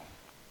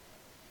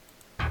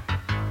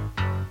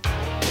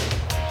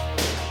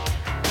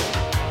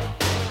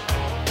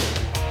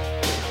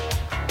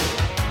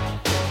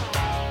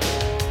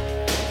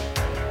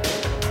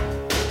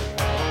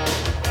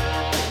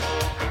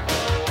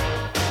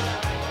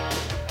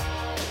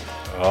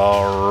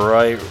All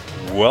right,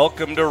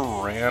 welcome to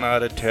Ran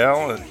Out of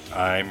Talent.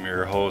 I'm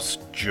your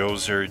host,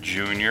 Joser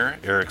Jr.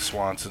 Eric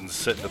Swanson's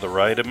sitting to the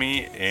right of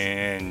me,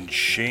 and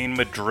Shane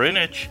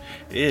Madrinich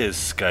is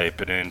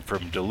Skyping in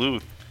from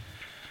Duluth.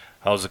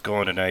 How's it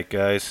going tonight,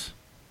 guys?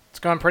 It's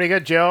going pretty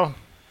good, Joe.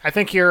 I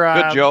think your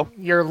Good, Joe.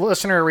 your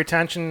listener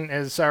retention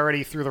is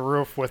already through the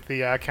roof with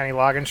the Kenny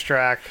Loggins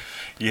track.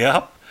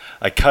 Yep,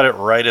 I cut it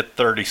right at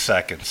 30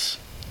 seconds,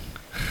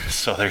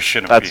 so there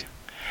shouldn't be.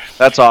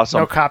 That's awesome.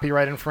 No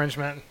copyright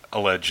infringement.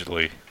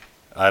 Allegedly.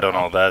 I don't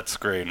know, that's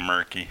gray and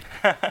murky.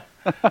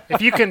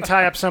 If you can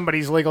tie up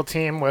somebody's legal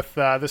team with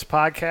this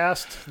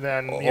podcast,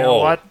 then you know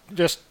what?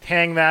 Just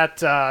hang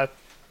that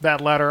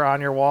letter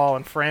on your wall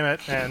and frame it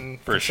and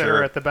For consider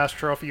sure. it the best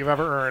trophy you've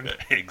ever earned.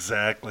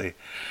 Exactly.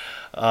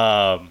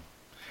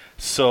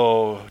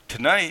 So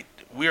tonight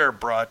we are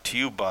brought to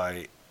you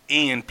by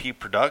A&P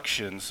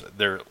Productions,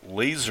 their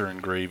laser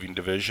engraving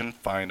division.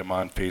 Find them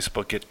on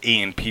Facebook at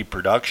A&P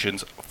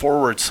Productions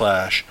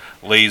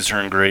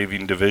 /laser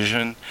engraving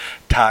division.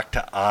 Talk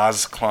to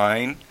Oz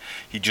Klein.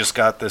 He just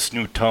got this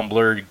new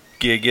Tumblr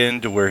gig in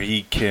to where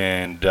he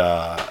can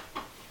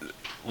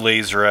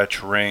laser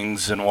etch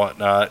rings and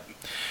whatnot.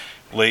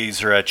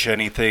 Laser etch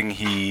anything.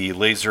 He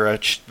laser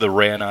etched the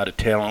Ran Out of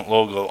Talent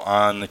logo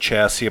on the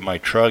chassis of my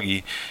Truggy.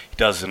 He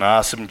does an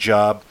awesome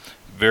job,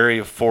 very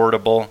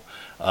affordable.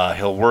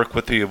 He'll work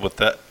with you with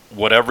that,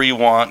 whatever you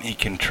want. He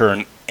can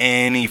turn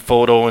any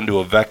photo into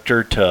a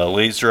vector to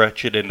laser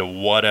etch it into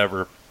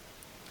whatever.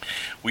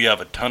 We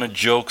have a ton of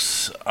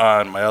jokes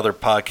on my other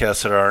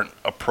podcasts that aren't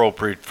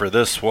appropriate for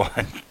this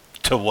one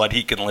to what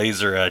he can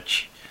laser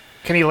etch.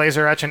 Can he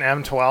laser etch an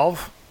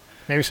M12?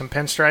 Maybe some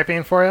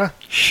pinstriping for you?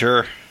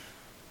 Sure.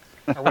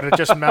 Or would it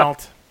just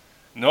melt?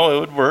 No, it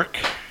would work.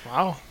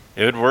 Wow.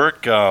 It would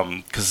work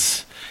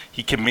because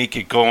he can make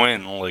it go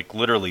in like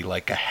literally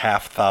like a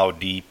half thou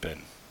deep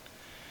and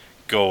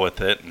go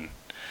with it and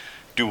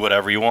do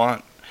whatever you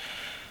want.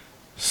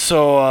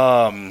 So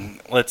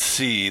let's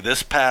see.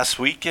 This past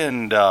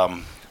weekend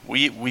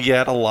we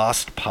had a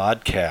lost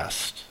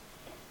podcast.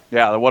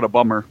 Yeah, what a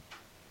bummer.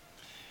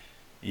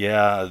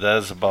 Yeah, that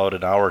is about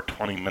an hour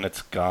 20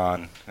 minutes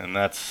gone, and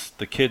that's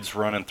the kids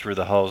running through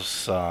the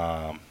house.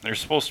 They're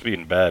supposed to be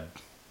in bed.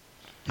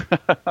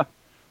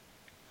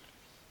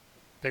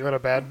 They go to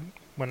bed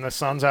when the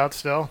sun's out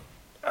still?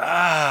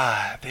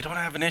 They don't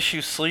have an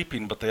issue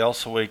sleeping, but they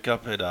also wake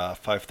up at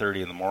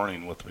 5:30 in the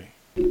morning with me.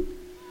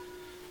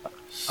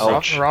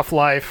 Ouch. Rough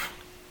life.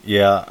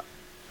 Yeah.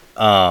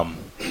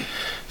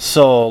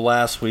 So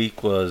last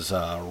week was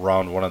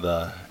round one of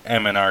the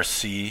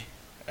MNRC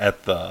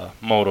at the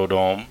Moto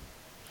Dome.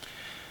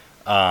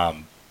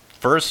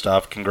 First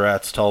off,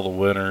 congrats to all the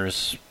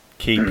winners.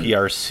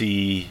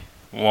 KPRC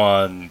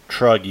won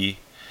Truggy,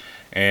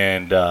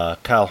 and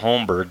Kyle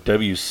Holmberg,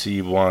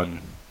 WC,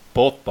 won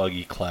both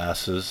buggy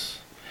classes.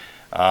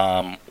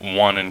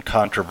 One in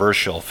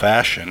controversial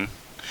fashion.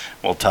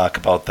 We'll talk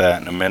about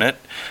that in a minute.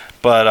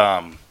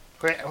 But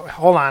Wait,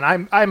 hold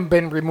on. I've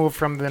been removed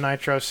from the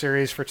Nitro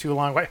series for too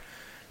long. Wait,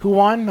 who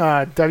won?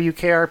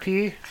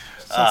 WKRP?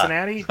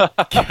 Cincinnati?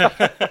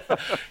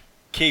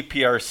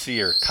 KPRC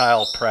or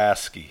Kyle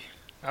Prasky.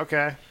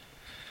 Okay.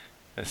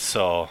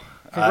 So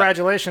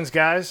Congratulations,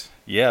 guys.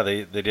 yeah,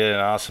 they did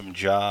an awesome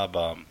job.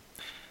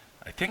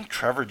 I think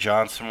Trevor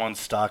Johnson won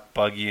stock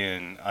buggy,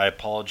 and I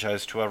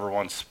apologize to whoever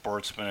won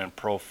Sportsman and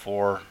Pro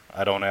 4.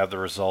 I don't have the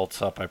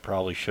results up. I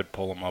probably should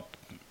pull them up.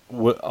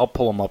 I'll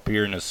pull them up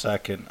here in a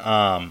second.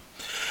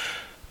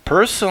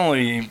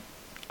 Personally,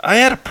 I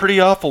had a pretty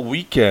awful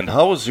weekend.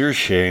 How was yours,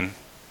 Shane?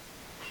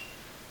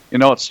 You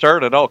know, it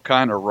started out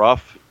kind of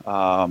rough,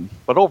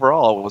 but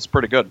overall it was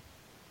pretty good.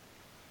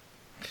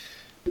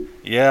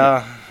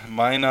 Yeah,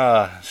 mine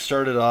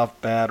started off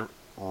bad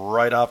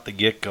right off the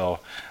get-go.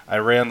 I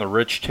ran the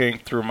rich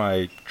tank through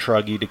my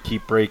Truggy to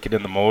keep breaking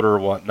in the motor or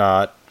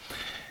whatnot,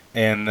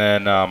 and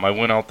then I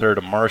went out there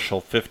to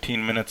Marshall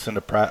 15 minutes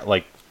into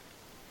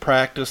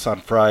practice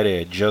on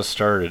Friday. I just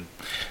started.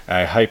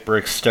 I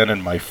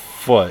hyperextended my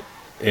foot,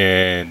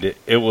 and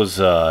it was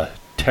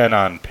 10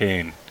 on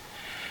pain.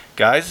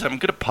 Guys, I'm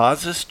going to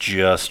pause this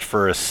just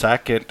for a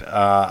second.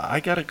 I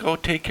got to go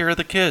take care of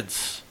the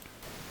kids.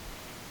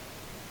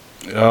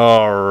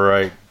 All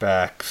right,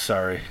 back.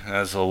 Sorry, that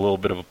was a little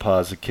bit of a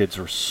pause. The kids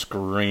were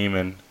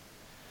screaming.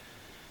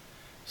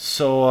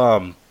 So,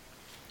 I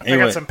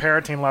anyway. got some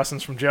parenting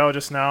lessons from Joe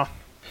just now.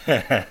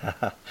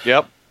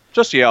 Yep.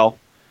 Just yell.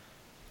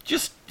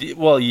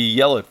 You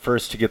yell at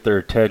first to get their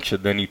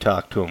attention, then you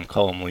talk to them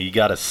calmly. You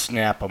got to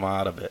snap them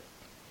out of it.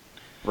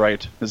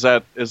 Right. Is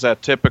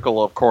that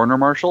typical of corner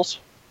marshals?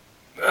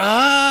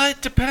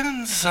 It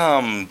depends.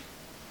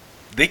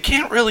 They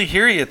can't really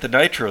hear you at the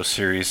Nitro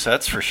series,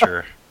 that's for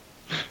sure.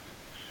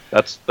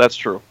 That's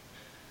true.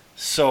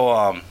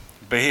 So,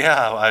 but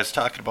yeah, I was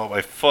talking about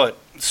my foot.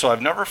 So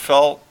I've never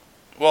felt,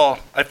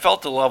 I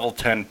felt a level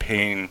 10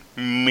 pain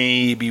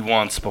maybe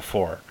once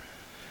before.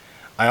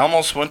 I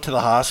almost went to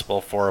the hospital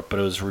for it, but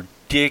it was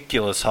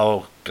ridiculous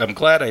how, I'm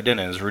glad I didn't.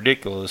 It was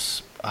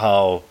ridiculous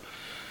how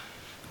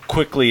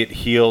quickly it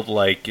healed.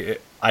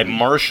 I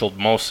marshaled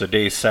most of the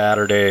day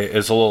Saturday.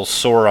 Is a little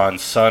sore on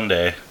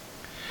Sunday,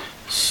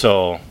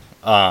 so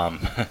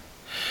I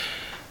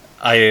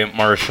didn't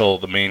marshal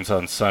the mains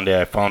on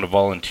Sunday. I found a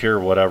volunteer,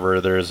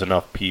 whatever. There's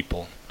enough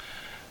people,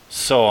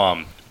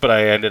 so but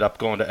I ended up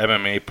going to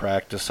MMA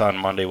practice on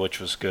Monday, which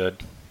was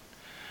good.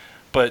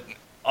 But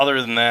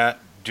other than that,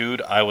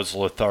 dude, I was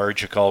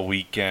lethargic all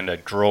weekend. I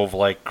drove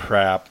like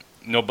crap.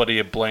 Nobody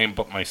to blame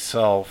but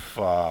myself.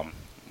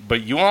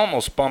 But you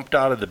almost bumped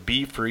out of the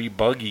B for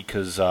E-Buggy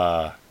because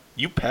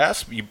you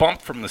passed me. You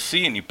bumped from the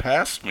C and you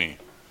passed me.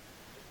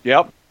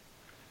 Yep.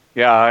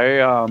 Yeah,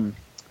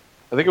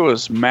 I think it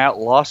was Matt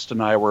Lust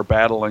and I were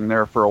battling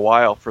there for a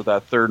while for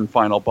that third and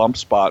final bump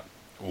spot.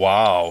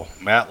 Wow.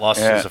 Matt Lust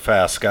is a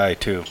fast guy,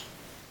 too.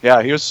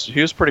 Yeah, he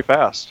was pretty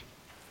fast.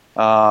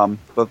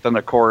 But then,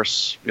 of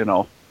course,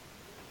 a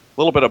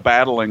little bit of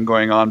battling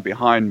going on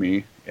behind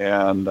me,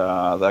 and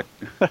that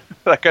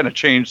that kind of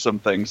changed some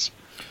things.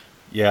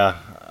 Yeah.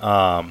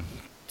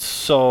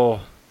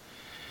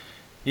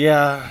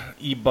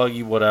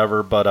 E-Buggy,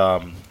 whatever,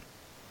 but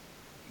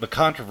the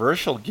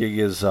controversial gig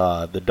is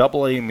the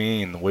AA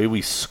main, the way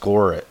we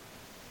score it.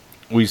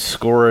 We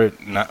score it,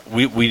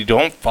 we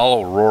don't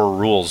follow Roar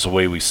rules the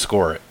way we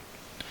score it.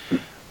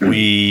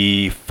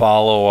 We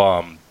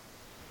follow,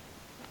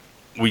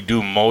 we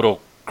do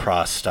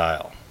motocross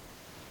style.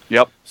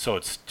 Yep. So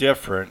it's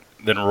different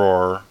than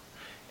Roar.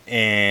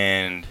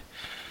 And,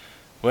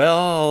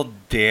 well,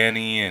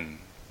 Danny and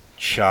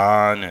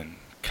Sean and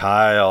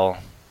Kyle,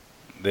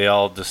 they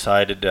all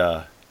decided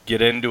to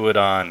get into it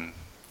on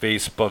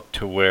Facebook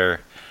to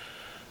where,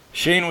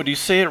 Shane, would you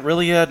say it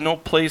really had no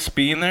place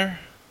being there?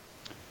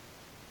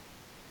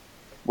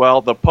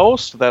 Well, the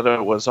post that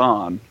it was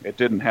on, it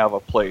didn't have a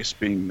place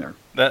being there.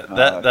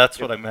 That's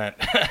what I meant.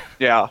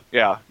 Yeah.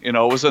 It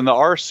was in the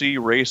RC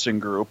racing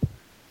group.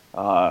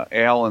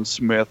 Alan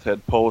Smith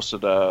had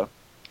posted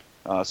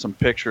some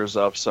pictures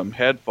of some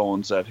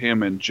headphones that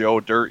him and Joe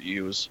Dirt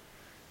use,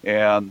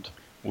 and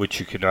which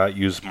you cannot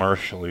use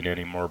marshalling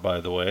anymore,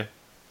 by the way.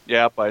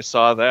 Yep, I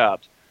saw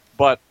that.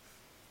 But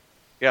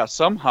yeah,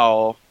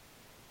 somehow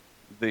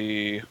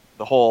the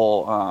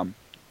whole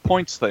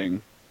points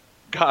thing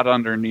got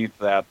underneath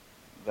that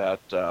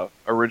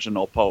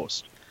original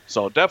post.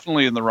 So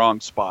definitely in the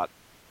wrong spot.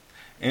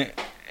 And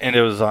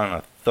it was on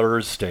a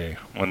Thursday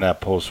when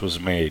that post was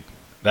made.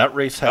 That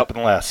race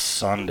happened last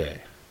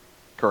Sunday.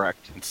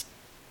 Correct. It's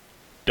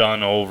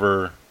done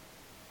over.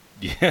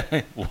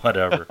 Yeah,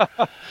 whatever.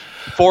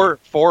 4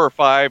 or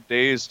 5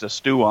 days to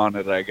stew on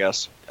it, I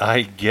guess.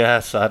 I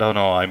guess. I don't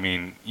know. I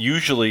mean,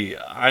 usually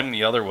I'm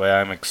the other way.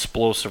 I'm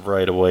explosive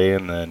right away,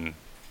 and then...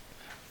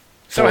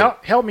 So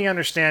help me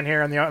understand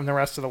here, and the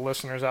rest of the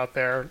listeners out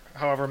there,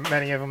 however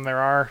many of them there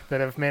are that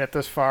have made it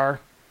this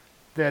far,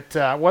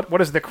 that what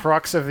is the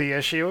crux of the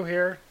issue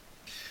here?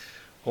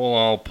 Hold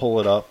on, I'll pull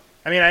it up.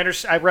 I mean,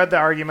 I read the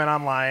argument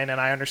online, and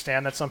I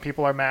understand that some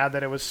people are mad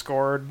that it was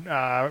scored,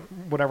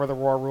 whatever the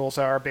Roar rules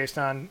are, based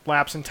on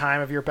lapse in time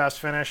of your best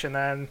finish, and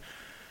then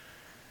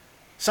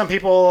some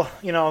people,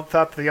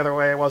 thought the other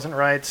way wasn't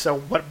right. So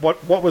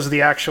what was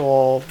the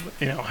actual,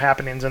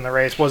 happenings in the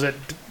race? Was it?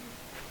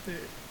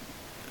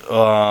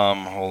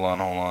 Hold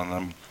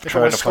on. If it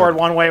was scored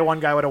one way, one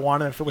guy would have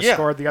won, and if it was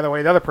scored the other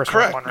way, the other person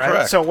would have won, right?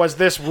 Correct. So was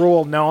this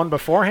rule known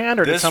beforehand,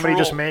 or did somebody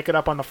just make it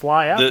up on the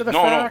fly after the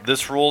fact? No.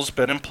 This rule's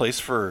been in place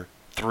for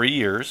 3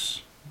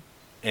 years,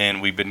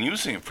 and we've been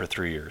using it for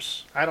 3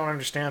 years. I don't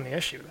understand the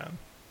issue, then.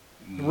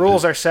 The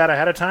rules are set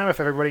ahead of time.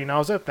 If everybody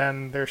knows it,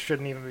 then there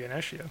shouldn't even be an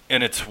issue.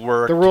 And it's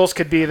worked. The rules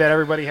could be that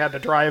everybody had to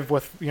drive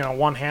with,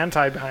 one hand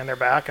tied behind their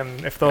back,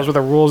 and if those were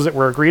the rules that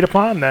were agreed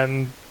upon,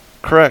 then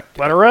correct.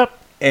 Let her rip.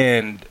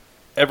 And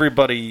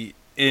everybody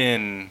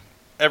in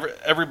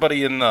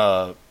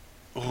the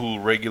who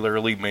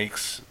regularly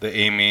makes the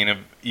A main of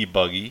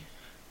E-Buggy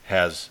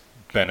has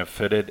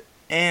benefited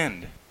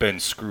and been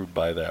screwed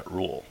by that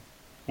rule.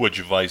 Which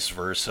vice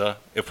versa,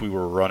 if we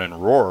were running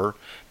Roar,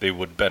 they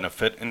would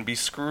benefit and be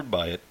screwed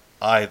by it.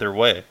 Either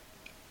way.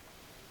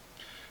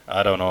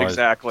 I don't know.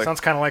 Exactly. Sounds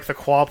kind of like the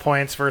qual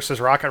points versus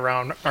rocket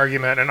round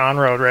argument in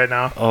on-road right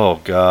now. Oh,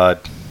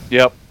 God.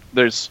 Yep.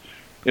 There's,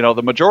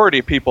 the majority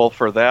of people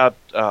for that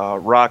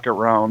rocket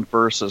round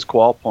versus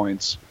qual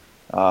points,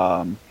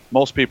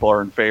 most people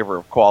are in favor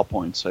of qual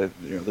points.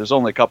 There's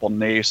only a couple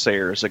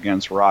naysayers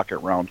against rocket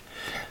round.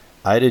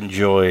 I'd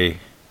enjoy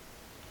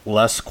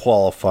less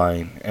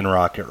qualifying in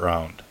rocket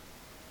round,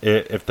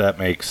 if that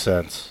makes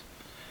sense.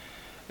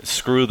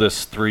 Screw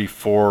this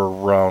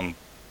 3-4 round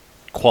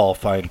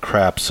qualifying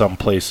crap. Some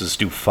places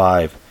do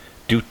 5.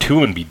 Do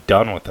 2 and be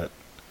done with it.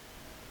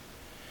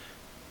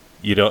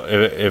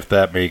 If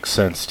that makes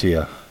sense to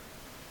you. I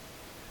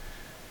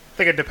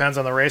think it depends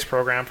on the race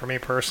program for me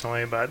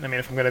personally, but I mean,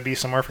 if I'm going to be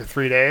somewhere for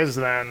 3 days,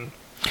 then...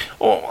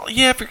 Oh,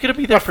 yeah, if you're going to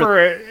be there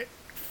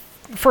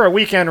for a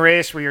weekend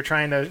race where you're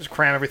trying to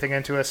cram everything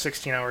into a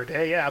 16-hour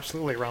day, yeah,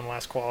 absolutely run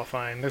less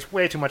qualifying. There's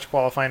way too much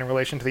qualifying in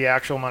relation to the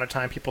actual amount of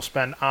time people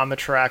spend on the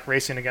track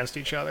racing against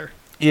each other.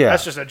 Yeah.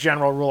 That's just a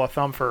general rule of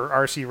thumb for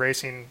RC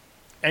racing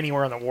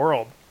anywhere in the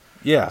world.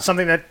 Yeah.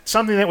 Something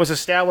that was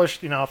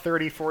established,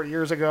 30, 40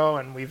 years ago,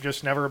 and we've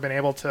just never been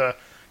able to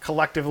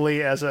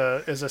collectively, as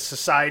a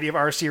society of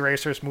RC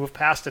racers, move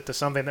past it to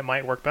something that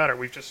might work better.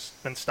 We've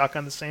just been stuck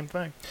on the same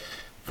thing.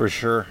 For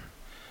sure.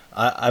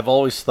 I've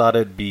always thought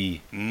it'd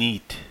be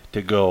neat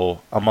to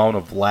go amount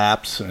of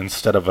laps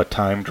instead of a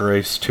timed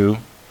race, too.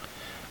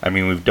 I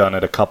mean, we've done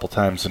it a couple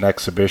times in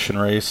exhibition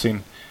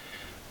racing,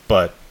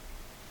 but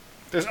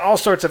there's all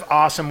sorts of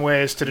awesome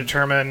ways to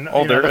determine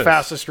the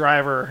fastest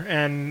driver,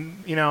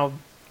 and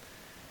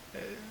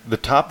the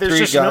top there's three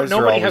just guys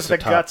nobody are has the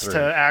always top guts three.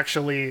 to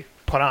actually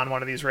put on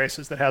one of these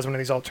races that has one of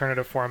these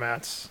alternative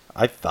formats.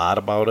 I thought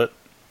about it,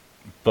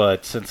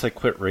 but since I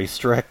quit race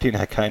directing,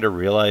 I kind of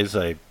realized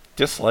I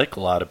dislike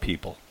a lot of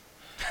people.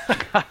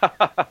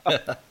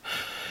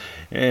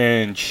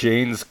 And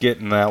Shane's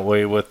getting that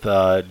way with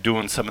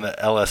doing some of the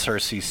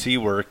LSRCC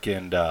work,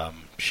 and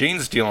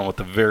Shane's dealing with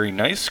a very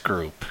nice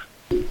group.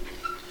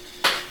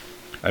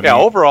 I mean,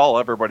 overall,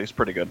 everybody's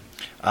pretty good.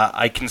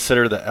 I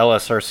consider the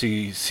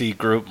LSRCC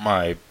group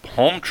my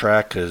home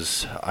track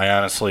because I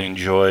honestly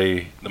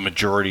enjoy the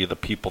majority of the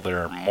people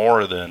there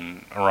more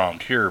than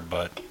around here,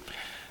 but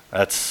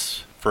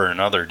that's for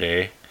another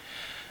day.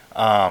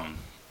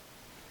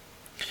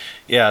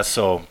 Yeah,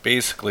 so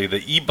basically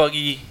the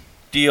e-buggy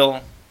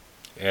deal,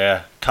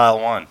 yeah, Kyle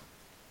won.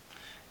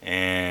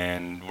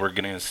 And we're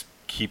going to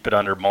keep it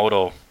under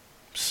moto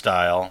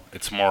style.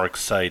 It's more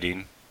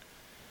exciting.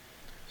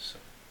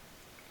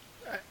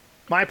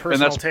 My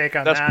personal take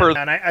on that,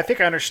 and I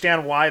think I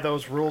understand why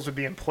those rules would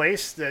be in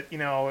place. That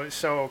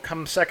so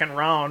come second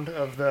round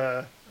of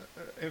the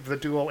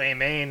dual A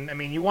main, I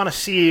mean, you want to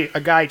see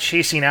a guy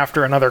chasing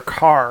after another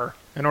car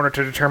in order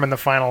to determine the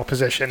final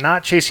position,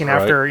 not chasing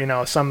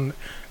after some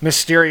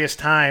mysterious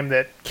time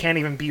that can't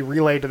even be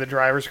relayed to the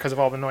drivers because of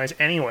all the noise,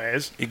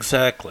 anyways.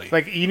 Exactly.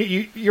 Like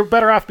you're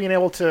better off being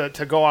able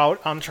to go out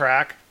on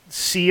track,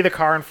 see the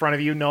car in front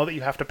of you, know that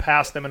you have to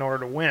pass them in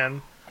order to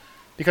win.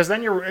 Because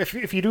then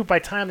if you do it by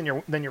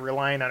time, then you're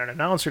relying on an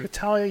announcer to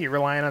tell you. You're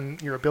relying on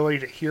your ability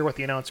to hear what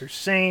the announcer's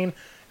saying.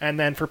 And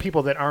then for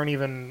people that aren't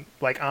even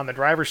like on the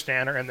driver's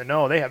stand or in the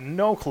know, they have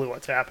no clue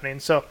what's happening.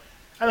 So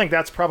I think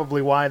that's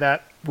probably why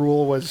that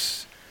rule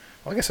was.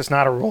 Well, I guess it's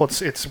not a rule.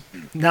 It's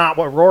not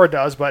what Roar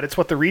does, but it's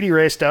what the Reedy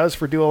race does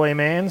for dual A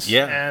mains.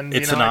 Yeah, and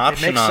it's an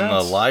option on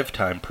the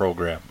lifetime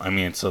program. I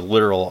mean, it's a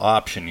literal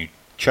option. You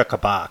check a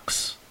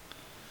box.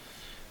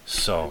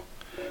 So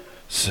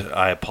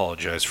I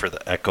apologize for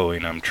the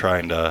echoing. I'm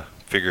trying to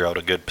figure out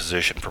a good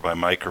position for my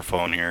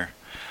microphone here.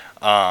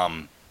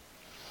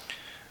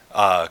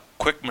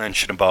 Quick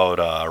mention about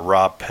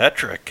Rob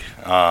Petrick.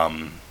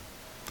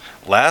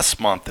 Last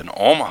month in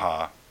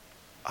Omaha,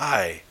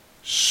 I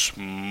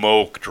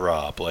smoked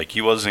Rob. Like,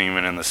 he wasn't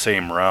even in the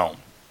same realm.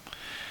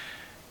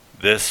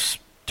 This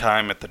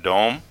time at the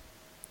Dome,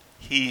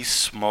 he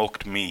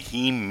smoked me.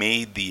 He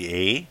made the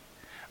A.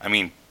 I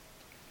mean,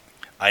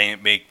 I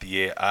didn't make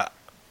the A.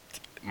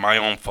 My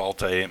own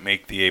fault, I didn't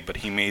make the A, but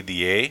he made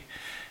the A.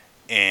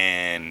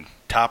 And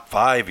top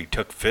 5, he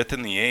took 5th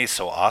in the A,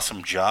 so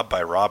awesome job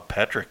by Rob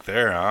Petrick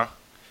there, huh?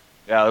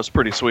 Yeah, that was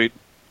pretty sweet.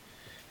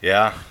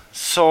 Yeah,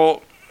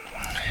 so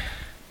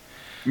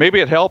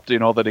maybe it helped,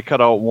 that he cut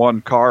out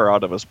one car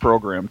out of his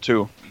program,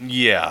 too.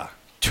 Yeah,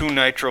 2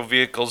 nitro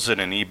vehicles and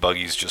an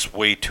e-buggy is just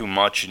way too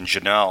much, and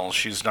Janelle,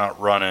 she's not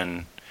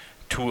running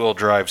two-wheel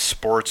drive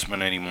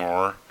sportsman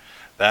anymore.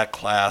 That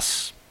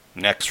class,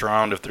 next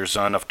round, if there's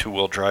not enough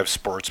two-wheel drive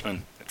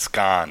sportsman, it's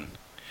gone.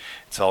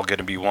 It's all going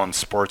to be one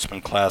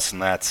sportsman class,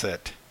 and that's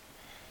it.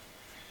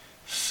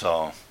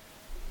 So,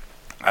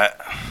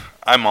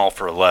 I'm all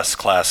for less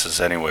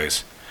classes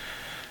anyways.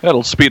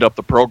 That'll speed up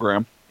the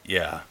program.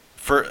 Yeah,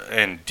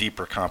 and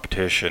deeper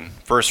competition.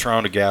 First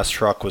round of gas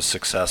truck was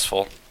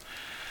successful.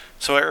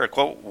 So, Eric,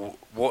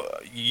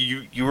 what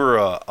you were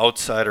an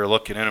outsider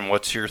looking in, and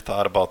what's your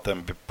thought about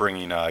them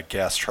bringing a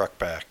gas truck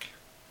back?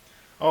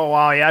 Oh,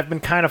 wow, yeah, I've been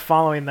kind of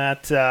following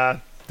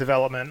that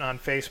development on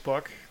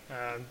Facebook.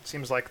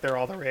 Seems like they're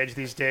all the rage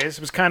these days.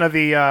 It was kind of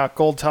the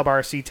Gold Tub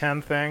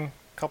RC10 thing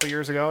a couple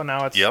years ago.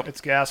 Now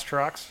it's gas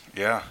trucks.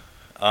 Yeah.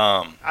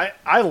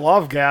 I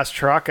love gas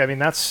truck. I mean,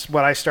 that's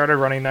what I started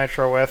running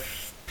nitro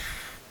with,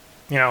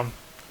 we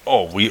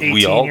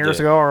 18 all years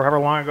did. ago or however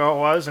long ago it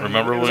was. And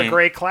Remember it was when a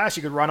great class.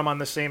 You could run them on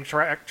the same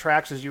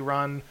tracks as you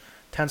run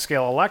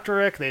 10-scale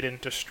electric. They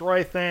didn't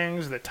destroy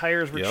things. The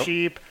tires were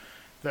cheap.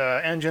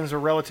 The engines were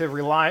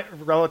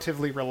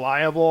relatively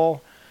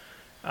reliable.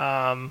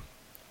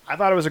 I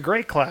thought it was a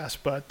great class,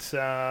 but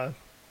the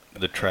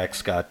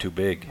tracks got too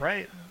big.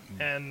 Right.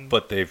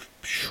 But they've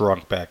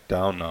shrunk back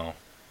down now.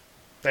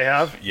 They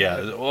have?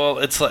 Yeah. Well,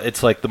 it's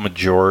like the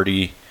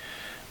majority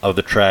of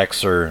the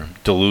tracks are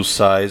Duluth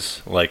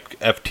size. Like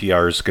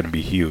FTR is going to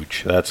be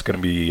huge. That's going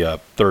to be a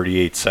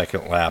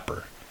 38-second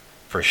lapper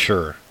for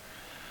sure.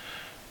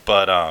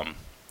 But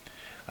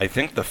I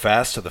think the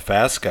fast of the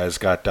fast guys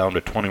got down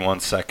to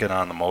 21 second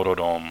on the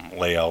Motodome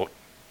layout.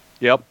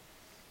 Yep.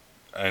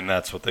 And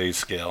that's what they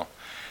scale.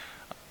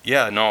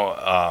 Yeah, no,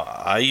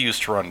 I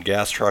used to run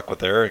gas truck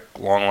with Eric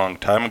long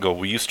time ago.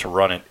 We used to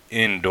run it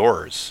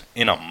indoors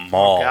in a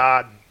mall. Oh,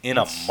 God. In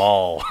a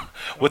mall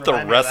with the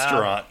remind me of that.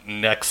 restaurant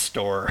next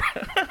door.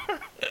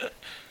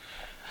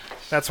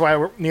 That's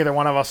why neither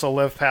one of us will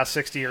live past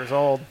 60 years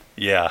old.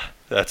 Yeah,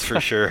 that's for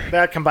sure.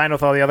 That combined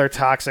with all the other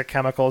toxic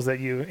chemicals that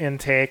you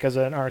intake as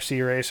an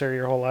RC racer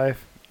your whole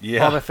life.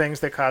 Yeah. All the things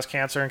that cause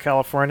cancer in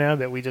California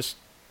that we just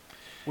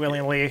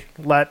willingly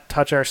let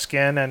touch our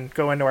skin and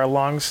go into our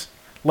lungs.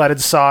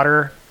 Leaded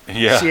solder,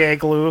 Yeah. CA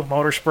glue,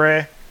 motor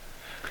spray.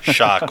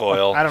 Shock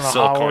oil. I don't know how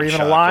silicone we're even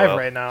shock alive oil.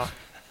 right now.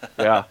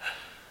 Yeah.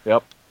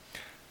 Yep.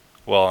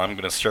 Well, I'm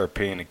going to start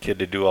paying a kid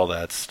to do all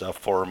that stuff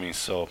for me,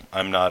 so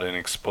I'm not in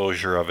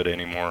exposure of it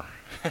anymore.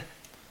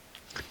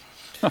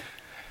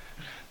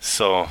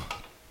 So,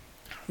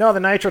 No, the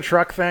nitro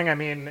truck thing, I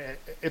mean,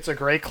 it's a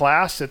great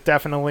class. It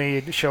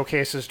definitely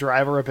showcases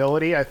driver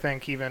ability. I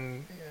think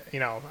even,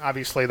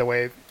 obviously the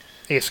way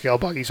A-scale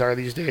buggies are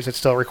these days, it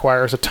still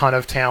requires a ton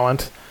of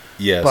talent.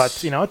 yes.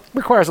 But, it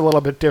requires a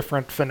little bit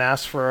different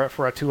finesse for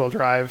a two-wheel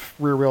drive,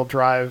 rear-wheel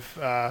drive,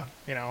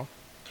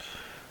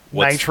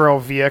 What's- nitro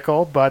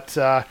vehicle. But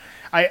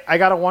I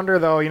got to wonder,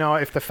 though,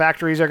 if the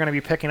factories are going to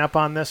be picking up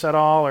on this at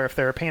all, or if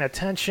they're paying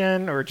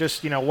attention, or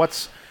just,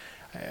 what's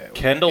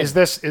Kendall,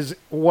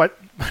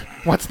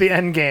 what's the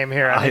end game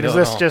here? I Is don't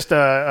this know. just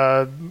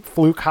a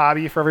fluke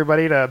hobby for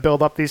everybody to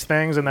build up these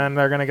things, and then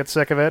they're going to get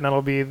sick of it, and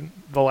it'll be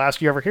the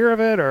last you ever hear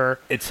of it, or...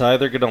 it's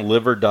either going to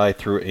live or die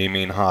through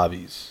A-Main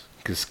Hobbies,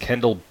 because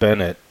Kendall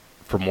Bennett,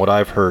 from what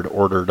I've heard,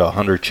 ordered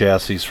 100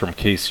 chassis from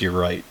Casey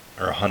Wright,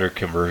 or 100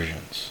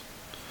 conversions.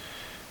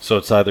 So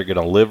it's either going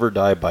to live or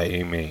die by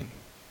A-Main.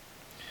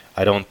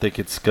 I don't think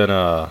it's going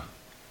to...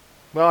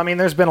 Well, I mean,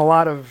 there's been a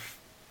lot of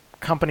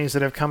companies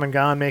that have come and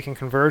gone making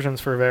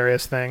conversions for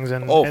various things,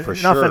 and for nothing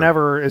sure.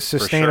 ever is sure.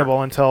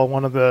 sustainable until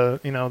one of the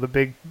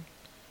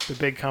the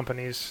big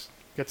companies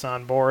gets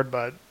on board.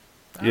 But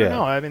I Yeah. don't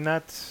know. I mean,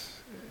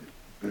 that's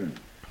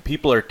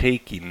People are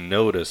taking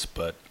notice,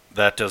 but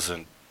that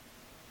doesn't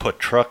put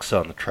trucks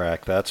on the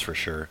track, that's for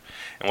sure.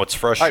 And what's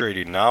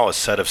frustrating now, a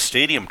set of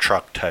stadium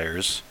truck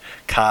tires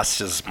costs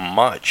as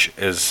much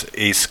as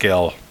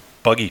A-scale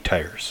buggy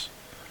tires.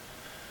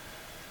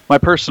 My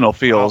personal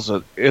feel is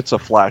that it's a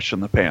flash in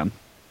the pan.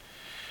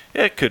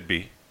 Yeah, it could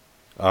be.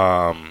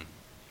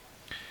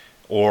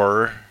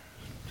 Or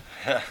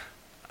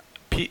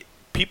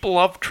people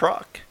love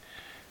truck.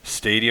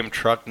 Stadium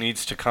truck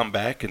needs to come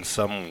back in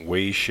some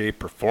way,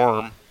 shape, or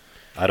form.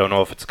 I don't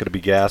know if it's going to be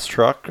gas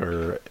truck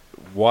or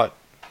what.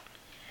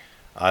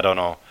 I don't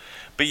know.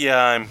 But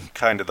yeah, I'm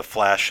kind of the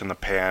flash in the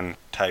pan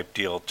type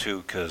deal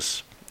too,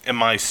 because in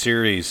my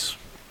series,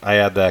 I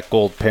had that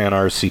Gold Pan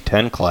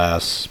RC10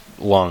 class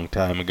long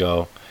time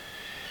ago,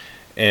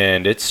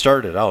 and it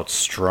started out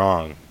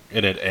strong,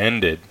 and it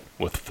ended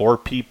with 4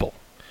 people.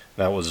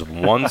 That was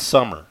one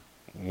summer.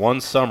 One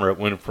summer it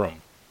went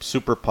from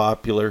super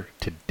popular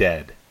to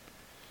dead.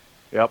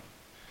 Yep.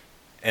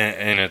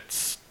 And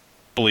it's,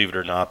 believe it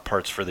or not,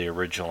 parts for the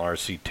original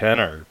RC10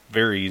 are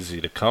very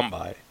easy to come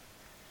by.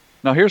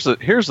 Now here's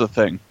the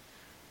thing.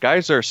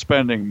 Guys are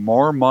spending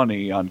more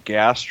money on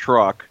gas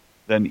truck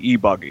than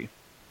e-buggy.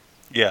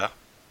 Yeah.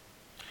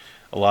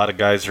 A lot of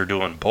guys are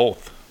doing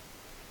both.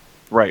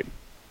 Right.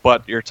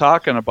 But you're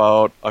talking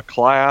about a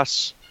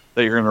class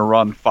that you're going to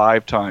run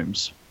 5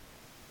 times.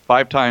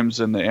 5 times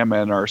in the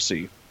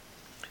MNRC.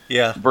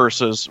 Yeah.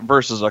 Versus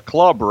a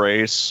club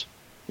race,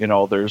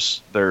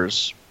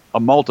 there's a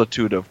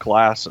multitude of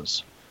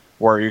classes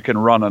where you can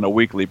run on a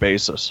weekly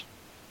basis.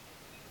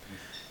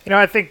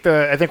 I think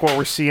what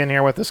we're seeing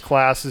here with this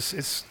class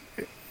is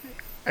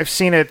I've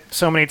seen it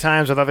so many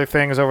times with other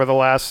things over the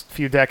last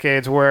few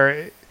decades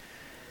where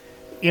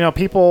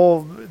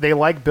people, they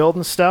like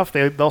building stuff.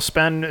 They'll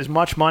spend as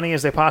much money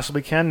as they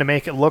possibly can to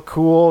make it look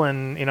cool,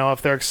 and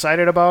if they're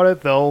excited about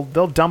it,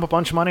 they'll dump a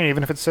bunch of money,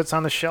 even if it sits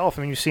on the shelf.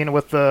 I mean, you've seen it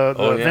with the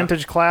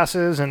vintage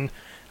classes, and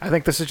I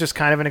think this is just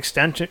kind of an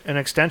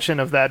extension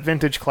of that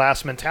vintage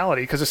class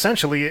mentality, because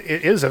essentially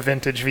it is a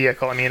vintage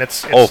vehicle. I mean,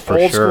 it's old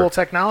school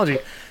technology.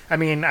 I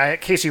mean,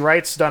 Casey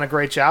Wright's done a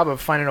great job of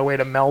finding a way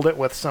to meld it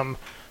with some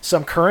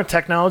current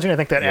technology, and I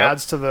think that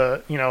adds to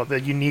the the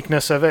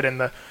uniqueness of it,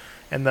 and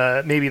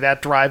the maybe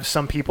that drives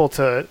some people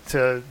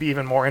to be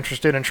even more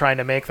interested in trying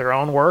to make their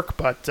own work.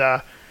 But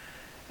and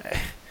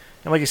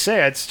like you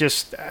say, it's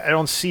just I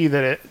don't see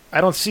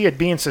it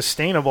being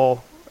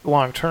sustainable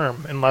long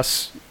term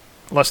unless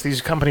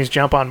these companies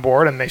jump on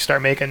board and they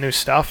start making new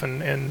stuff,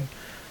 and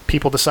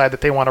people decide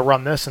that they want to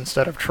run this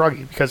instead of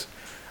truggy, because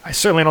I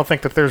certainly don't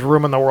think that there's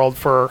room in the world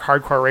for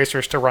hardcore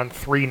racers to run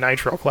 3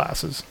 nitro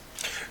classes.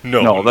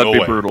 No, that'd be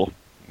way. brutal.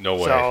 No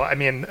way. So I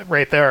mean,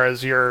 right there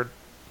is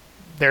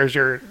there's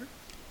your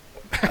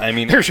I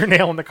mean, there's your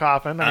nail in the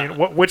coffin. I mean,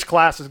 which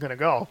class is going to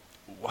go?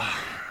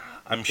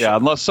 I'm sure. Yeah,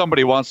 unless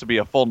somebody wants to be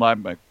a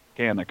full-time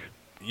mechanic.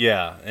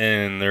 Yeah,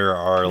 and there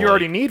are. You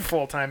already need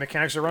full-time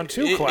mechanics to run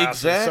 2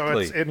 classes.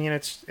 Exactly. So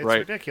it's Right.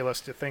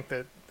 ridiculous to think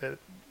that it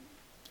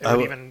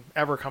would even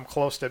ever come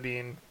close to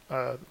being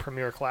a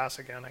Premier class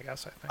again, I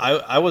guess, I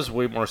think. I was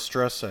way more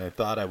stressed than I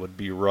thought I would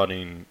be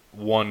running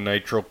one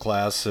nitro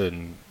class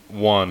and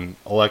one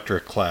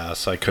electric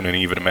class. I couldn't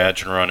even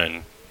imagine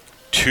running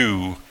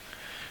two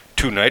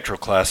nitro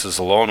classes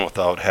alone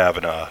without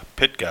having a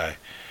pit guy.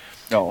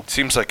 No. It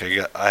seems like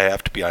I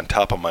have to be on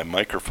top of my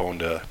microphone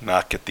to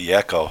not get the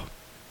echo.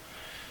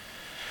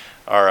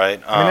 All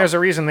right. I mean, there's a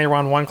reason they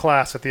run one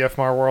class at the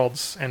FMR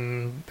Worlds,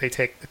 and it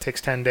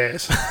takes 10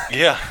 days.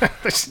 Yeah.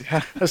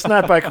 That's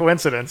not by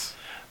coincidence.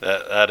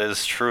 That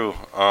is true.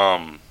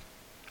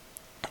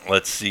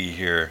 Let's see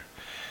here.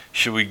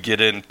 Should we get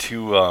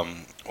into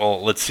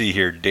well, let's see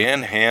here.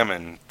 Dan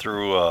Hammond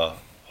threw a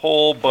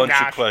whole bunch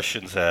of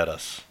questions at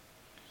us.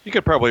 You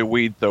could probably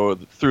weed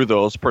through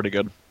those pretty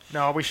good.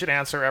 No, we should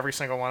answer every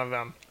single one of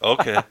them.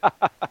 Okay.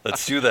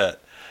 Let's do that.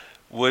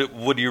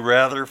 Would you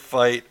rather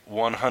fight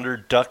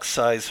 100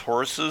 duck-sized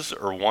horses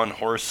or one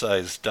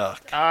horse-sized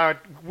duck?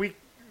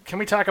 Can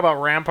we talk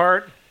about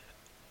Rampart?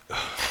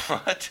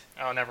 What?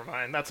 Oh, never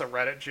mind. That's a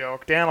Reddit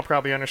joke. Dan will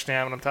probably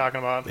understand what I'm talking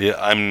about. Yeah,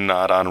 I'm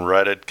not on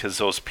Reddit because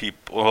those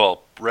people,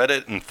 well,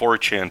 Reddit and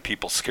 4chan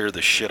people scare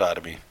the shit out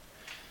of me.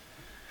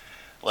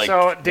 Like,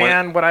 so,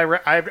 Dan,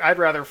 I'd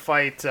rather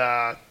fight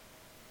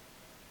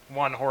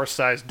one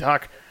horse-sized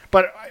duck.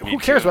 But who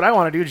cares what I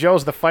want to do?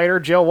 Joe's the fighter.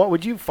 Joe, what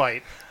would you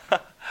fight?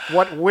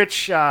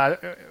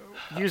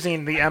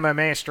 Using the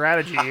MMA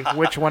strategy,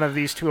 which one of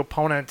these two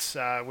opponents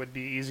would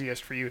be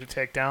easiest for you to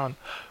take down?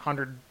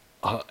 100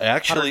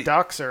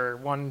 ducks or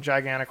one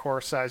gigantic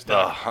horse-sized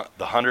duck?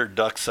 The 100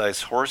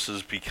 duck-sized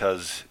horses,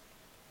 because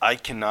I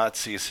cannot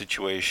see a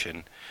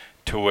situation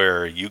to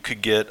where you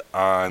could get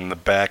on the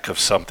back of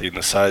something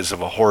the size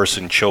of a horse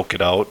and choke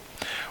it out,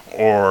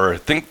 or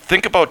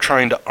think about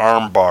trying to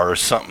arm bar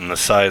something the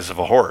size of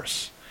a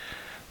horse.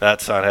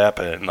 That's not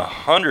happening. The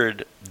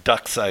 100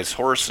 duck-sized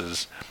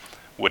horses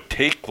would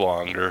take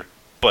longer,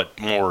 but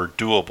more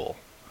doable,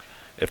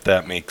 if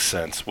that makes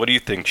sense. What do you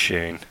think,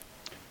 Shane?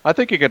 I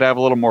think you could have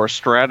a little more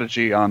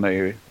strategy on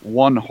a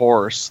one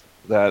horse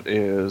that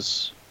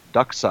is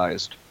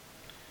duck-sized.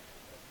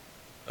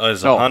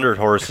 There's 100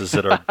 horses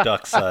that are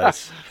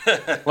duck-sized.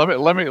 Let me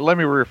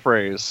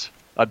rephrase.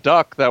 A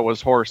duck that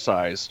was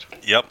horse-sized.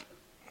 Yep.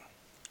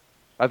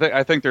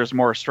 I think there's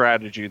more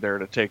strategy there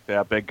to take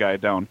that big guy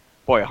down.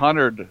 Boy,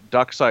 100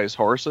 duck-sized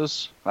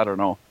horses? I don't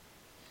know.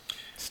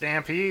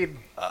 Stampede.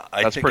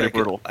 That's pretty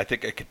brutal. I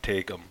think I could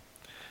take them.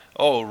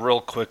 Oh, real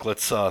quick,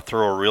 let's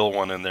throw a real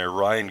one in there.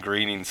 Ryan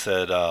Greening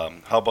said,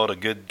 how about a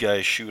good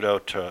guy shout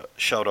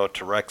out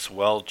to Rex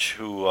Welch,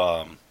 who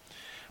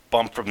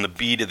bumped from the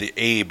B to the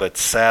A but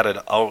sat it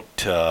out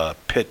to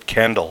Pitt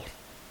Kendall.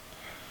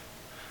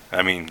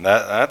 I mean,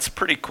 that's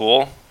pretty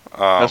cool.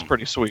 That's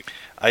pretty sweet.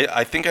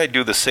 I think I'd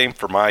do the same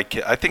for my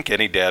kid. I think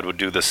any dad would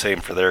do the same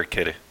for their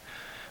kid.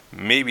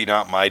 Maybe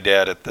not my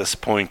dad at this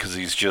point because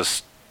he's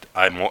just,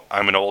 I'm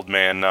an old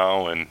man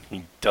now and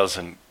he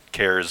doesn't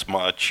care as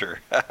much.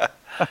 Or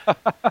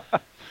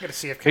gotta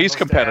see if he's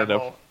competitive.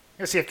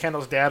 Gotta see if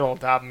Kendall's dad will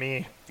adopt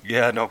me.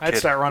 Yeah, no kidding. I'd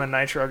start running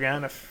Nitro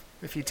again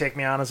if you take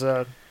me on as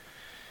a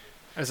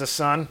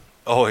son.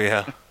 Oh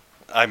yeah,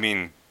 I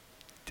mean,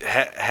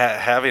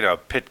 having a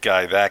pit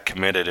guy that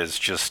committed is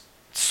just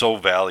so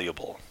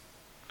valuable.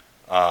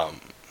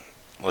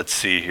 Let's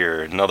see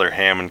here. Another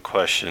Hammond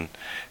question.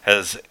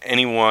 Has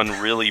anyone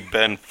really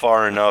been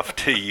far enough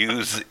to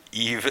use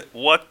even...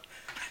 What?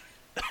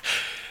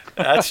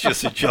 That's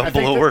just a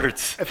jumble of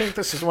words. I think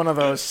this is one of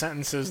those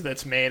sentences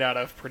that's made out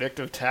of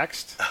predictive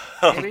text.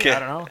 Maybe? Okay. I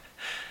don't know.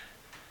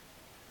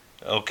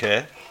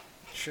 Okay.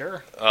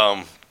 Sure.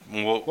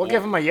 We'll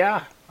give him a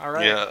yeah. All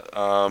right.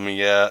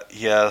 Yeah.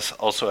 He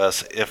also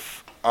asks,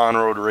 if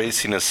on-road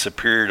racing is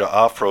superior to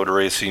off-road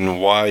racing,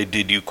 why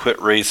did you quit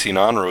racing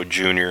on-road,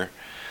 Junior?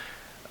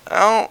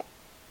 Well,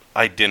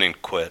 I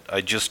didn't quit. I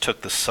just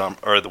took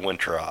the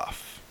winter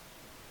off.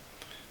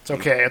 It's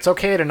okay. It's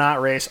okay to not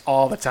race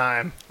all the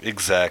time.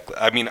 Exactly.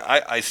 I mean,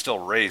 I still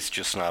race,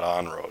 just not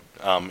on-road.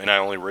 And I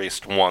only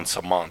raced once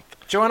a month.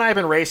 Joe and I have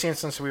been racing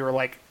since we were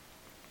like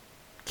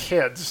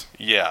kids.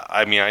 Yeah,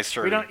 I mean, I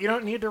started... You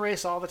don't need to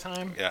race all the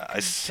time. Yeah,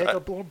 take a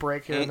little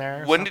break here and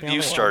there. When did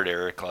you start,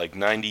 Eric? Like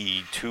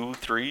 92,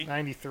 3?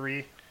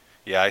 93.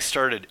 Yeah, I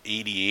started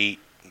 88.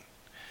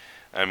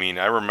 I mean,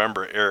 I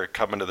remember Eric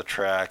coming to the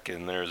track,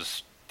 and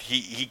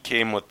he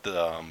came with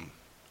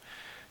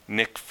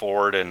Nick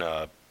Ford and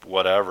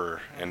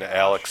whatever, and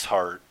Alex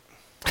Hart.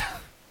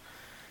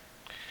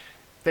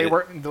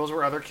 Those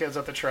were other kids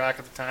at the track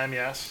at the time,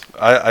 yes.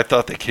 I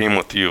thought they came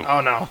with you.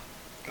 Oh, no.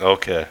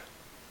 Okay.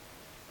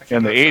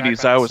 In the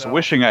 80s, I was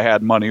wishing I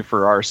had money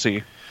for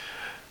RC.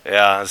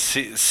 Yeah,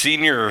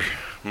 Senior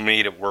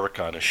made it work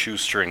on a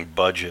shoestring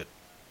budget.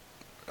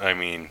 I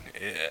mean,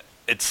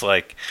 it's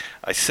like,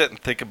 I sit and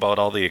think about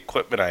all the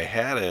equipment I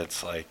had, and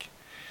it's like,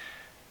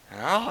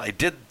 well, I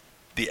did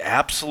the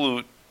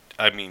absolute,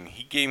 I mean,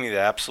 he gave me the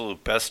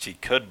absolute best he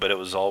could, but it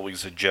was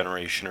always a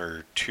generation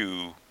or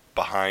two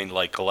behind,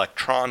 like,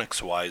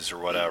 electronics-wise or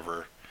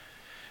whatever.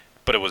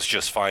 But it was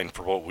just fine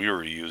for what we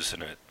were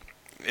using it.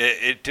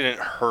 It didn't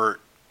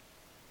hurt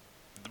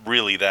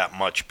really that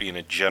much being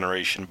a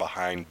generation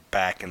behind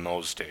back in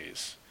those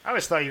days. I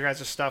always thought you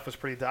guys' stuff was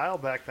pretty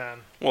dialed back then.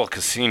 Well,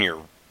 because Senior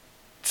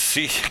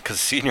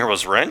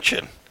was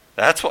wrenching.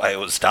 That's why it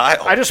was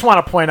dialed. I just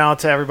want to point out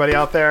to everybody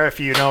out there, if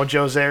you know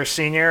Joe Zaire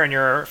Sr. and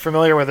you're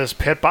familiar with his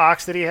pit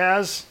box that he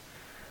has,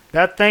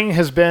 that thing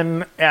has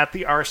been at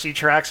the RC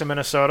tracks in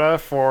Minnesota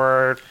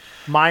for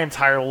my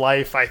entire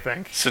life, I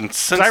think.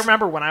 Since I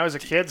remember when I was a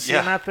kid seeing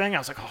Yeah. that thing, I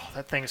was like, oh,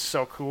 that thing is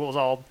so cool. It was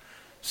all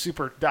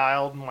super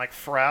dialed and like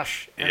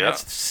fresh. And Yeah.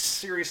 it's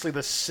seriously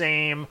the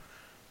same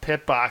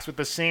pit box with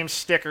the same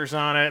stickers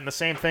on it and the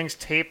same things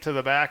taped to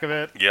the back of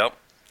it. Yep.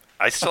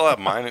 I still have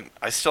mine.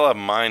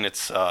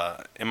 It's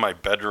in my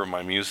bedroom.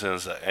 I'm using it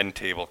as an end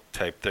table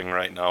type thing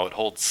right now. It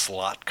holds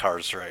slot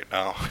cars right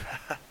now.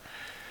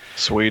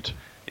 Sweet.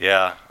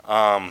 Yeah.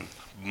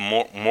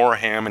 More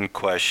Hammond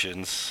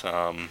questions.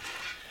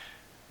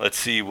 Let's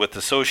see. With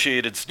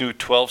Associated's new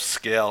 12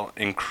 scale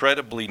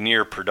incredibly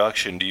near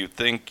production, do you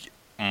think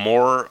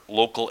more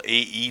local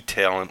AE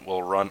talent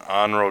will run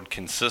on-road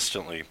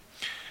consistently?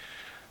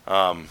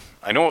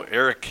 I know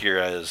Eric here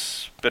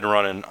has been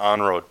running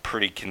on-road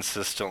pretty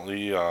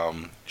consistently.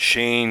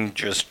 Shane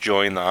just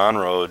joined the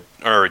on-road,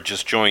 or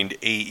just joined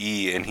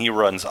AE, and he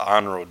runs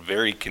on-road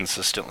very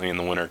consistently in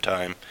the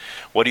wintertime.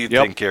 What do you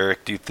Yep. think,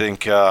 Eric? Do you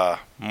think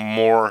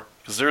more,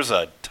 because there's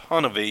a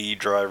ton of AE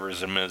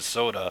drivers in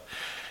Minnesota,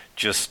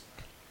 just,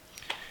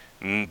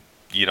 they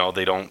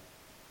don't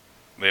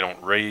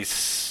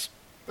race.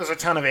 There's a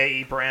ton of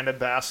AE brand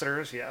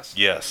ambassadors, yes.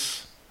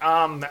 Yes.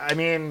 I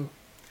mean,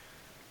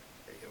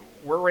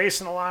 we're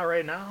racing a lot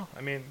right now.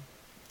 I mean,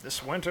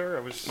 this winter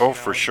it was.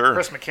 For sure.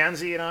 Chris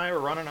McKenzie and I were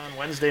running on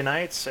Wednesday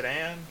nights at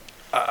Ann.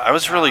 I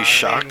was really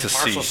shocked to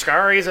see. Marshall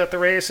Scari's at the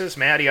races.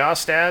 Maddie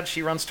Ostad,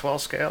 she runs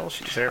 12 scale.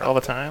 She's there all the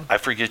time. I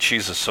forget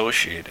she's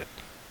associated.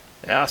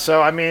 Yeah,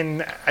 so I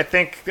mean, I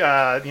think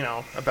a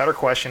better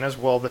question is,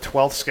 will the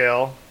 12th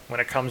scale, when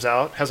it comes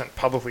out, hasn't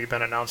publicly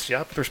been announced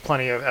yet. But there's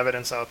plenty of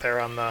evidence out there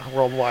on the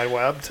World Wide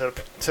Web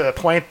to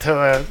point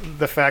to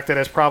the fact that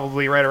it's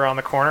probably right around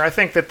the corner. I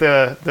think that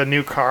the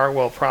new car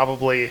will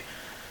probably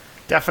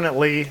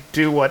definitely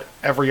do what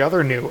every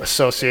other new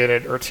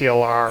Associated or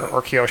TLR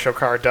or Kyosho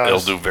car does.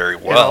 It'll do very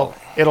well.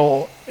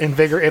 It'll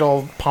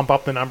pump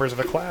up the numbers of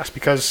the class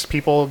because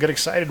people get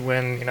excited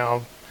when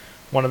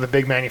one of the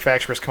big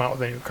manufacturers come out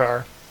with a new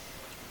car.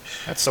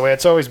 That's the way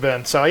it's always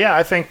been. So yeah,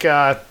 I think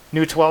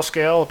new 12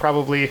 scale there'll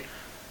probably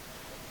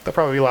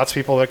be lots of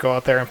people that go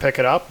out there and pick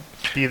it up,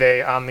 be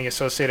they on the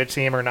Associated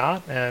team or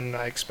not, and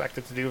I expect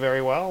it to do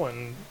very well.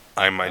 And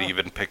I might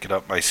even pick it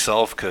up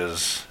myself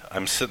because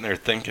I'm sitting there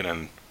thinking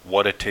and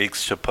what it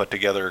takes to put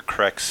together a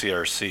correct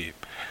CRC.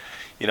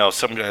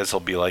 Some guys will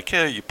be like,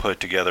 yeah, you put it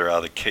together out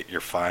of the kit,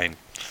 you're fine.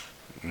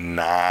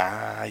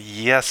 Nah,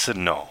 yes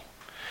and no.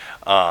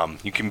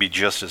 You can be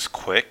just as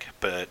quick,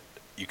 but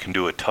you can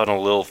do a ton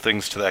of little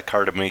things to that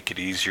car to make it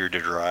easier to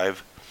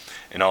drive.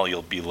 And all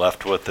you'll be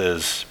left with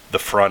is the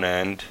front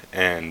end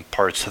and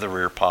parts of the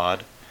rear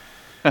pod.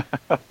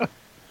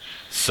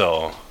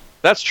 So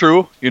That's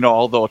true.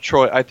 Although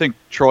I think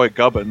Troy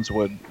Gubbins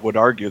would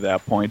argue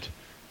that point.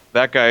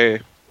 That guy,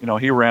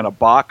 he ran a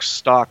box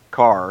stock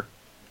car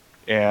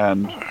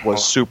and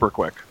was super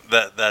quick.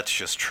 that's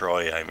just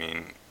Troy. I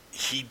mean,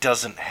 he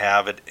doesn't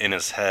have it in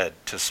his head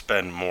to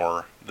spend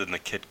more than the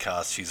kit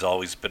costs. He's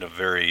always been a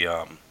very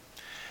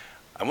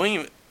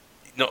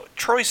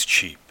Troy's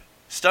cheap.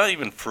 He's not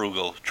even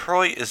frugal.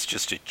 Troy is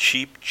just a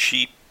cheap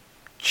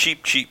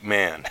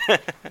man.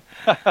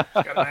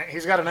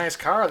 he's got a nice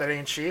car that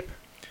ain't cheap.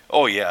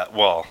 Oh yeah,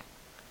 well,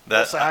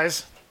 Full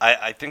size.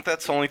 I think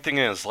that's the only thing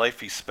in his life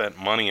he spent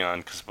money on.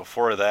 Because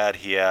before that,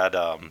 he had.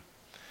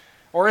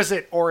 Or is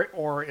it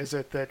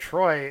that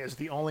Troy is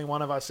the only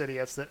one of us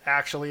idiots that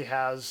actually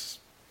has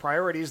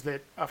priorities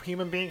that a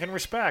human being can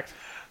respect?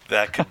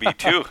 That could be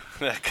too.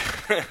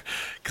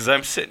 Because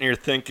I'm sitting here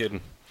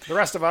thinking. The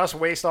rest of us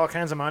waste all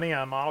kinds of money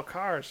on model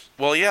cars.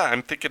 Well, yeah,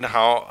 I'm thinking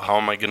how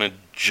am I going to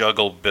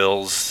juggle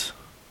bills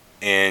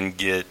and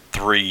get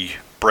 3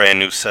 brand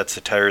new sets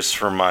of tires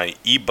for my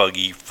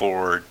e-buggy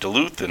for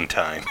Duluth in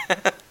time.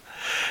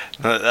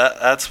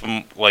 That's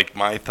like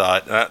my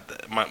thought.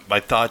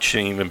 My thought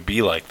shouldn't even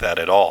be like that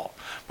at all.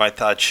 My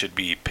thought should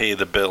be pay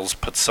the bills,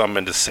 put some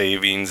into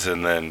savings,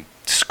 and then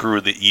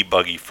screw the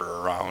e-buggy for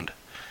a round.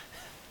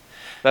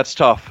 That's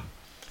tough.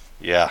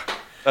 Yeah.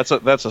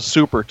 That's a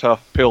super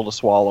tough pill to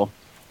swallow.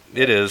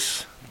 It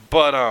is.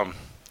 But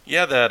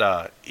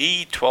that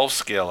E12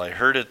 scale, I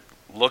heard it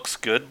looks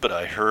good, but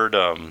I heard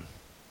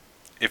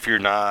if you're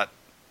not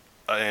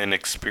an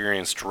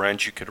experienced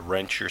wrench, you could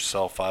wrench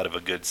yourself out of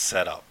a good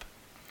setup.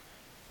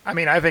 I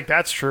mean, I think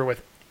that's true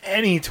with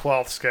any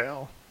 12th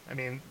scale. I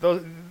mean,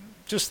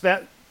 just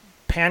that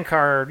pan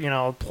car,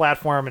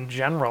 platform in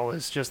general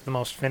is just the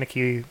most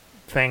finicky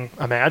thing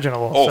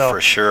imaginable. Oh, so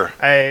for sure.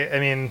 I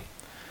mean,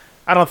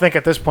 I don't think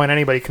at this point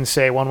anybody can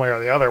say one way or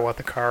the other what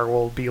the car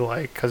will be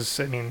like because,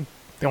 I mean,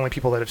 the only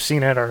people that have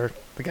seen it are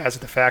the guys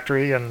at the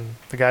factory and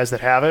the guys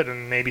that have it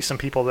and maybe some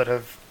people that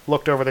have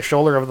looked over the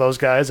shoulder of those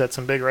guys at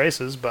some big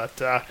races.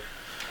 But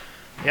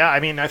Yeah, I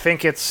mean, I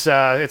think it's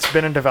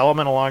been in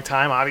development a long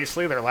time.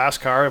 Obviously, their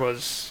last car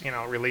was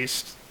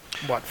released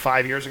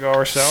 5 years ago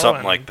or so.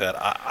 Something like that.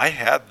 I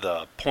had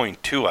the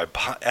Point 2. I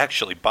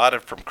actually bought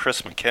it from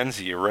Chris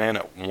McKenzie. I ran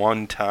it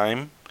one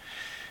time,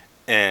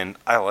 and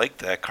I liked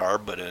that car,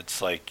 but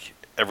it's like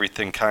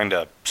everything kind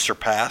of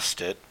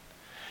surpassed it.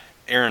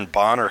 Aaron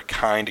Bonner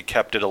kind of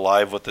kept it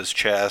alive with his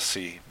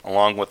chassis,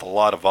 along with a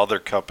lot of other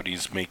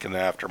companies making the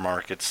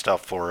aftermarket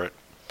stuff for it.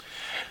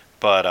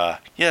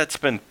 But, yeah, it's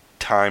been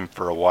time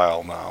for a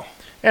while now.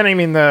 And I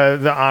mean,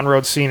 the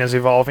on-road scene is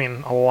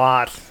evolving a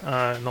lot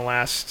in the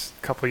last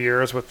couple of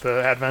years with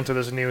the advent of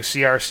this new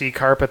CRC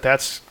carpet.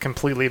 That's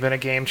completely been a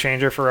game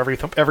changer for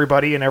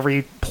everybody and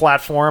every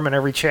platform and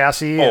every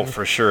chassis. Oh,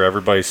 for sure.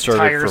 Everybody started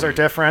tires are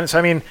different. So,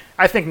 I mean,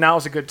 I think now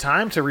is a good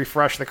time to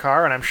refresh the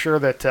car, and I'm sure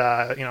that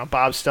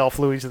Bob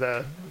Stelflew, he's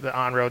the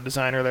on-road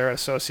designer there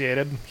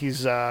associated.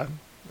 He's a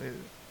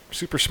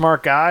super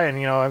smart guy,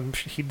 and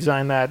he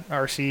designed that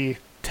RC10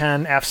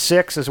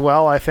 F6 as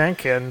well, I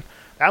think, and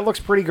that looks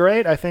pretty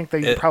great. I think that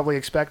you probably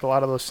expect a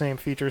lot of those same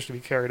features to be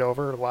carried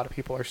over. A lot of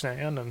people are saying,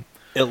 and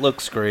it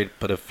looks great.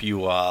 But if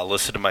you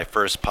listen to my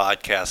first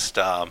podcast,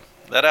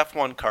 that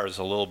F1 car is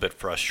a little bit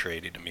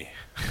frustrating to me.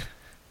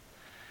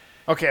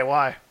 Okay,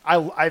 why?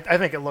 I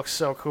think it looks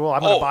so cool.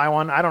 I'm gonna buy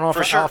one. I don't know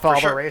if I'll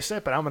ever race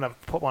it, but I'm gonna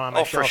put one on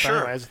my shelf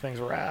anyways. The thing's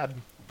rad.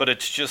 But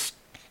it's just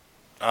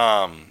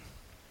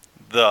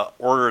the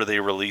order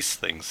they release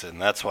things in.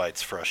 That's why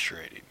it's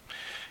frustrating.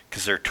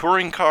 Because their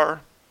touring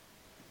car,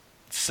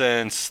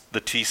 since the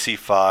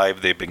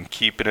TC5, they've been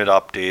keeping it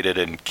updated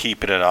and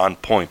keeping it on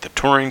point. The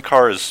touring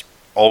car has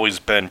always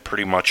been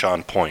pretty much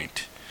on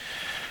point.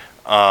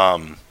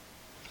 But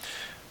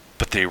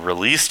they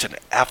released an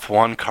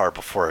F1 car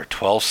before a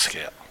 12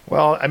 scale.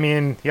 Well, I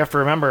mean, you have to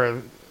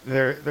remember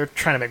they're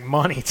trying to make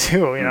money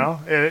too.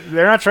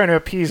 They're not trying to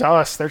appease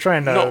us. They're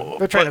trying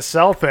to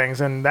sell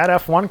things. And that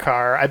F1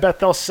 car, I bet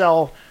they'll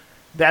sell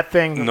that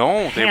thing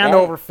hand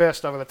over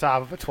fist over the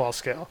top of a 12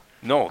 scale.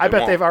 No, I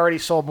bet they've already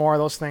sold more of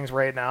those things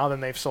right now than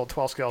they've sold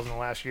 12 scales in the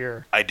last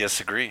year. I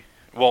disagree.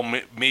 Well,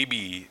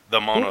 maybe the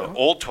amount of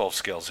old 12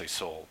 scales they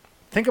sold.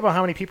 Think about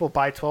how many people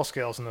buy 12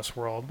 scales in this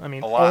world. I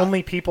mean,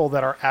 only people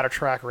that are at a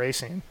track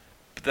racing.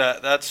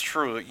 That's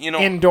true.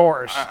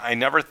 Indoors. I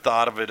never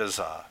thought of it as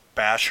a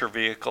basher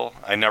vehicle.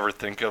 I never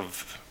think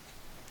of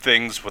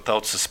things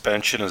without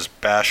suspension as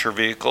basher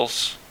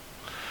vehicles.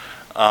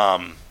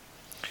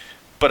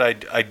 But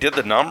I did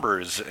the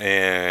numbers,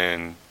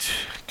 and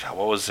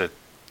what was it?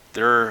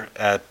 They're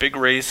at big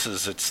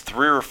races, it's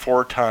 3 or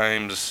 4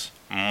 times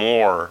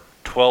more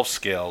 12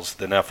 scales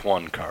than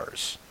F1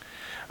 cars.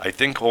 I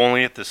think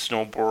only at the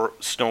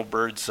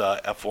Snowbirds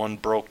F1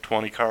 broke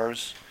 20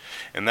 cars,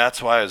 and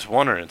that's why I was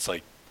wondering. It's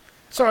like,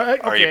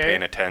 are you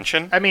paying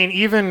attention? I mean,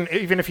 even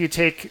if you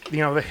take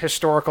the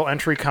historical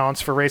entry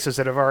counts for races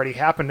that have already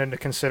happened into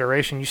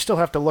consideration, you still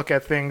have to look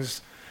at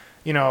things.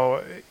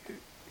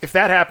 If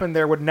that happened,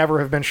 there would never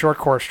have been short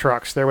course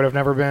trucks. There would have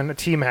never been a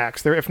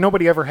T-Max. If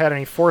nobody ever had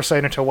any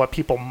foresight into what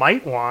people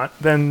might want,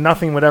 then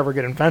nothing would ever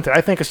get invented.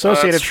 I think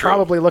Associated's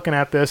probably looking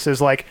at this as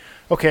like,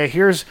 okay,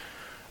 here's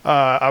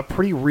a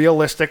pretty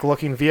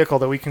realistic-looking vehicle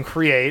that we can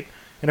create,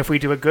 and if we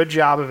do a good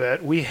job of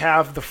it, we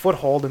have the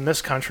foothold in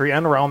this country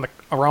and around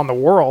the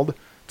world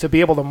to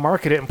be able to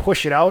market it and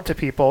push it out to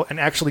people and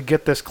actually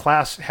get this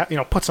class,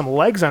 put some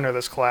legs under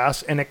this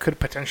class, and it could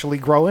potentially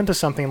grow into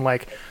something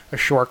like a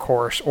short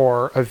course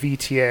or a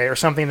VTA or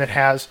something that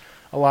has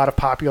a lot of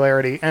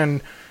popularity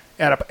and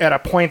at a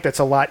point that's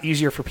a lot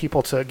easier for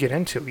people to get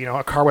into.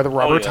 A car with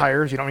rubber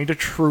tires, you don't need to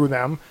true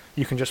them.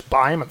 You can just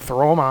buy them and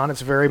throw them on.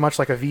 It's very much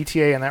like a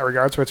VTA in that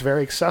regard, so it's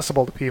very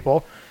accessible to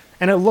people.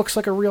 And it looks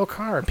like a real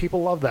car, and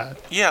people love that.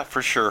 Yeah,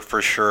 for sure.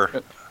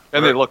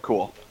 And they look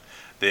cool.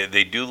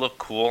 They do look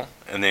cool,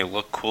 and they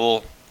look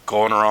cool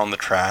going around the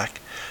track,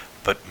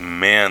 but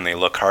man, they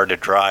look hard to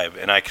drive.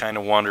 And I kind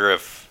of wonder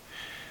if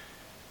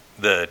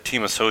the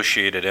Team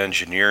Associated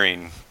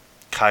Engineering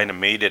kind of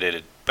made it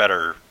a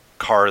better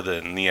car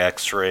than the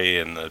X-Ray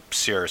and the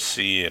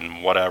CRC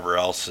and whatever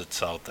else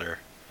that's out there.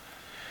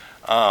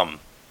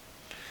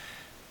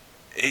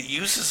 It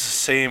uses the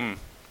same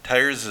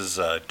tires as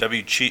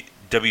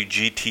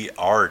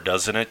WGTR,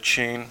 doesn't it,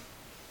 Shane?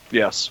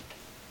 Yes.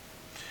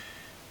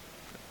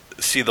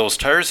 See, those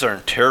tires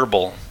aren't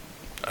terrible.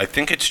 I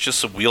think it's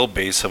just a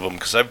wheelbase of them,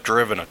 because I've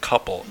driven a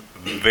couple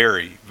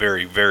very,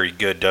 very, very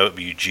good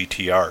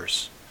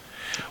WGTRs.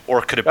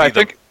 Or could it be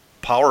the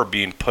power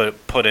being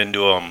put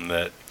into them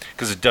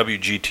because the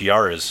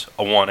WGTR is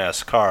a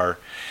 1S car,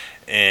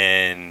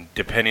 and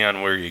depending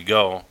on where you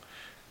go,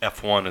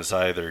 F1 is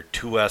either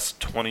 2S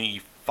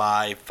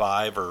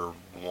 25.5 or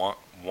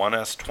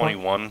 1S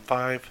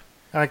 21.5.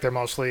 I think they're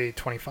mostly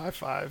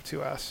 25.5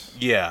 2S.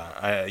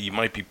 Yeah, you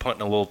might be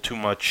putting a little too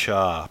much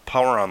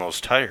power on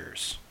those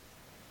tires.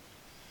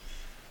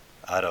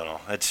 I don't know.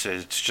 It's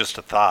just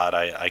a thought.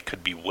 I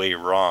could be way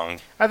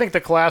wrong. I think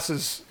the class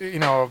is,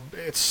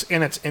 it's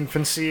in its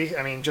infancy.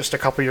 I mean, just a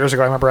couple years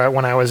ago, I remember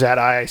when I was at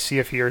IIC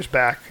a few years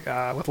back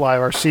with Live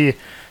RC,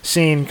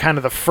 seeing kind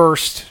of the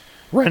first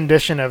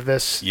rendition of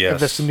this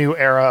new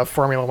era of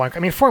Formula One. I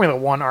mean, Formula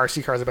One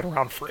RC cars have been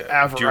around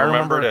forever. Do you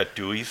remember it at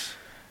Dewey's?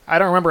 I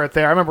don't remember it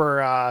there. I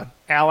remember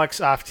Alex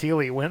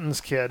Ofteely,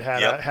 Winton's kid,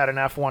 had an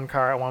F1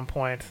 car at one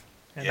point,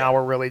 and now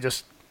we're really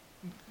just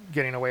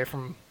getting away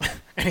from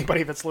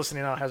anybody that's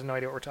listening now has no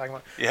idea what we're talking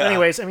about. Yeah.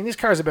 Anyways, I mean, these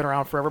cars have been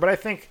around forever, but I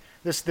think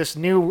this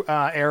new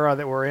era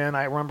that we're in,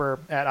 I remember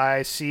at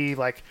IIC,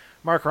 like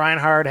Mark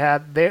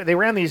Reinhardt they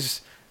ran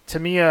these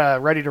Tamiya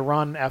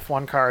ready-to-run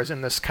F1 cars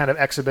in this kind of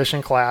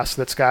exhibition class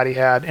that Scotty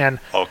had, and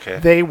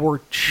they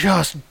were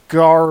just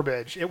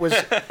garbage. It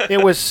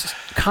was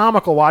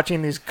comical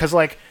watching these, because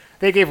like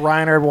they gave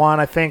Reinhardt one,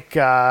 I think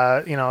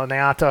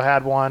Naoto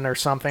had one or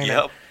something.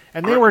 Yep.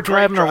 And they were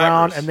driving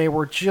around, and they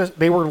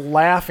were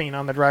laughing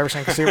on the driver's side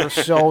because they were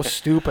so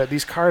stupid.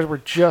 These cars were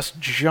just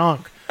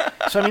junk.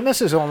 So I mean,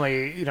 this is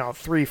only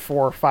 3,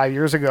 4, 5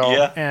 years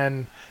ago,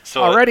 and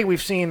so already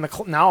we've seen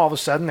now all of a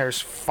sudden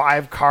there's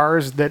 5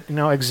 cars that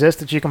exist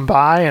that you can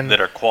buy and that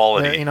are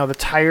quality. The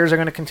tires are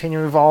going to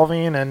continue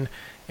evolving,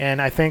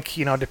 and I think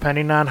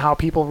depending on how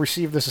people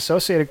receive this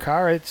associated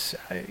car, it's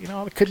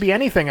it could be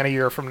anything in a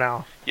year from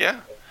now. Yeah.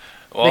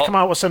 Well, they come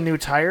out with some new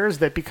tires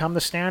that become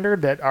the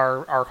standard that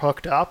are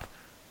hooked up.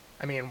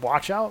 I mean,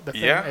 watch out. The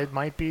thing, it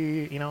might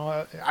be,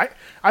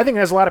 I think it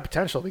has a lot of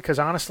potential because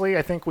honestly,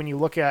 I think when you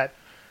look at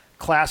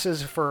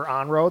classes for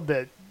on-road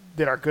that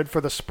are good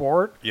for the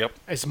sport,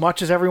 as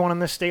much as everyone in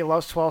this state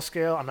loves 12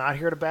 scale, I'm not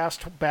here to bash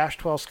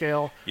 12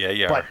 scale.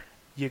 Yeah. But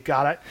you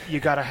gotta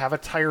have a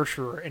tire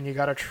truer, and you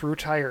gotta true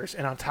tires,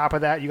 and on top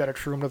of that, you gotta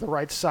true them to the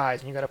right size,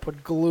 and you gotta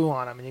put glue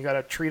on them, and you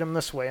gotta treat them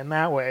this way and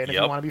that way. And if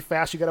you want to be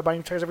fast, you gotta buy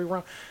new tires every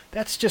round.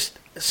 That's just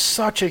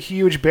such a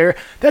huge barrier.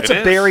 That's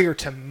a barrier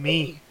to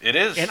me. It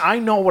is, and I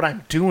know what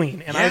I'm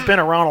doing, and I've been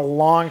around a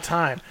long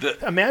time.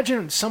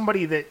 Imagine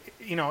somebody that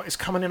is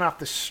coming in off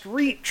the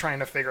street trying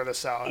to figure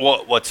this out.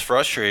 What's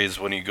frustrating is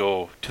when you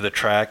go to the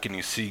track and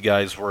you see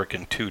guys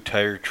working 2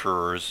 tire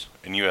truers,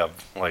 and you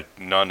have like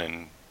none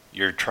in.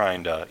 You're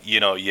trying to,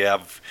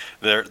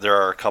 there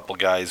are a couple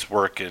guys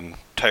working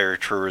tire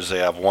truers. They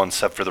have one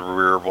set for the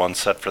rear, one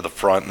set for the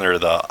front, and they're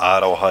the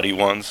Otto Huddy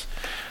ones.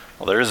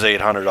 Well, there's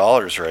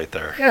 $800 right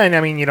there. Yeah, and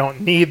I mean, you don't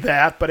need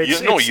that, but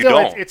it's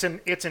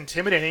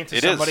intimidating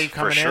to somebody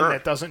coming in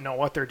that doesn't know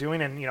what they're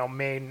doing and,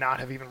 may not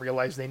have even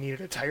realized they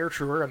needed a tire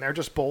truer, and they're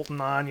just bolting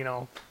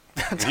on,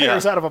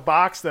 tires out of a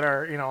box that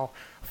are,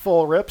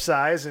 full rip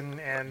size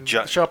and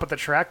show up at the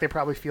track. They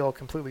probably feel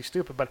completely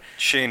stupid. But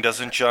Shane,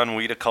 doesn't John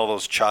Wida call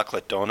those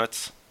chocolate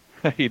donuts?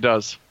 He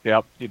does.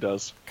 Yep, he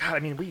does. God, I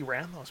mean, we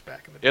ran those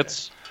back in the day.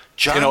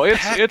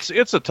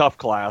 It's a tough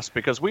class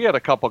because we had a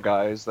couple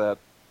guys that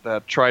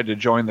tried to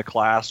join the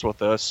class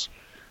with us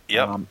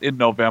in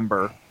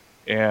November,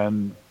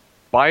 and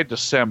by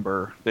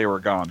December they were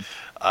gone.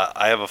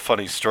 I have a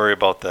funny story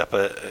about that,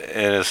 but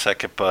in a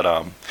second.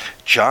 But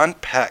John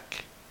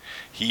Peck,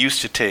 he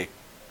used to take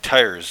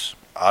tires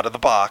out of the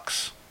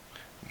box,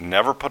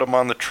 never put them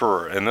on the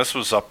truer, and this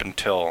was up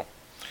until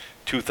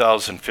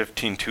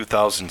 2015,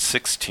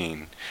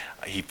 2016.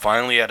 He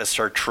finally had to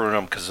start truing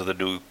them because of the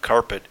new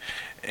carpet,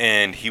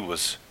 and he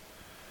was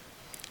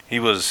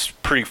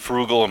pretty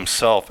frugal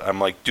himself. I'm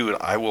like, dude,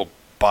 I will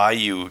buy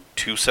you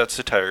 2 sets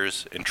of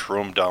tires and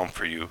true them down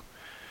for you,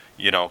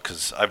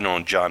 because I've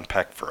known John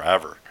Peck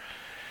forever.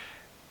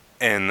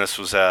 And this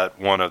was at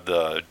one of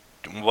the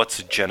what's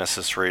the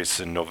Genesis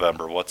race in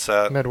November? What's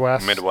that?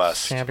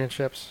 Midwest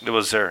Championships. It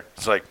was there.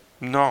 It's like,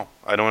 no,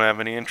 I don't have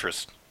any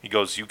interest. He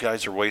goes, you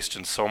guys are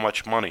wasting so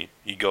much money.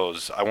 He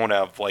goes, I won't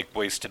have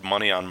wasted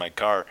money on my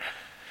car.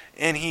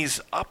 And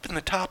he's up in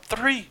the top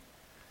 3.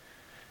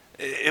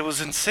 It was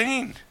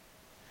insane.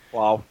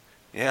 Wow.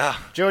 Yeah.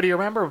 Joe, do you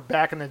remember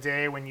back in the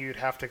day when you'd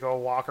have to go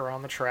walk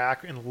around the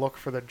track and look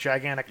for the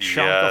gigantic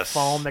chunk of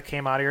foam that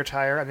came out of your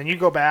tire? And then you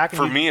go back.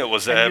 For me, it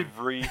was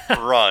every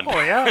run.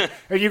 Oh, yeah.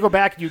 Or you go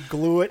back and you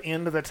glue it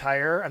into the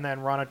tire and then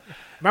run it.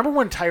 Remember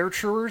when tire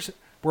truers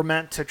were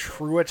meant to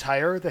true a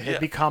tire that had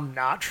become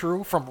not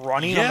true from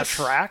running on the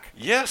track?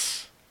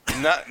 Yes.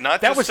 Not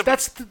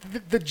that's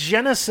the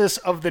genesis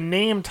of the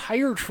name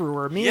tire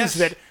truer means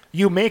that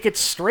you make it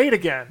straight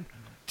again.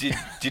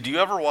 Did you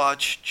ever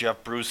watch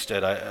Jeff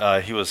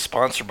Brewstead? He was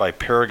sponsored by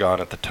Paragon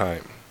at the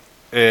time,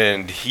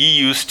 and he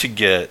used to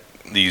get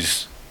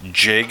these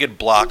jagged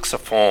blocks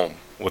of foam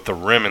with a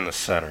rim in the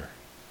center,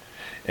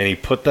 and he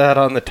put that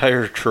on the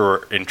tire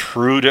truer and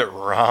trued it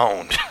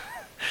round,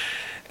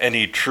 and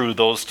he trued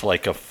those to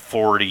like a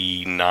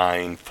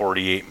 49,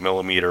 48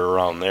 millimeter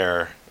around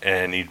there,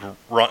 and he'd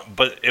run,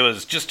 but it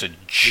was just a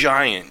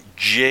giant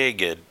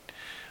jagged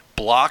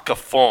block of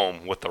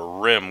foam with a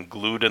rim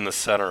glued in the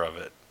center of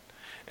it.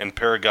 And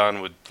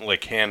Paragon would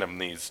hand him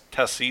these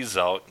Tessies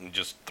out and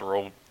just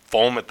throw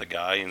foam at the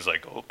guy. And he's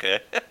like, okay.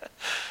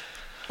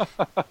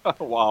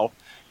 Wow.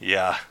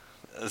 Yeah.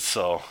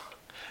 So,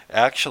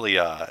 actually,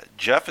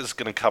 Jeff is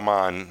going to come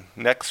on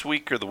next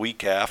week or the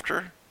week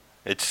after.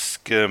 It's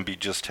going to be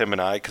just him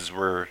and I because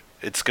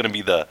it's going to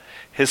be the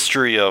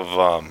history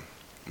of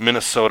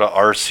Minnesota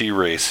RC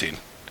racing.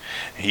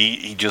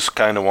 He just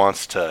kind of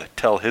wants to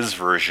tell his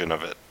version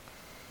of it.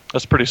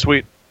 That's pretty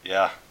sweet.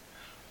 Yeah.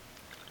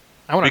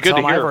 I want Be to good tell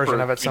to my hear version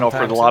for, of it you know,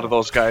 sometime. for a lot of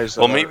those guys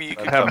that, Well, maybe you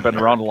that could haven't come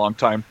been around a long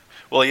time.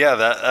 Well, yeah,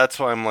 that's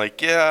why I'm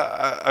like,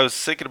 I was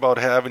thinking about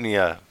having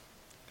you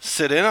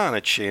sit in on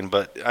it, Shane.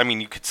 But I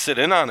mean, you could sit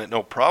in on it,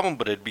 no problem.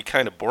 But it'd be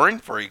kind of boring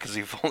for you because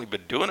you've only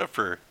been doing it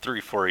for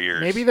 3-4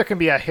 years. Maybe there can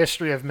be a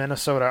history of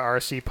Minnesota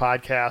RC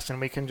podcast,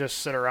 and we can just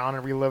sit around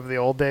and relive the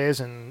old days,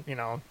 and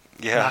not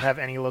have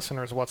any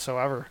listeners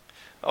whatsoever.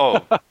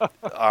 Oh,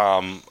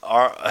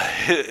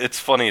 it's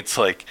funny. It's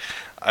like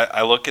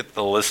I look at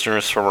the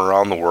listeners from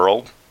around the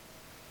world,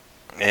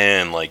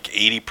 and like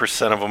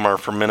 80% of them are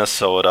from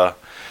Minnesota,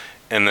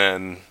 and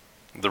then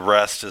the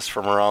rest is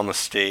from around the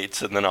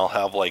States, and then I'll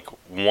have like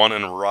one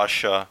in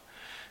Russia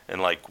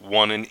and like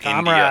one in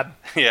Comrade.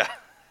 India. Yeah.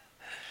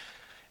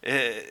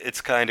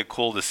 It's kind of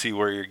cool to see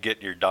where you're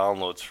getting your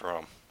downloads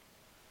from.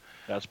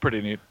 That's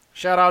pretty neat.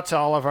 Shout out to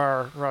all of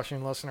our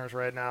Russian listeners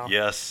right now.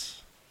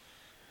 Yes.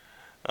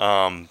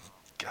 God,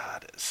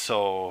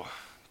 so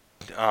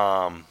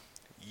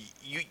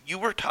you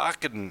were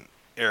talking,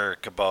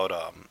 Eric, about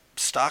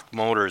stock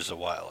motors a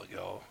while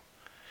ago,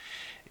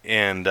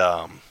 and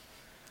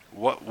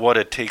what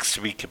it takes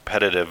to be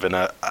competitive. And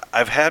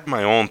I've had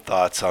my own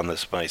thoughts on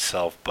this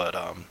myself, but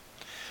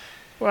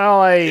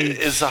Well,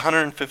 is the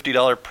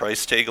 $150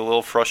 price tag a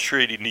little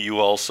frustrating to you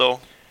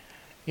also?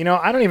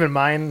 I don't even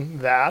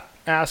mind that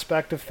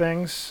aspect of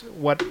things.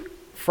 What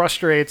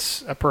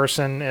frustrates a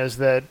person is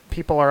that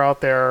people are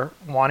out there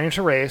wanting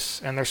to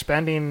race, and they're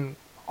spending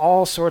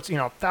all sorts,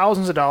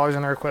 thousands of dollars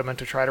on their equipment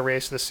to try to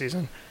race this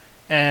season,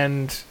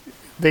 and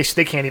they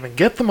can't even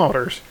get the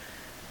motors.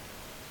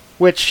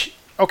 Which,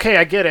 okay,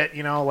 I get it.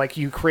 Like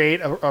you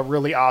create a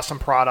really awesome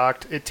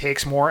product. It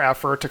takes more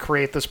effort to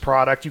create this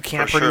product. You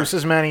can't For produce sure.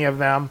 as many of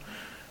them,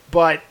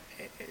 but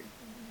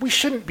we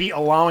shouldn't be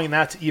allowing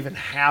that to even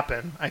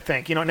happen, I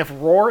think. And if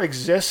Roar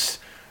exists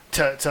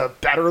to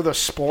better the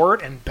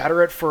sport and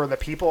better it for the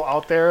people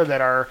out there that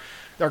are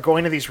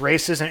going to these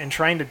races and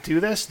trying to do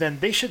this, then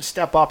they should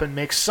step up and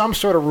make some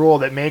sort of rule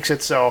that makes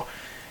it so,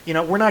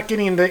 we're not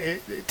getting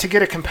to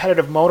get a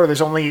competitive motor.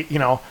 There's only,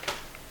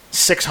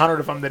 600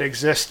 of them that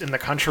exist in the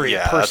country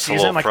per that's season. a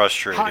little Like,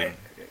 frustrating.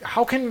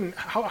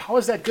 how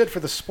is that good for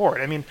the sport?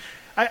 I mean,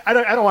 I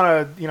don't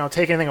want to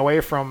take anything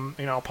away from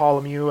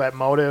Paul Lemieux at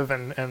Motive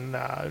and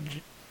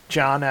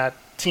John at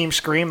Team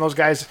Scream. Those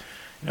guys,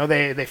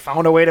 they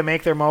found a way to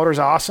make their motors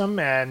awesome,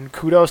 and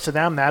kudos to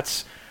them.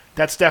 That's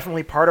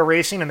definitely part of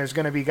racing, and there's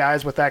going to be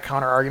guys with that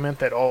counter argument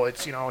that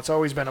it's it's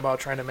always been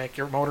about trying to make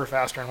your motor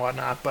faster and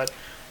whatnot. But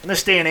in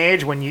this day and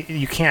age, when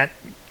you can't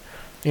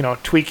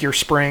tweak your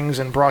springs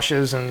and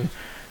brushes and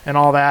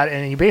all that,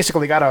 and you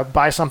basically got to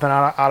buy something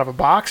out of a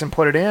box and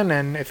put it in,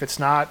 and if it's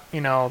not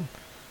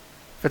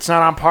if it's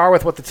not on par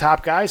with what the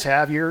top guys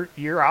have,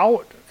 you're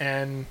out,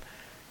 and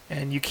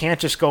you can't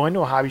just go into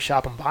a hobby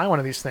shop and buy one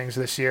of these things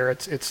this year.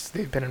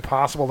 They've been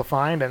impossible to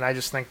find, and I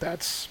just think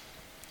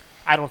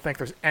I don't think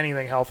there's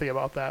anything healthy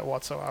about that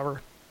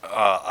whatsoever.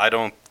 I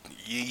don't.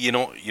 You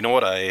know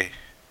what I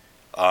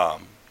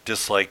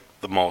dislike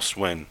the most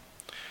when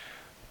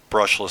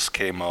brushless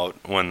came out,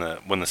 when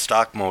the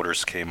stock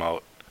motors came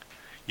out,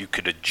 you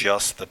could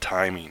adjust the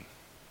timing.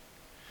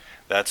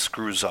 That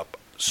screws up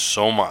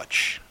so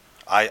much.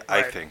 I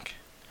Right. think.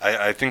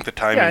 I think the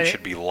timing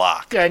should be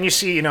locked. Yeah, and you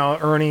see,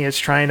 Ernie is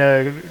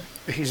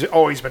he's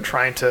always been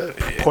trying to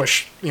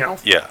push,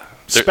 Yeah.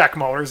 spec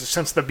motors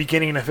since the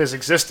beginning of his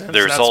existence.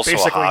 There's That's also a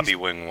basically- Hobby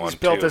Wing one He's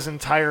built too. his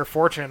entire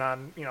fortune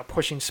on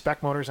pushing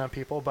spec motors on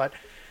people. But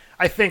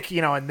I think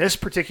in this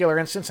particular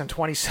instance in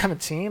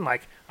 2017,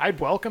 like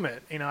I'd welcome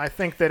it. I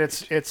think that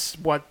it's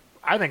what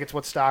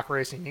stock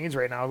racing needs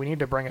right now. We need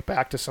to bring it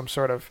back to some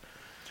sort of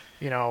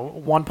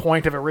one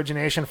point of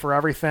origination for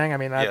everything. I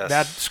mean Yes.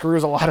 that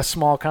screws a lot of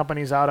small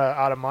companies out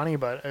of money.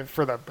 But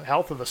for the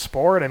health of the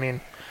sport, I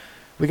mean.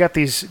 We got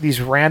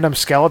these random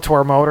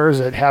Skeletor motors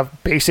that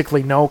have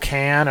basically no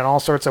can and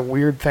all sorts of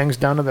weird things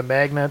done to the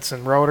magnets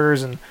and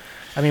rotors, and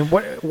I mean,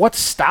 what's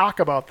stock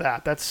about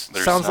that? There's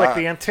Sounds like not.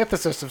 the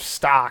antithesis of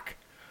stock.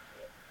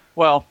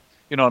 Well,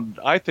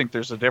 I think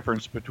there's a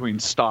difference between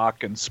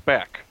stock and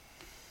spec.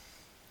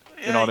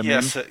 You know what I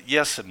mean?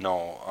 Yes and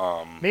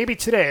no. Maybe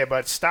today,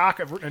 but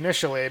stock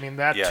initially, I mean,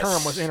 that Yes.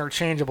 term was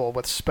interchangeable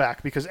with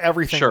spec because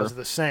everything Sure. was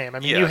the same. I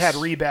mean, you had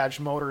Yes. rebadged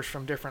motors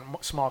from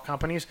different small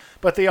companies,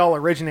 but they all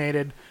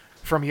originated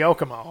from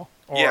Yokomo,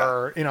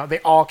 or they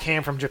all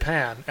came from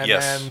Japan, and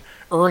Yes. then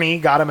Ernie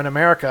got them in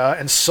America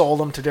and sold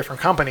them to different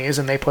companies,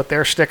 and they put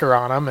their sticker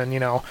on them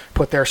and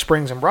put their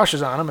springs and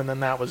brushes on them, and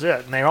then that was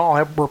it. And they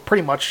all were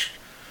pretty much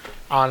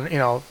on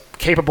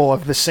capable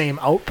of the same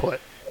output.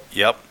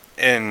 Yep.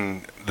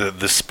 And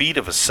the speed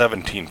of a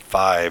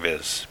 17.5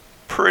 is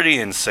pretty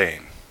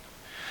insane.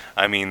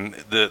 I mean,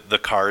 the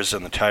cars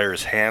and the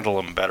tires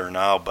handle them better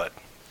now, but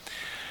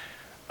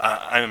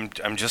I'm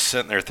just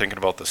sitting there thinking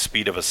about the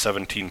speed of a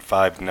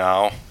 17.5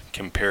 now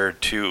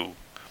compared to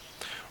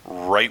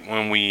right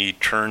when we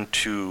turned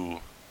to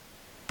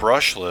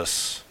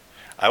brushless.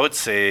 I would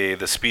say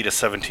the speed of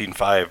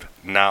 17.5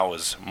 now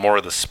is more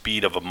the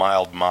speed of a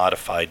mild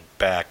modified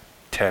back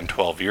 10,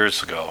 12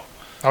 years ago.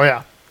 Oh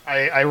yeah,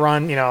 I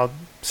run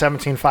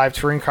 17.5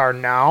 touring car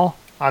now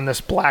on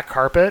this black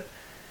carpet,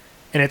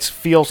 and it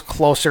feels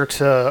closer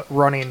to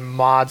running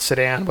mod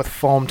sedan with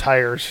foam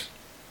tires.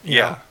 you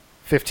know,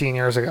 15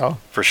 years ago.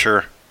 For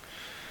sure.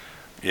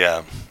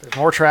 Yeah. There's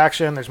more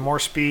traction. There's more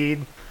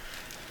speed.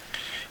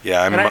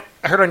 Yeah,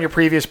 I heard on your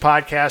previous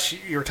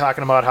podcast you were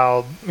talking about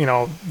how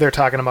they're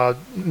talking about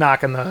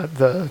knocking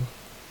the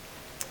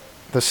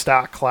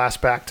stock class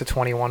back to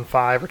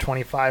 21.5 or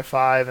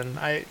 25.5, and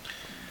I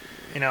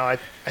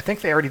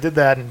think they already did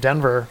that in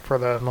Denver for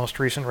the most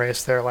recent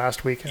race there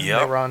last weekend.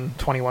 Yep. They run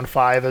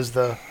 21.5 as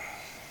the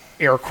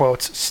air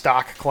quotes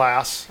stock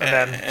class,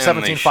 and then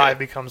 17.5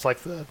 becomes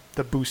like the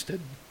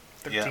boosted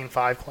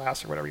 13.5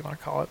 class or whatever you want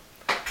to call it.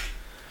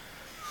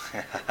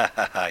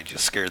 I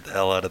just scared the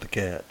hell out of the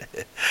cat.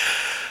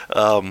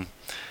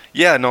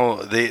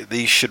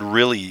 They should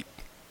really.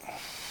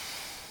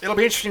 It'll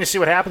be interesting to see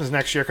what happens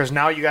next year, because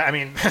now you got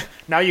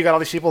all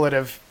these people that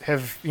have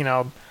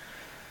given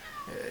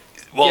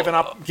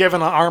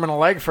an arm and a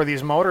leg for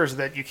these motors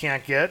that you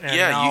can't get,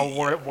 and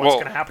what's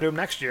going to happen to them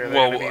next year?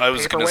 I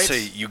was going to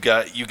say you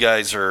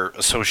guys are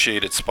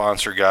associated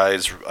sponsor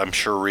guys. I'm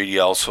sure Reedy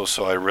also.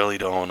 So I really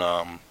don't.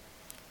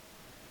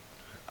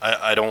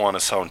 I don't want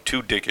to sound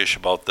too dickish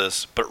about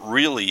this, but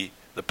really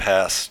the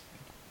past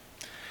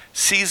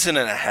season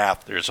and a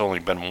half, there's only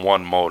been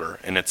one motor,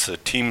 and it's a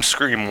Team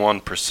Scream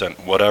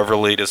 1%, whatever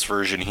latest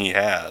version he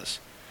has.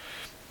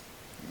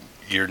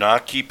 You're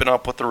not keeping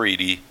up with the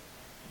Reedy.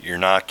 You're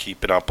not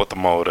keeping up with the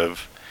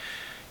Motive.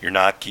 You're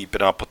not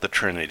keeping up with the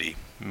Trinity.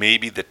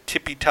 Maybe the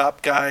tippy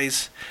top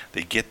guys,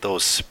 they get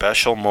those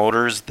special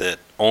motors that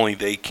only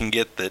they can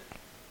get that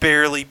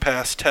barely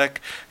pass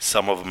tech.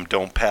 Some of them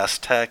don't pass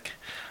tech.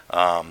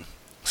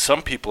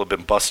 Some people have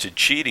been busted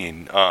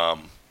cheating a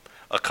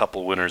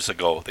couple winters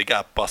ago. They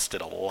got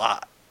busted a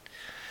lot.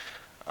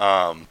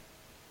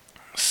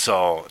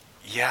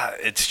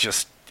 It's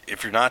just,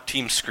 if you're not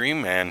Team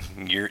Scream, man,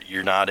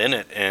 you're not in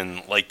it.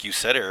 And like you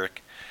said,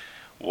 Eric,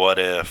 what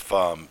if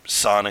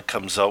Sonic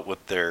comes out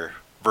with their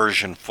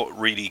version,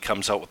 Reedy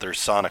comes out with their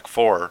Sonic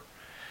 4,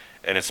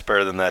 and it's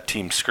better than that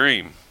Team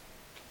Scream?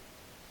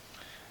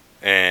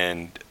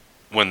 And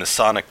when the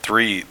Sonic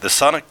 3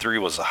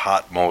 was a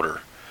hot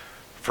motor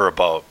for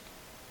about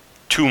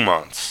 2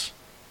 months.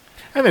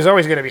 And there's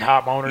always going to be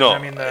hot motors.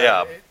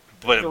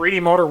 But the Reedy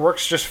motor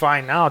works just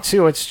fine now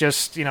too. It's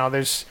just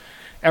there's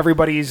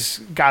everybody's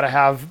got to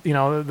have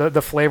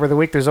the flavor of the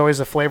week. There's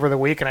always a flavor of the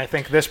week, and I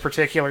think this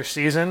particular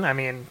season,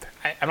 I'm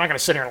not going to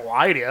sit here and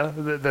lie to you.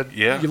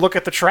 You look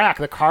at the track,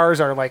 the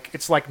cars are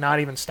it's not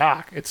even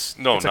stock. It's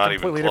a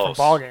completely different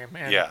ballgame.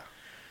 And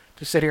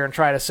to sit here and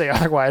try to say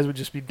otherwise would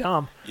just be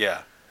dumb.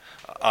 Yeah.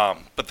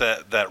 But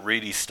that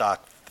Reedy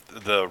stock,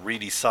 the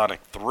Reedy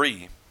Sonic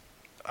 3,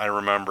 I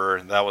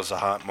remember that was a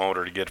hot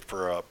motor to get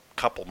for a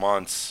couple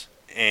months,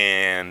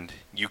 and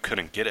you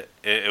couldn't get it.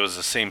 It was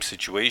the same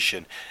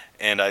situation,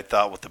 and I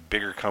thought with a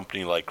bigger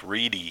company like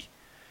Reedy,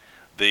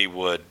 they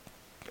would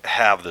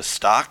have the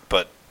stock,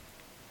 but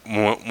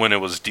when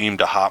it was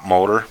deemed a hot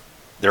motor,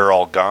 they're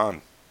all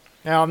gone.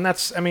 Yeah, and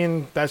that's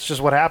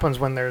just what happens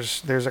when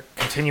there's a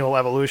continual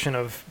evolution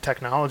of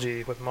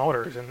technology with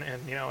motors, and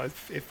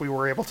if we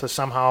were able to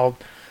somehow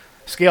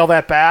scale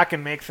that back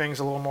and make things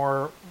a little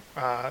more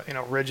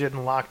rigid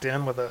and locked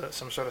in with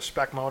some sort of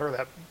spec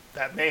motor,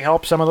 that may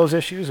help some of those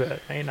issues.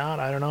 It may not.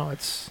 I don't know.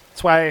 It's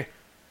why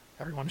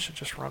everyone should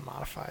just run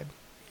modified.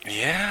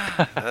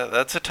 Yeah,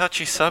 that's a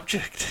touchy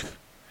subject.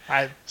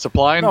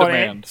 Supply and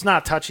demand. It's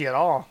not touchy at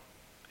all.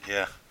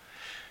 Yeah.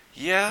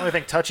 The only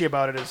thing touchy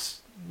about it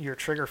is your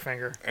trigger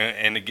finger.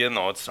 And again,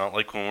 though, it's not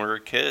like when we were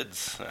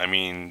kids.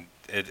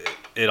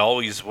 It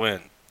always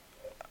went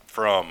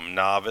from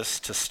novice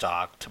to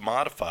stock to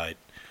modified.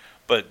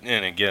 But,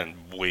 and again,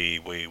 way,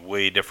 way,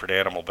 way different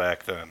animal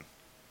back then.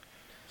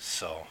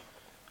 So.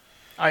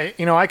 I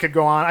could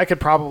go on. I could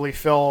probably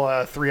fill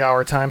a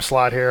 3-hour time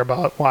slot here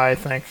about why I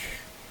think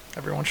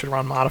everyone should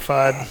run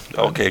modified.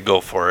 Okay, go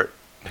for it.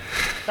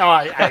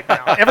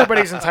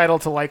 Everybody's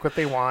entitled to like what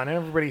they want.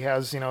 Everybody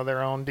has,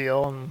 their own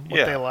deal and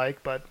what they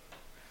like. But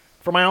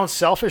for my own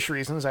selfish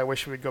reasons, I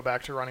wish we'd go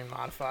back to running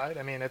modified.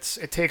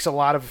 It takes a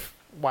lot of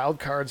wild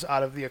cards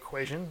out of the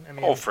equation.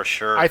 For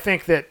sure. I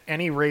think that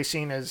any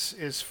racing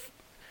is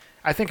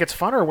I think it's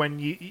funner when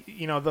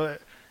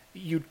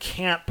you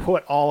can't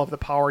put all of the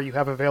power you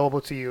have available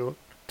to you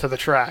to the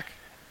track,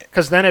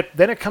 because then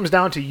it comes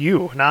down to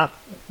you, not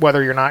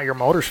whether or not your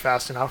motor's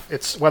fast enough.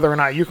 It's whether or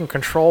not you can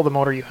control the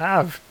motor you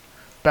have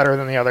better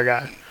than the other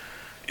guy.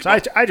 So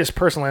I just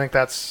personally think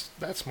that's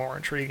more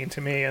intriguing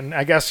to me. And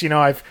I guess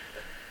I've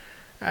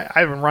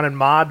been running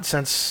mod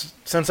since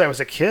I was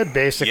a kid,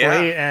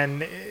 basically,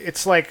 and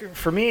it's like,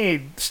 for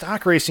me,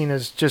 stock racing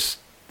is just,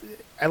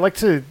 I like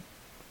to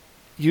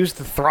use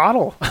the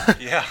throttle.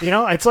 Yeah.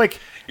 It's like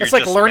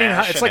learning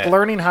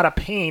how to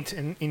paint,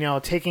 and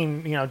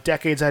taking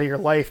decades out of your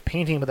life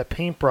painting with a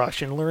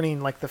paintbrush and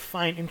learning like the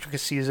fine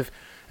intricacies of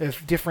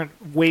different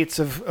weights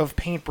of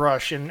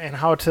paintbrush and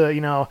how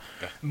to,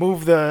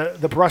 move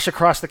the brush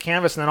across the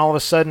canvas, and then all of a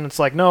sudden it's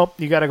like, nope,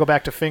 you got to go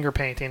back to finger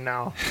painting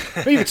now.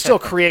 But you can still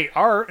create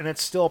art, and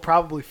it's still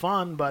probably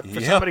fun, but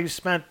for somebody who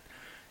spent,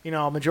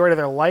 a majority of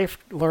their life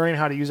learning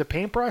how to use a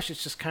paintbrush,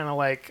 it's just kind of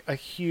like a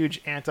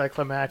huge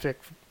anticlimactic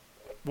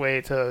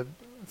way to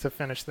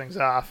finish things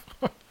off.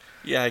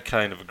 Yeah, I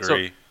kind of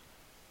agree.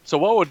 So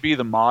what would be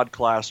the mod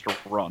class to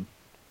run?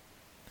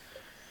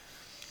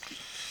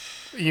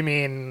 You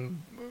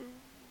mean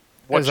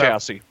what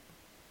chassis?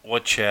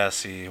 What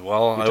chassis?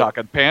 Well, you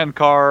talking pan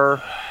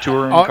car,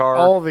 touring car?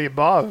 All of the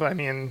above. I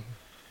mean,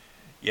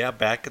 yeah,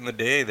 back in the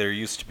day, there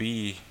used to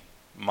be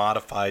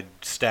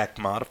stacked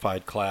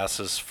modified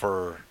classes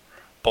for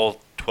both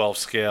 12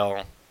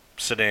 scale,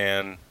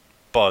 sedan,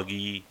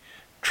 buggy,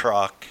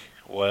 truck,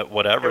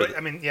 whatever. I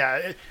mean,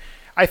 yeah.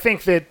 I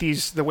think that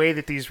the way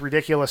that these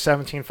ridiculous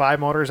 17.5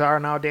 motors are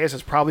nowadays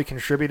has probably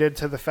contributed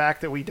to the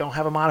fact that we don't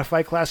have a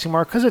modified class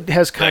anymore, because it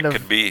has kind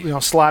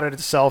of slotted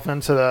itself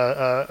into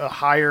a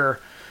higher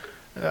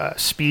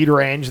speed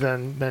range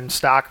than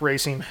stock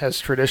racing has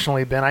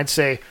traditionally been. I'd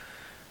say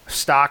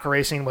stock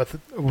racing with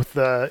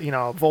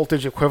the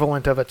voltage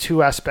equivalent of a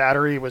 2S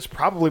battery was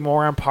probably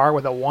more on par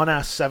with a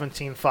 1S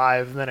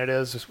 17.5 than it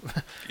is.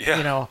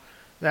 Yeah.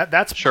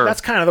 That's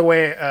kind of the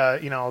way a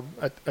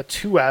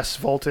 2S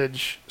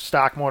voltage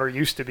stock motor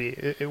used to be.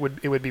 It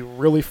would be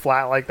really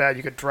flat like that.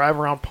 You could drive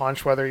around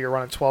punch whether you're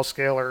running 12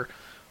 scale or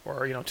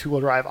two-wheel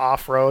drive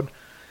off road.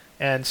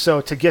 And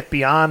so to get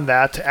beyond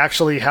that, to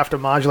actually have to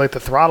modulate the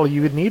throttle,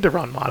 you would need to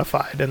run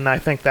modified. And I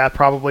think that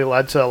probably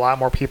led to a lot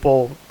more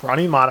people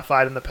running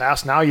modified in the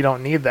past. Now you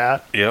don't need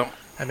that. Yeah.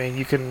 I mean,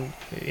 you can,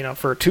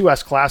 for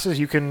 2S classes,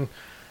 you can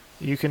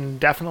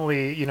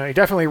definitely, it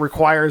definitely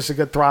requires a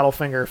good throttle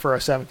finger for a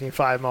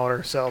 17.5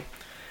 motor. So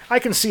I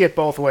can see it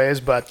both ways,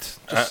 but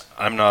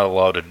I'm not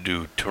allowed to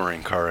do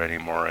touring car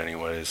anymore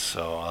anyways.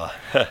 So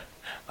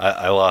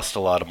I lost a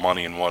lot of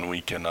money in one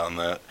weekend on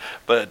that.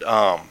 But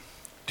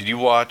did you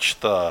watch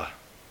the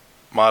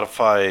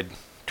modified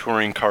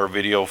touring car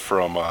video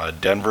from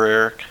Denver,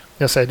 Eric?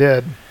 Yes, I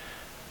did.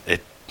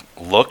 It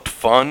looked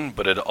fun,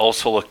 but it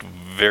also looked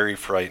very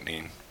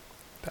frightening.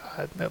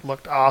 It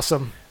looked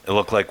awesome. It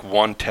looked like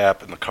one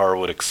tap and the car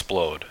would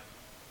explode.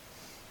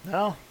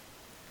 No.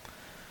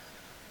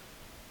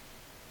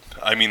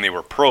 I mean, they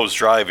were pros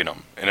driving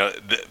them, and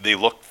they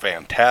looked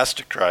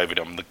fantastic driving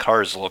them. The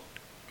cars looked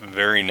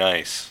very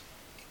nice.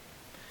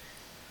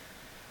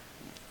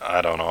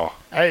 I don't know.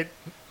 I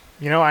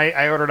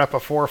ordered up a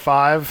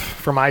 4.5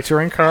 for my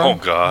touring car. Oh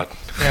God!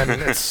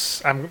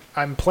 And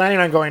I'm planning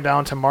on going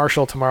down to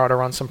Marshall tomorrow to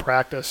run some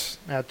practice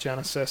at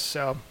Genesis.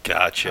 So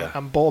gotcha.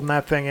 I'm bolting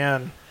that thing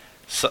in.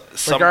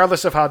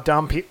 Regardless of how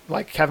dumb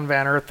like Kevin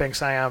Van Earth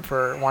thinks I am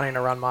for wanting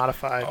to run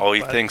modified. Oh, he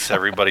thinks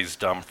everybody's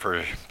dumb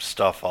for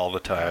stuff all the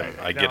time.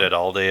 I get it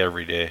all day,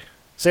 every day.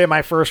 Say at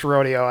my first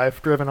rodeo,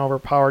 I've driven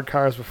overpowered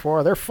cars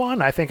before. They're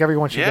fun. I think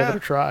everyone should give it a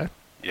try.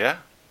 Yeah.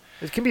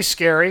 It can be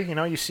scary.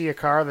 You see a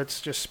car that's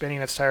just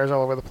spinning its tires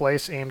all over the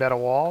place, aimed at a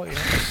wall.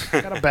 Just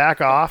gotta back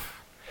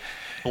off.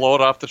 Blow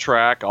it off the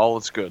track. All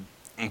is good.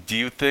 Do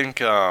you think?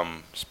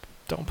 Just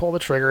don't pull the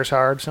triggers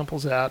hard. Simple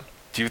as that.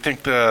 Do you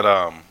think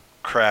that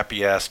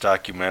crappy ass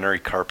documentary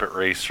Carpet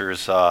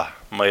Racers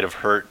might have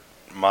hurt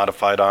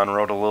modified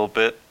on-road a little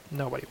bit?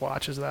 Nobody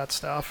watches that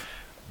stuff.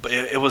 But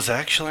it was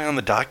actually on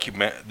the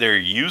document. There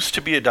used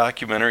to be a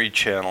documentary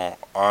channel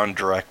on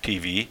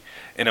DirecTV,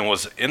 and it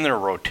was in their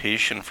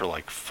rotation for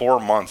like 4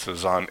 months. It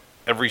was on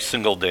every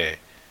single day.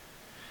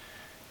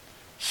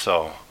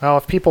 So. Well,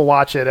 if people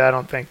watch it, I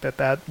don't think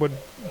that would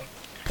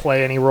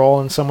play any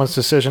role in someone's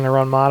decision to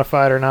run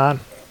modified or not.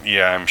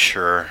 Yeah, I'm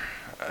sure.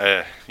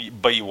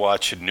 But you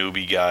watch a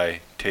newbie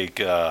guy take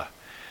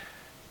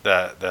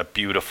that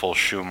beautiful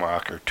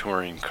Schumacher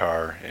touring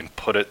car and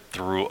put it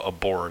through a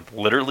board.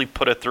 Literally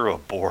put it through a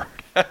board.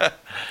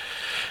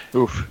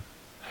 Oof.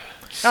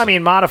 I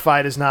mean,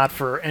 modified is not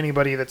for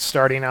anybody that's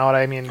starting out.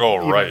 I mean,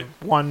 right.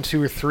 1,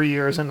 2, or 3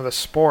 years into the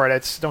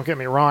sport. Don't get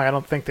me wrong. I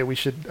don't think that we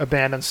should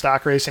abandon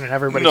stock racing and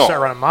everybody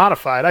start running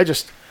modified.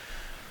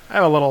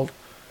 I'm a little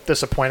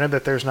disappointed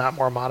that there's not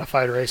more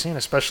modified racing,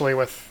 especially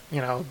with,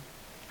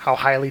 how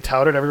highly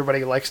touted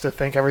everybody likes to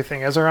think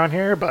everything is around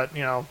here. But,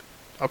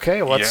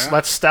 okay,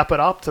 let's step it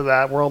up to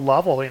that world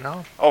level,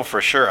 Oh,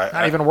 for sure.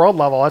 Not even world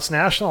level. That's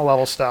national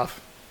level stuff.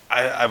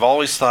 I've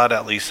always thought,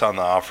 at least on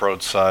the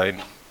off-road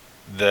side,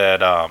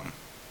 that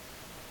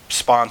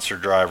sponsor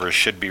drivers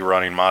should be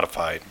running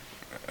modified.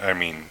 I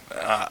mean,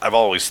 I've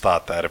always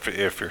thought that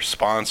if you're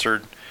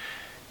sponsored,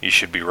 you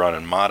should be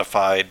running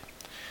modified.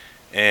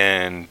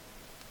 And,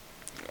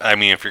 I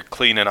mean, if you're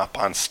cleaning up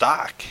on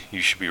stock,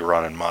 you should be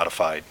running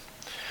modified.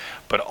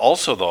 But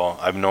also, though,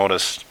 I've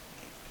noticed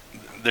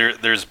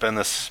there's been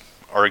this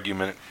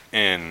argument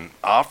in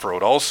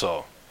off-road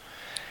also.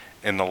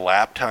 And the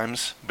lap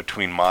times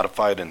between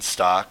modified and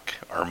stock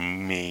are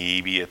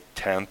maybe a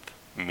tenth,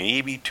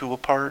 maybe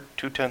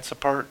 2/10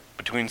 apart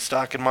between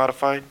stock and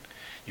modified.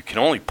 You can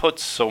only put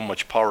so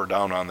much power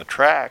down on the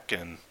track,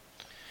 and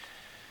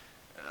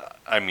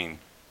I mean,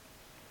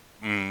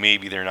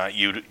 maybe they're not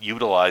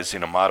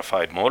utilizing a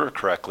modified motor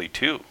correctly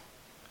too.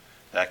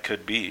 That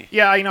could be.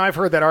 Yeah, I've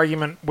heard that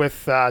argument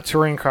with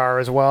touring car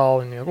as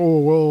well. And oh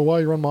well, why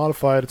you run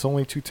modified? It's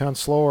only 0.2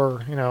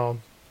 slower,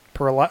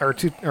 per lap, or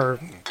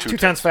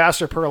 2/10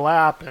 faster per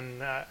lap.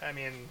 And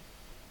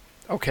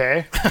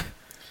okay,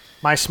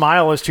 my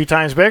smile is 2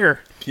 times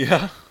bigger.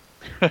 Yeah.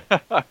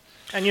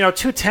 And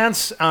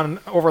 2/10 on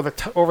over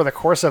the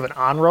course of an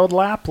on-road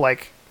lap,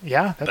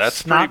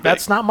 that's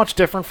not much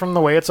different from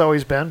the way it's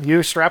always been. You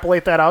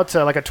extrapolate that out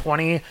to like a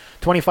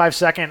 25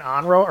 second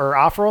on-road or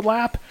off-road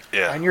lap,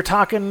 and you're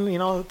talking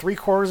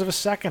 3/4 of a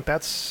second.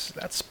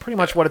 That's pretty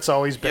much what it's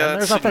always been. Yeah,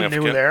 There's nothing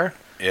new there.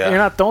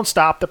 Yeah. Don't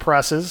stop the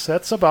presses.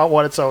 That's about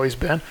what it's always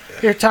been.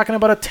 You're talking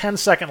about a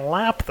 10-second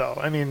lap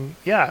though.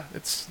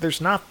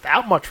 There's not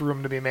that much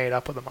room to be made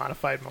up with a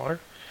modified motor.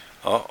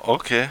 Oh,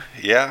 okay.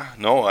 Yeah.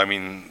 No,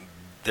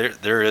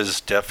 there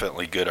is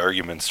definitely good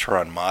arguments to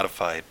run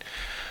modified.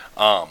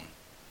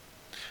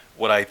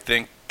 What I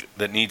think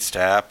that needs to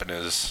happen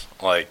is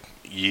like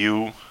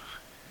you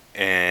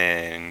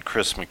and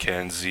Chris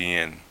McKenzie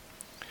and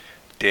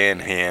Dan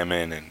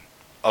Hammond and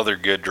other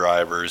good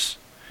drivers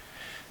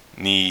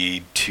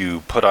need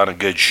to put on a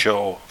good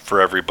show for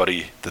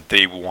everybody that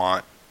they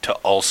want to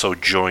also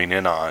join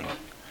in on.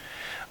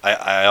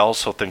 I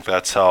also think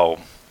that's how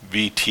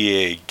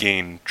VTA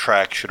gained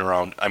traction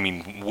around,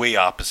 way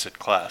opposite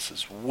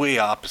classes, way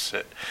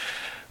opposite.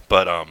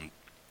 But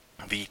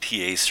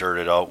VTA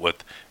started out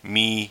with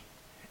me,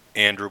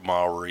 Andrew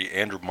Mowry.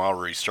 Andrew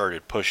Mowry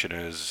started pushing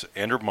as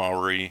Andrew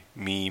Mowry,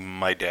 me,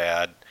 my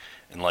dad,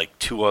 and like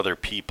 2 other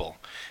people.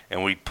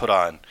 And we put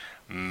on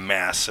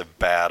massive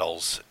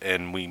battles,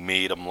 and we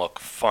made them look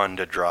fun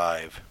to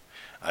drive.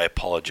 I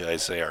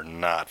apologize, they are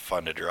not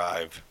fun to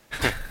drive.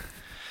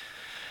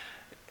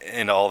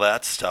 And all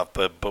that stuff,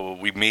 but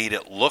we made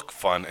it look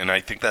fun, and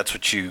I think that's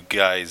what you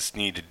guys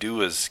need to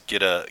do is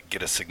get a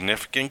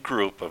significant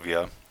group of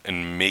you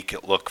and make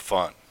it look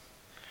fun.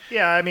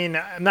 Yeah,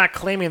 I'm not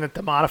claiming that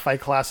the modified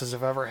classes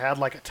have ever had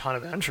like a ton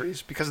of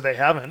entries because they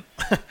haven't.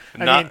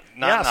 Not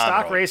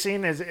stock on-road.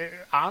 racing is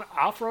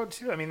off-road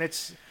too.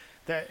 It's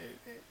that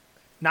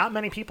not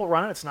many people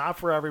run it. It's not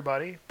for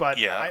everybody. But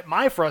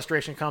my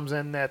frustration comes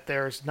in that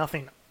there's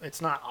nothing.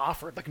 It's not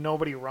offered. Like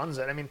nobody runs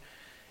it.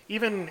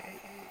 Even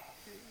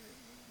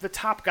the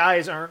top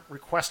guys aren't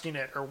requesting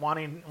it or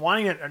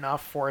wanting it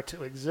enough for it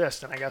to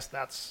exist, and I guess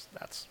that's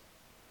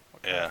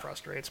what kind of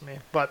frustrates me.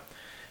 But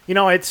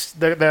it's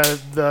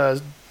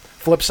the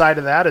flip side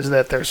of that is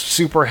that there's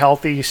super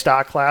healthy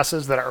stock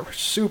classes that are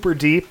super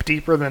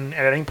deeper than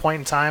at any point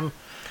in time,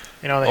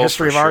 the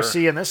history of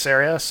RC in this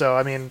area.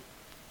 So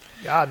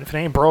God, if it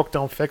ain't broke,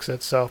 don't fix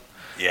it. So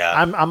yeah,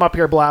 I'm up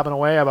here blabbing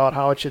away about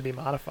how it should be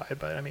modified,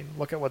 but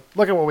look at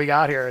what we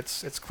got here.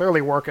 It's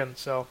clearly working.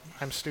 So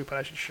I'm stupid.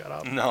 I should shut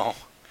up. No.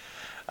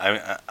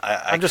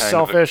 I'm just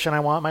selfish, and I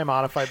want my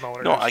modified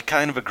motor. No, I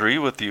kind of agree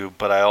with you,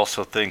 but I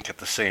also think at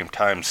the same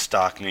time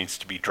stock needs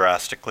to be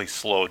drastically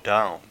slowed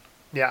down.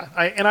 Yeah,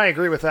 I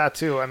agree with that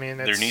too.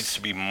 There needs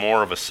to be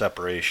more of a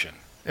separation.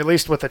 At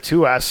least with the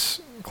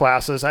 2S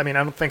classes. I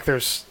don't think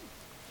there's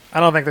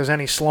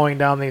any slowing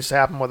down that needs to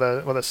happen with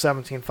a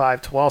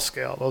 17.5/12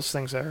 scale. Those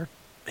things are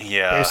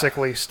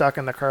basically stuck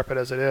in the carpet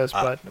as it is.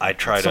 But I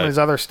tried some of these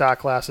other stock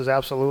classes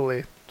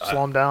absolutely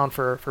slow them down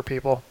for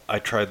people. I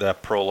tried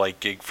that Pro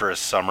Light gig for a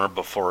summer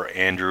before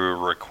Andrew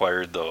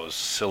required those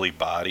silly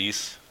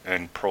bodies,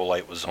 and Pro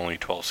Light was only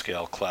 12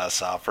 scale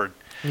class offered.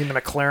 You mean the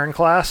McLaren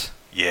class?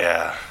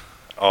 Yeah.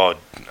 Oh,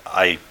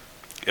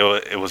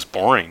 it was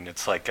boring.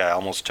 It's like I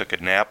almost took a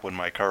nap when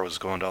my car was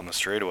going down the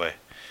straightaway.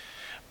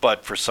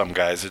 But for some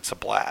guys, it's a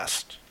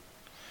blast.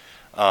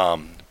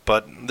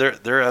 But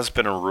there has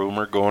been a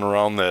rumor going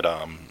around that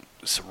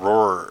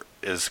Roar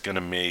is going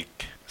to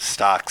make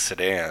stock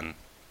sedan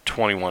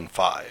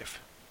 21.5.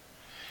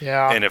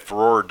 Yeah. And if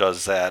Roar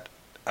does that,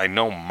 I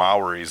know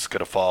Mowry's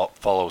going to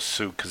follow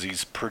suit because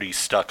he's pretty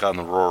stuck on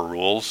the Roar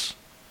rules.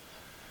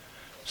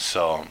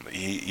 So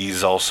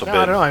he's also been...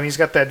 I don't know. He's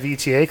got that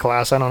VTA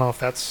class. I don't know if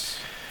that's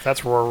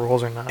Roar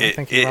rules or not. I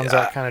think he runs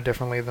that kind of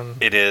differently than...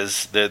 It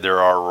is. There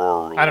are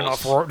Roar rules. I don't know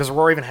if Roar... Does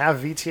Roar even have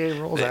VTA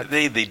rules?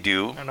 They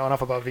do. I don't know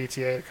enough about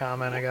VTA to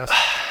comment, I guess.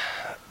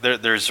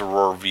 There's a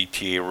Roar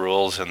VTA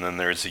rules, and then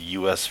there's a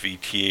US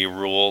VTA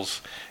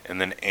rules,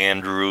 and then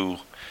Andrew's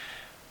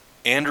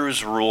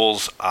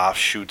rules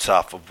shoots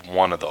off of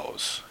one of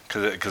those,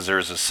 because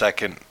there's a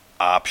second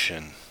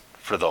option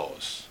for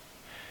those,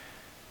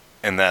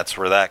 and that's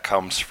where that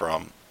comes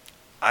from.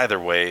 Either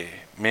way,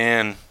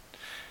 man,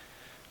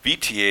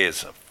 VTA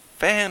is a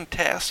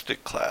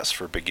fantastic class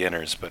for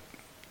beginners, but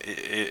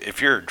if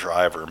you're a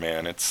driver,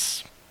 man,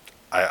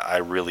 I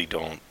really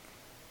don't.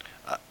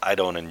 I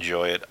don't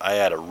enjoy it. I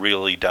had a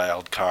really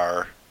dialed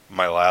car,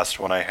 my last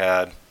one I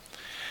had,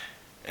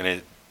 and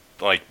it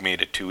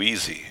made it too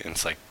easy. And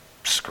it's like,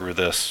 screw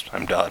this,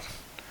 I'm done.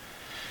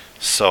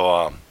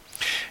 So,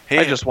 hey,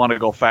 I just want to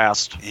go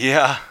fast.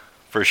 Yeah,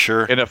 for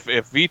sure. And if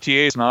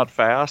VTA is not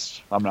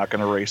fast, I'm not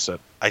going to race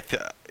it.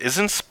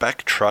 Isn't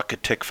Spec Truck a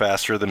tick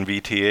faster than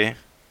VTA?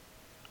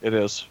 It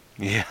is.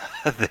 Yeah,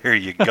 there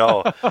you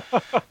go.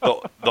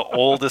 The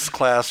oldest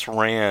class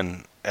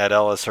ran at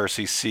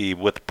LSRCC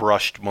with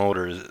brushed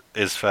motors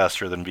is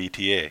faster than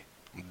VTA.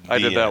 I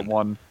The did that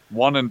end.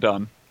 one and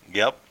done.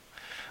 Yep.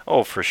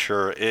 Oh, for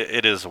sure.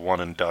 It is a one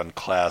and done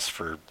class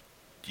for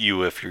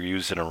you if you're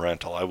using a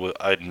rental.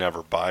 I'd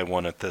never buy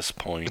one at this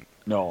point.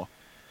 No,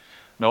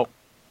 nope.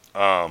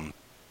 Um,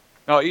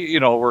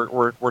 No,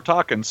 we're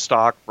talking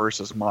stock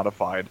versus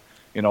modified.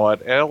 At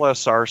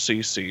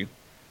LSRCC,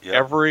 yep.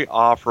 every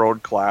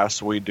off-road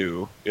class we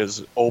do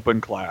is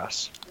open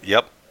class.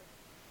 Yep.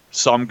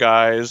 Some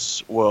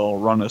guys will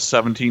run a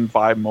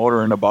 17.5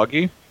 motor in a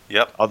buggy.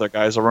 Yep. Other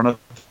guys will run a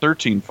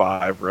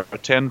 13.5 or a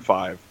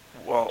 10.5.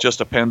 Well, Just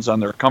depends on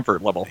their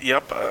comfort level.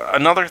 yep.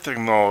 Another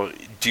thing, though,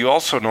 do you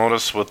also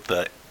notice with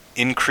the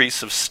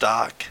increase of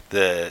stock,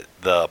 the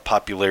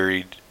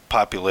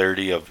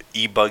popularity of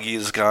e-buggy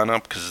has gone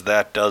up? Because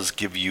that does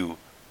give you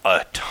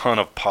a ton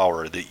of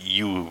power that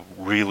you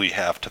really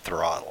have to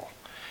throttle.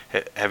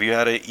 Have you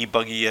had an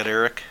e-buggy yet,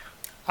 Eric?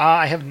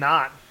 I have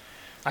not.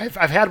 I've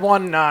had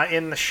one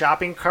in the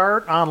shopping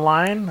cart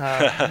online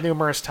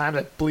numerous times.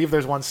 I believe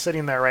there's one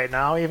sitting there right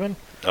now, even.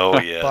 Oh,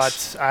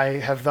 yes. But I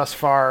have thus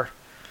far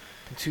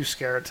been too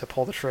scared to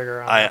pull the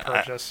trigger on that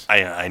purchase.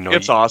 I know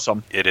It's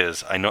awesome. it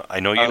is. I know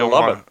you I don't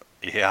love want.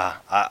 Yeah,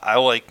 I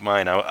like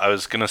mine. I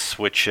was gonna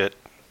switch it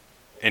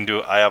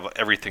into. I have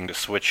everything to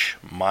switch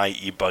my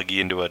e-buggy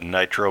into a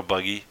nitro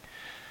buggy,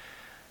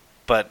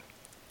 but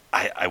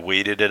I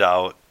waited it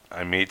out.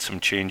 I made some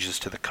changes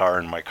to the car,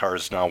 and my car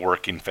is now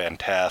working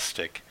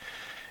fantastic.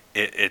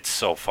 It's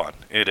so fun.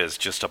 It is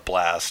just a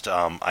blast.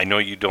 I know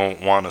you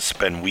don't want to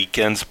spend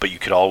weekends, but you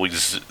could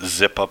always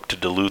zip up to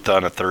Duluth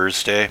on a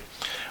Thursday,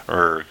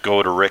 or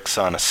go to Rick's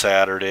on a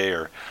Saturday,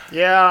 or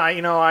Yeah,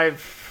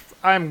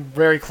 I'm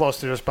very close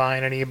to just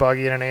buying an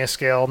e-buggy and an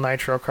A-scale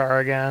nitro car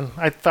again.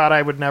 I thought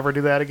I would never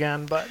do that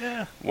again, but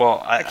yeah.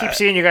 well, I keep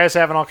seeing you guys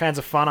having all kinds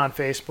of fun on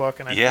Facebook,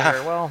 and I Yeah.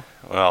 figure, well,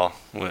 well,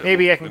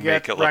 maybe I can make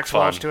get it look Rex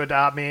fun. Welch to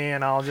adopt me,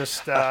 and I'll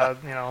just,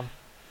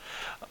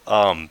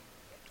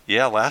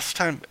 Yeah, last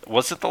time,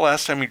 was it the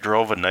last time you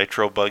drove a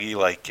nitro buggy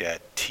like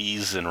at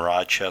Tees in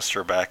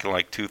Rochester back in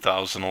like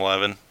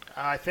 2011?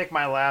 I think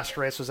my last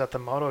race was at the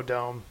Moto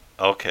Dome.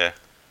 Okay.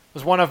 It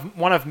was one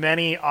of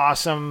many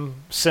awesome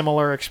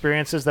similar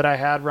experiences that I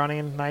had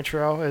running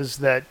nitro. Is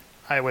that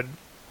I would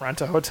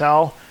rent a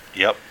hotel,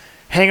 Yep.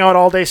 hang out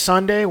all day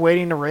Sunday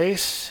waiting to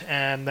race,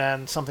 and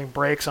then something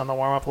breaks on the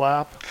warm-up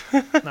lap.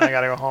 Then I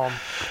got to go home.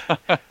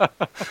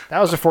 That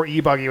was before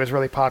e-buggy was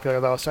really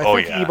popular, though. So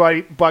I think yeah.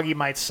 e-buggy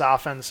might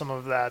soften some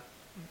of that,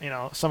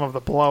 some of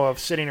the blow of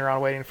sitting around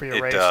waiting for your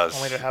It race, does.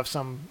 only to have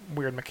some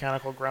weird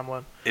mechanical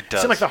gremlin. It It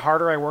does. seemed like the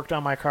harder I worked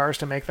on my cars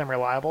to make them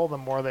reliable, the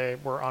more they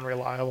were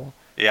unreliable.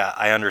 Yeah,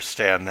 I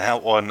understand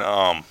that one.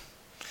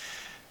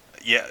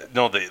 Yeah,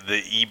 no,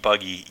 the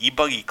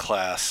e-buggy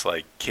class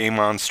like came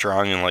on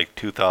strong in like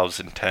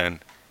 2010.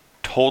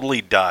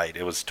 Totally died.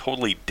 It was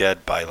totally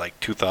dead by like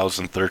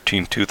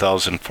 2013,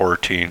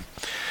 2014.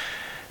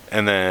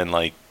 And then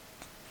like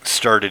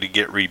started to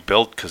get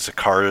rebuilt because the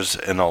cars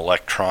and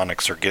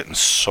electronics are getting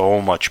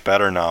so much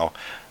better now.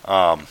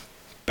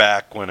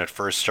 Back when it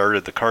first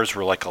started, the cars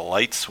were like a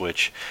light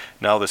switch.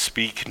 Now the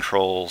speed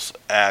controls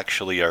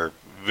actually are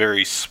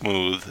very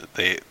smooth.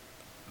 The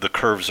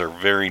curves are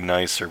very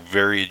nice. They're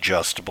very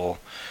adjustable.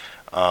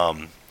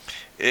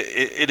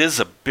 It is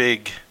a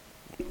big.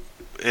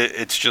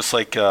 It's just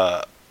like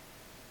a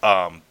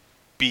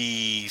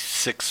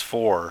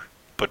B64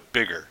 but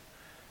bigger.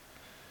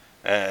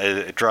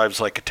 It drives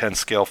like a 10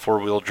 scale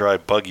 4-wheel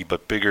drive buggy,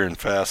 but bigger and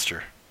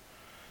faster.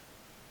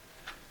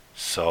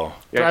 So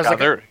Drives like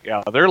they're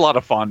a lot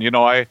of fun.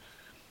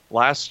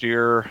 Last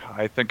year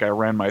I think I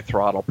ran my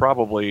throttle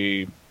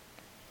probably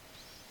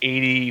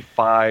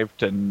 85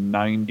 to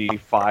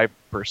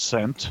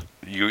 95%.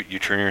 you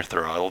turn your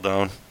throttle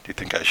down. Do you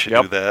think I should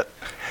Yep. do that?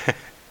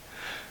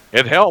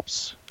 It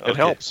helps. Okay. It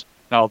helps.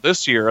 Now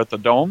this year at the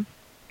Dome,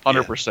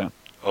 100%.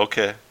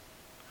 Okay.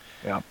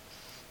 Yeah.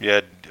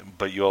 Yeah,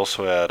 but you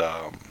also had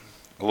a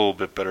little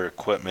bit better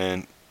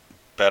equipment,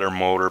 better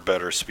motor,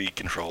 better speed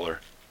controller.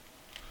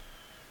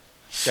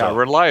 So, Yeah,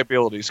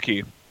 reliability is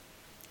key.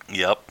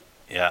 Yep.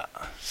 Yeah.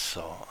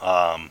 So,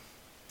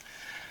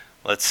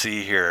 let's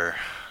see here.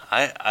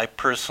 I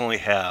personally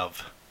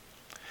have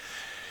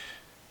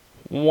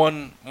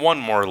one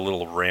more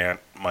little rant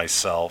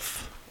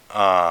myself.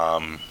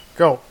 Go.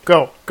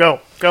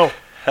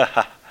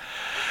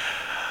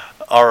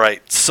 All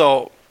right.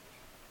 So,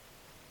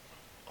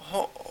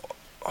 hold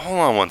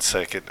on one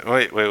second.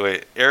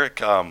 Wait.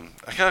 Eric, I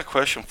got a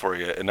question for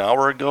you. An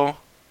hour ago,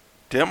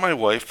 didn't my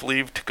wife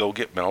leave to go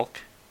get milk?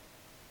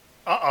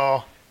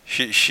 Uh-oh.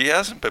 She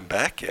hasn't been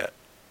back yet.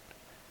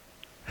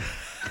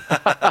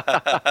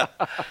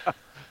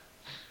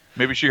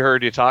 Maybe she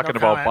heard you talking No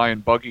about comment. buying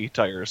buggy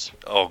tires.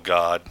 Oh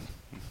God,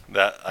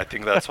 I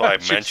think that's why I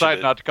She mentioned decided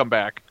it. not to come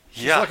back.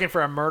 She's Yeah, looking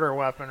for a murder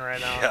weapon right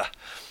now. yeah.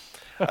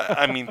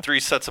 I mean, 3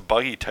 sets of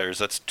buggy tires.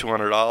 That's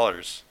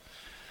 $200.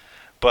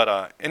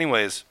 But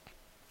anyways,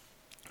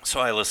 So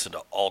I listen to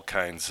all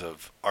kinds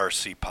of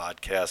RC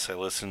podcasts. I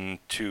listen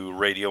to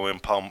Radio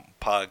Impound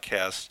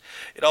podcast.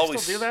 It You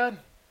always still do that?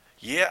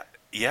 Yeah, I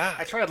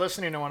yeah. tried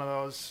listening to one of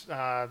those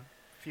a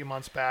few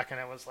months back, and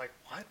it was like,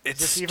 what? Is It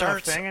this even a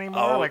starts thing anymore?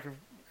 out- Like, it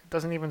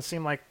doesn't even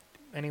seem like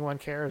anyone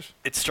cares.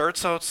 It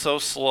starts out so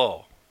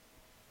slow,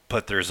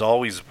 but there's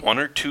always one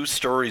or two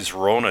stories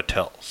Rona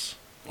tells.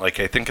 Like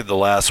I think of the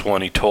last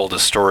one, he told a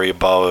story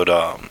about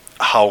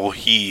how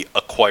he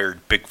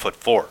acquired Bigfoot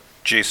 4.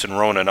 Jason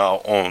Rona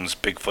now owns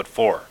Bigfoot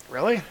 4.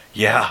 Really?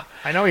 Yeah.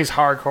 I know he's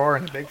hardcore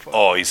into Bigfoot.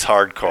 Oh, he's I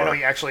know hardcore.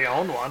 he actually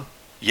owned one.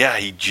 Yeah,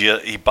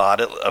 he bought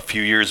it a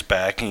few years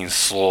back, and he's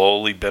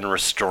slowly been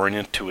restoring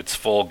it to its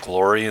full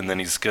glory, and then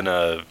he's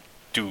gonna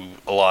do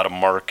a lot of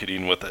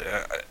marketing with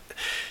it.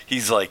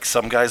 He's like,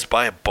 some guys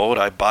buy a boat,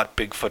 I bought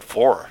Bigfoot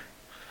 4.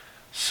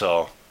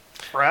 So,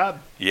 Brad.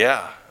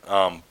 yeah.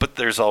 But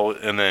there's all,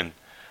 and then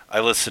I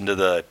listen to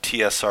the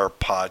TSR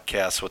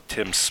podcast with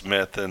Tim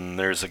Smith, and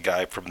there's a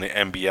guy from the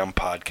MBM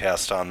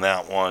podcast on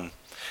that one.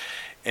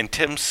 And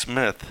Tim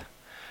Smith,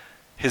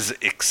 his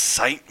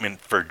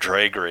excitement for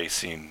drag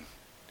racing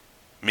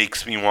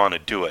makes me want to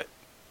do it.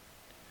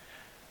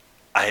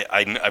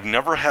 I've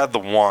never had the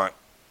want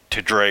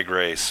to drag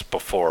race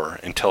before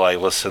until I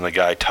listen to the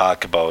guy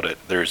talk about it.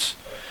 There's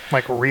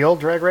Like real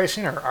drag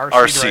racing or RC,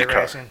 RC drag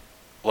car. racing?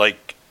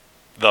 like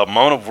the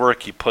amount of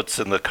work he puts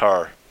in the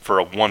car for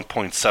a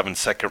 1.7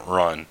 second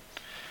run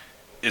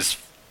is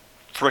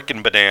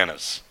frickin'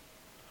 bananas.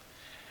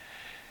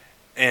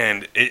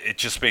 And it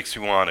just makes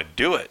me want to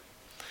do it.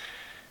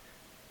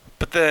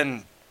 But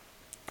then,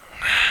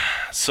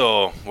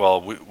 so,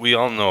 well, we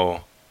all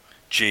know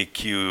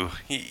JQ.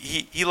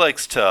 He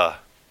likes to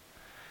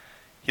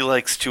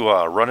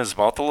run his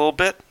mouth a little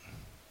bit.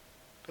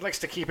 He likes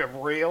to keep it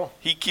real.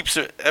 He keeps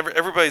it.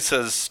 Everybody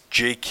says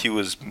JQ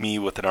is me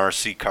with an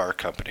RC car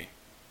company.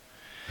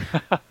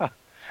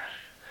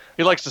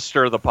 He likes to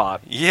stir the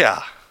pot.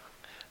 Yeah,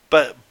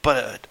 but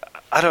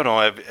I don't know.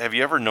 Have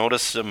you ever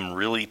noticed him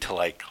really to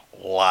like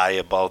lie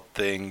about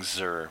things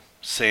or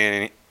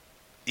saying?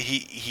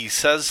 He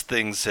says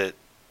things that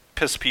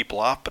piss people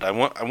off, but I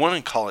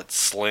wouldn't call it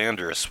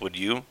slanderous. Would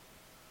you?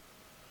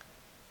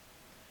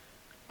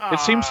 It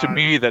seems to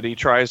me that he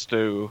tries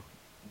to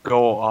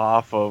go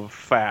off of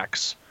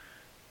facts.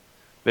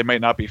 They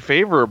might not be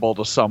favorable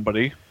to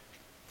somebody,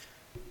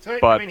 So,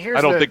 but here's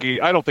I don't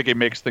the- think he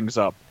makes things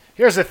up.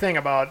 Here's the thing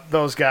about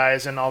those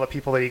guys and all the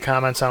people that he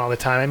comments on all the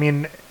time. I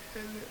mean,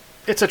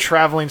 it's a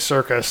traveling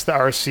circus, the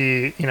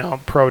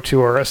RC, pro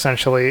tour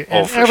essentially,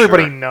 and for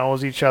everybody sure.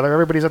 knows each other.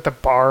 Everybody's at the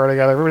bar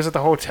together. Everybody's at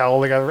the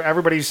hotel together.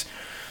 Everybody's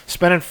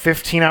spending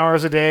 15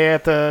 hours a day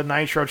at the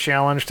Nitro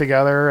Challenge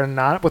together, and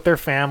not with their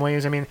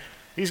families. I mean,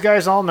 these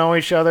guys all know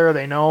each other.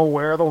 They know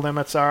where the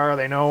limits are.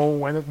 They know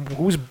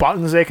whose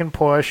buttons they can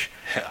push,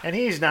 Yeah. and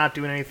he's not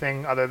doing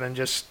anything other than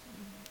just.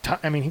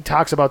 He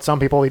talks about some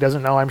people he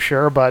doesn't know, I'm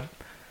sure, but.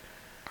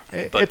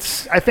 But-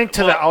 It's. I think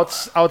to the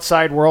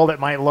outside world, it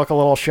might look a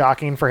little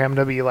shocking for him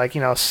to be like,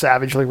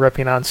 savagely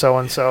ripping on so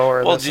and so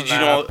or Well, this did and you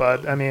that. know-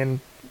 But I mean,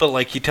 But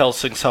like he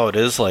tells things how it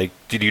is. Like,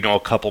 did you know a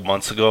couple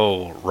months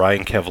ago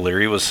Ryan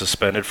Cavalieri was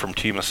suspended from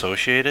Team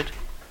Associated?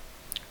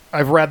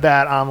 I've read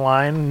that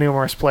online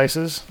numerous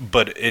places.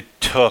 But it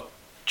took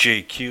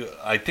JQ.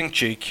 I think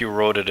JQ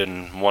wrote it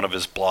in one of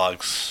his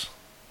blogs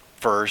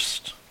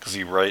first because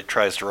he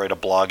tries to write a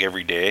blog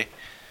every day.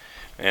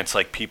 And it's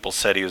like people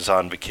said he was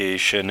on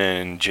vacation,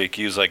 and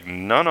JQ's like,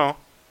 no.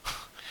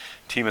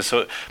 Team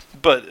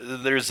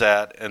But there's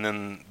that, and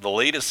then the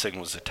latest thing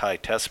was the Ty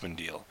Tessman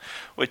deal,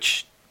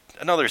 which,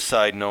 another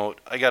side note,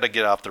 I got to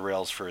get off the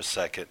rails for a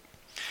second.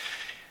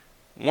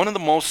 One of the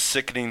most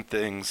sickening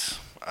things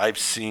I've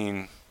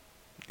seen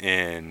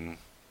in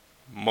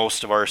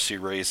most of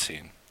RC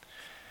racing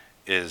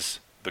is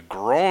the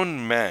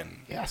grown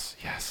men. Yes.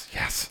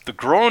 The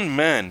grown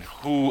men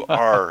who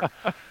are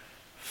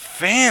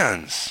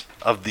fans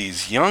of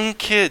these young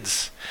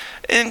kids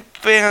and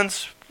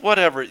fans,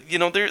 whatever.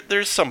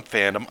 There's some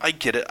fandom. I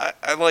get it.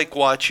 I like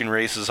watching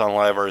races on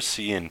Live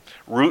RC and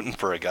rooting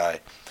for a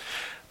guy.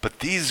 But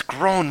these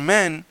grown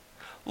men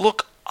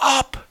look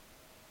up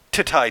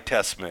to Ty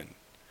Tessman.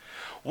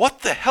 What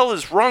the hell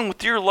is wrong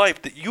with your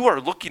life that you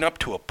are looking up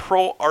to a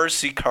pro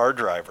RC car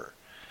driver?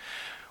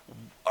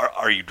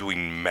 Are you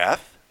doing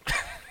meth?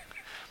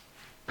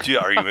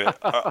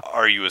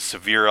 Are you a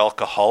severe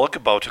alcoholic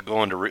about to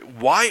go into?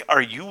 Why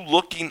are you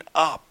looking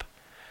up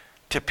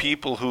to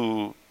people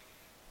who?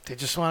 They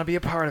just want to be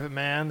a part of it,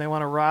 man. They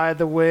want to ride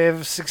the wave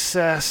of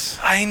success.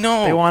 I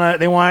know.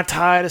 They want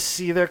Ty to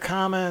see their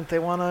comment. They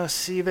want to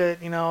see that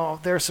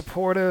they're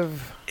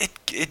supportive.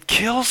 It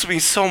kills me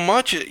so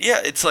much.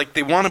 It's like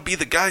they want to be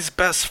the guy's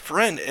best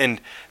friend, and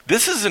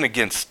this isn't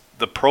against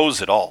the pros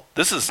at all.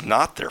 This is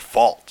not their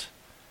fault,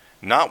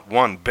 not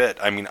one bit.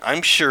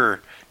 I'm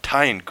sure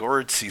Ty and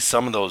Gord see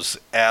some of those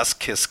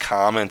ass-kiss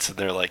comments, and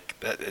they're like,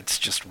 it's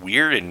just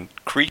weird and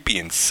creepy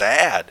and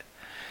sad.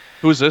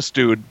 Who's this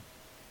dude?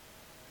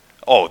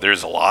 Oh,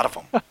 there's a lot of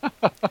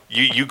them.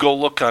 you go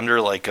look under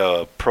like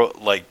a pro,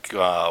 like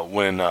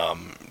when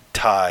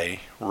Ty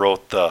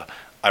wrote the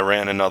I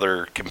ran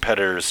another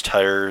competitor's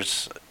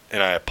tires,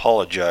 and I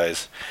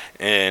apologize.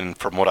 And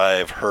from what I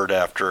have heard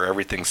after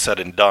everything's said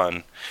and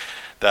done,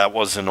 that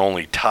wasn't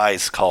only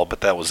Ty's call,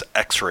 but that was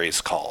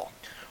X-Ray's call.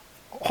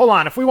 Hold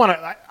on. If we want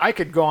to, I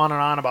could go on and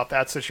on about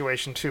that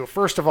situation too.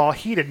 First of all,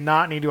 he did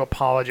not need to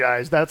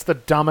apologize. That's the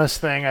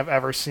dumbest thing I've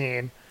ever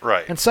seen.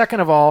 Right. And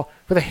second of all,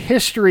 for the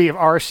history of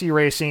RC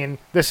racing,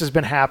 this has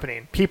been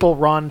happening. People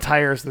run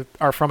tires that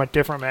are from a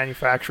different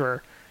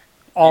manufacturer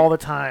all the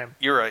time.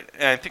 You're right.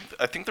 And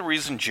I think the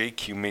reason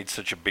JQ made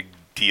such a big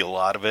deal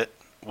out of it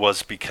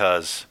was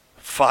because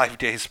 5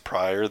 days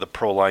prior, the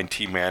Proline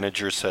team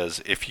manager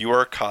says, if you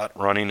are caught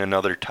running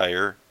another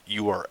tire,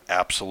 you are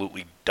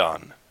absolutely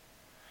done.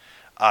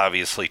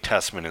 Obviously,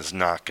 Tessman is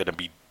not going to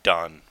be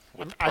done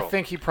with I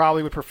think he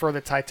probably would prefer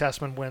that Ty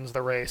Tessman wins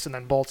the race and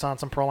then bolts on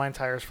some Proline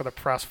tires for the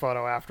press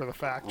photo after the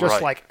fact. Just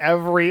Right. like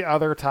every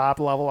other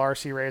top-level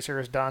RC racer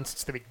has done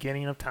since the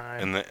beginning of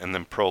time. And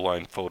then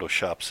Proline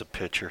photoshops a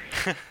picture.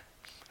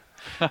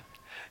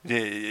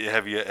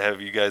 Have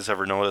you guys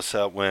ever noticed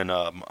that when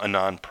a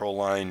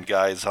non-Proline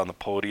guy's on the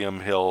podium,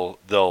 they'll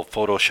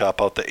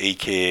Photoshop out the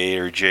AKA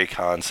or J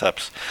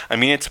concepts? I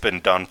mean, it's been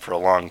done for a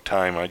long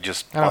time. I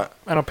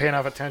don't pay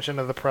enough attention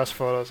to the press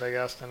photos, I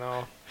guess, to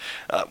know.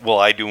 Well,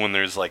 I do when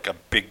there's like a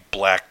big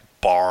black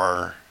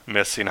bar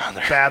missing on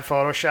there. Bad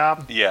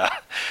Photoshop? Yeah.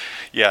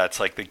 Yeah, it's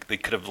like they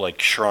could have like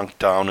shrunk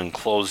down and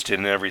closed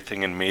in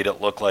everything and made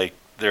it look like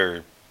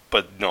they're,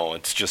 but no,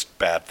 it's just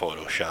bad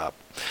Photoshop.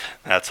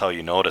 That's how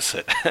you notice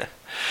it.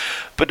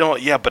 But no,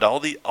 yeah, but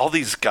all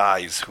these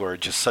guys who are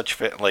just such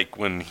like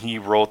when he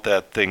wrote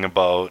that thing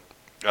about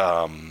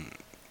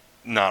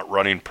not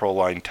running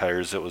Proline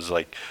tires, it was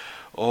like,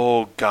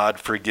 oh, God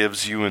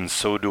forgives you and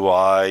so do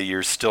I.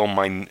 You're still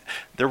my.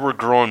 There were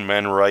grown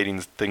men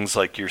writing things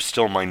like "You're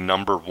still my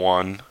number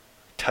one"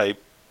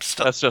 type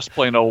stuff. That's just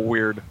plain old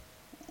weird.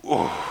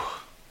 Ooh.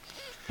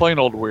 Plain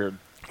old weird.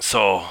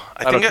 So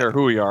I don't care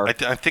who you are. I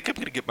think I'm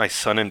going to get my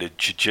son into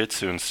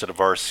jiu-jitsu instead of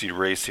RC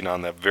racing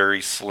on that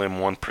very slim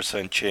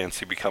 1% chance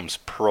he becomes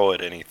pro at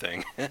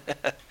anything. They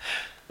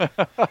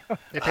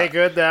pay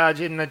good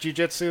in the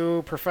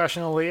jiu-jitsu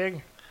professional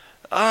league?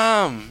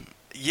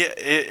 Yeah,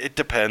 it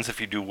depends.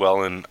 If you do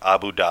well in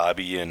Abu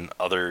Dhabi and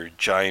other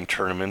giant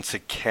tournaments,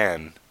 it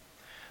can.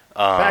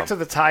 Back to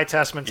the Ty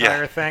Tessman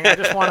tire thing. I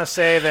just want to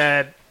say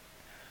that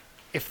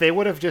if they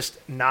would have just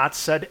not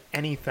said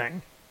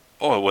anything,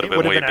 it would have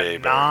been way a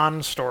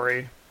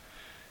non-story.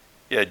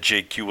 Yeah,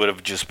 JQ would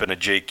have just been a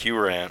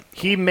JQ rant.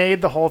 He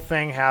made the whole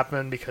thing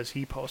happen because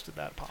he posted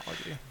that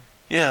apology.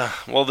 Yeah,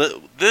 well,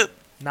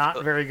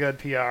 not very good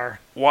PR.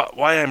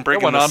 Why I'm bringing this up?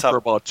 It went on for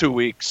about 2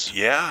 weeks.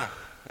 Yeah,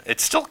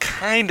 it's still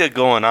kind of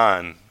going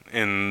on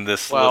in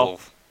this little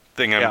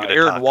thing I'm going to talk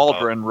about. Aaron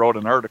Waldron wrote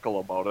an article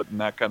about it,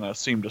 and that kind of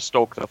seemed to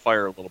stoke the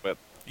fire a little bit.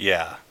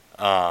 Yeah,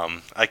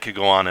 I could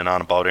go on and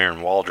on about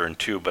Aaron Waldron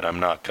too, but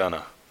I'm not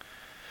gonna.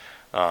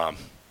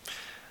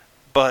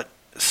 But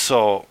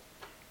so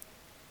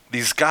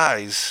these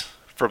guys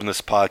from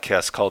this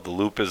podcast called The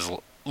Loop is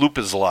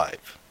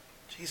Live.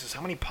 Jesus,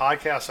 how many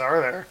podcasts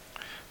are there?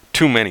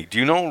 Too many. Do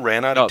you know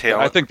Ran Out of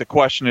Talent? I think the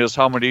question is,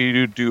 how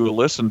many do you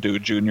listen to,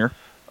 Junior?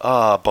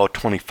 About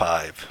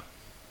 25.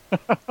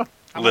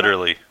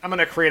 Literally. I'm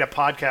gonna create a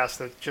podcast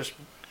that just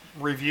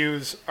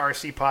reviews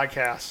RC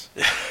podcasts.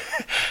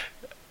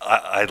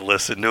 I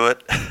listen to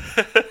it.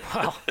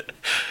 Wow.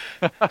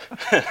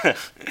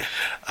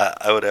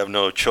 I would have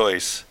no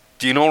choice.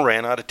 Do you know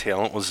Ran Out of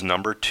Talent was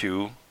number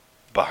 2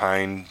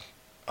 behind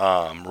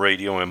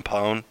Radio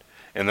Impound?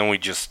 And then we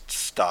just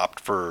stopped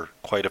for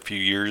quite a few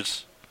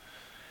years.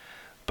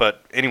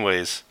 But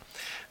anyways,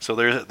 so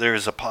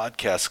there's a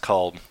podcast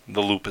called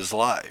The Loop is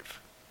Live.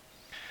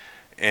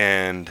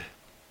 And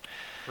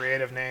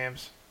creative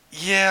names.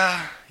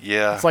 Yeah.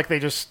 It's like they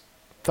just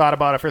thought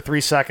about it for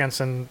 3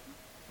 seconds and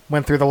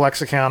went through the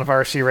lexicon of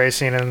RC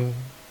racing and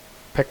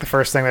picked the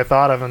first thing they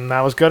thought of, and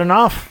that was good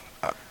enough.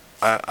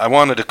 I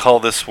wanted to call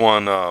this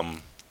one, I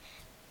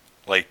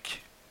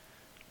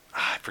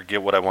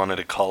forget what I wanted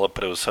to call it,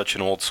 but it was such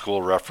an old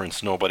school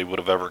reference, nobody would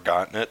have ever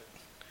gotten it,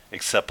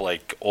 except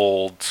like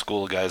old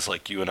school guys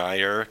like you and I,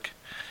 Eric.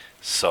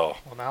 So.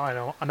 Well, now I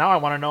know. Now I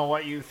want to know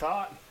what you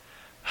thought.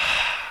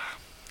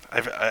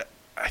 I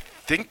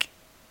think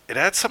it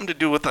had something to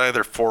do with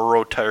either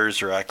 4-row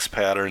tires or X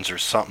patterns or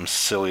something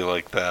silly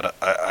like that.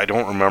 I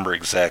don't remember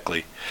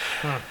exactly.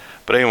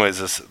 But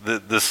anyways,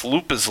 this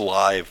Loop is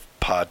Live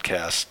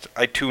podcast,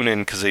 I tune in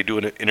because they do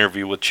an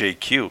interview with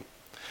JQ.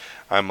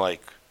 I'm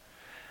like,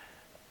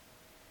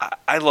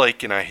 I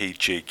like and I hate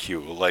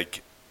JQ.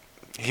 Like,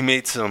 he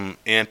made some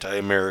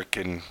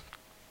anti-American,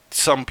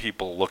 some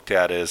people looked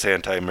at it as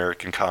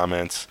anti-American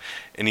comments,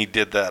 and he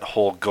did that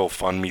whole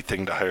GoFundMe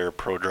thing to hire a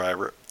pro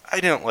driver. I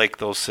didn't like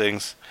those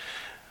things,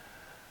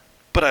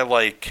 but I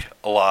like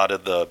a lot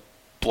of the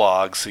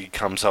blogs he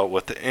comes out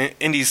with,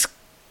 and he's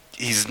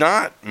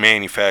not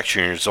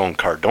manufacturing his own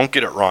car. Don't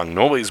get it wrong.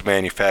 Nobody's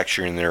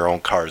manufacturing their own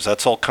cars.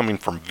 That's all coming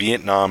from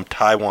Vietnam,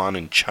 Taiwan,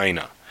 and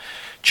China.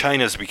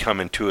 China's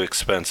becoming too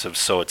expensive,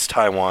 so it's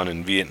Taiwan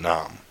and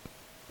Vietnam.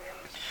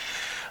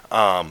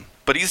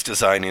 But he's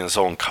designing his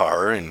own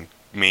car and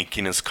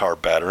making his car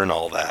better and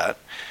all that.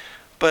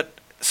 But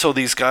so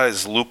these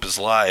guys, Loop is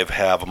Live,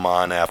 have him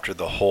on after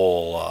the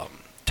whole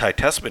Ty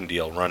Tessman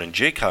deal running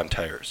J-Con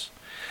tires.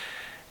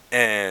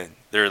 And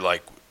they're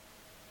like,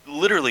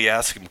 literally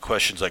asking him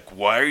questions like,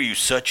 why are you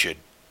such a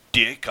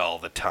dick all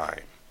the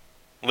time?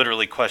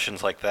 Literally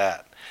questions like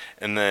that.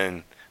 And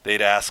then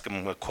they'd ask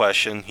him a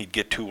question, he'd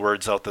get 2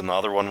 words out, then the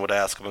other one would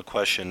ask him a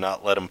question,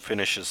 not let him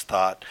finish his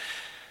thought.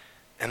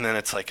 And then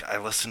it's like, I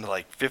listened to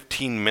like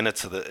 15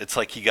 minutes of it's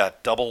like he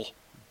got double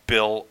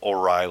Bill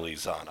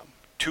O'Reillys on him.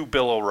 2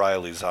 Bill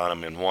O'Reillys on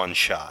him in one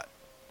shot.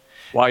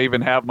 Why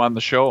even have him on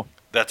the show?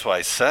 That's what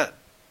I said.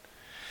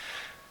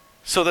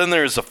 So then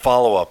there's a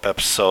follow-up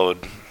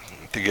episode,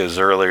 I think it was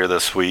earlier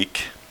this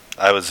week.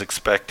 I was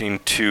expecting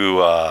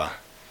to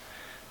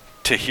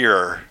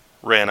hear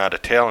Ran Out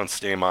of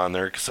Talent's name on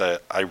there because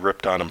I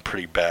ripped on him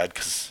pretty bad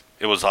because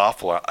it was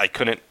awful. I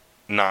couldn't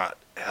not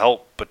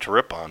help but to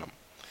rip on him.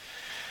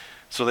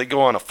 So they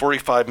go on a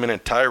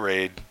 45-minute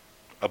tirade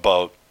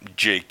about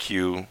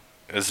JQ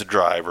as a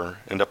driver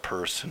and a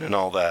person and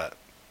all that.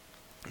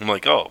 I'm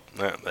like, oh,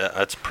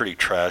 that's pretty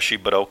trashy,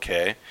 but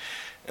okay.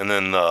 And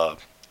then the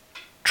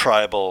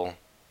tribal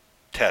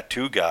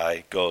tattoo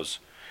guy goes,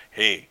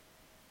 hey,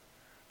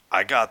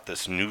 I got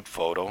this nude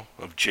photo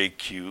of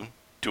JQ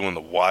doing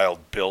the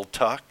Wild Bill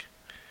tuck.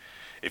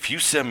 If you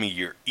send me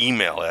your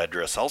email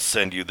address, I'll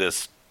send you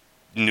this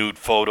nude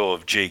photo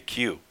of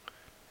JQ.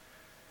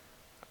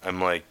 I'm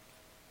like,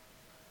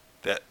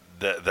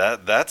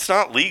 that's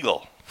not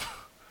legal.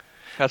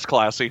 That's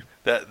classy.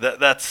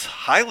 That's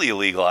highly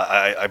illegal.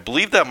 I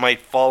believe that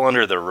might fall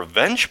under the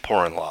revenge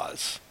porn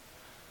laws.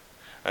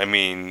 I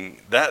mean,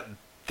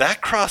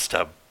 that crossed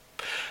a...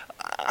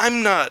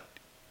 I'm not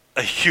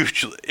a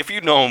huge... If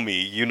you know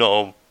me, you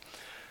know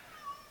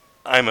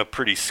I'm a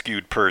pretty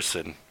skewed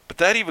person. But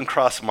that even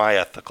crossed my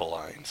ethical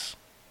lines.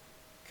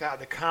 God,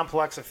 the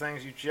complex of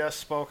things you just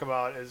spoke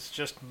about is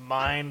just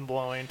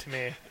mind-blowing to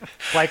me.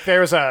 Like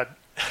there's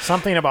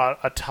something about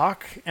a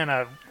tuck and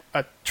a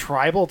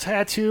tribal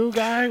tattoo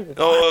guy. What?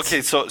 Oh,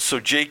 okay. So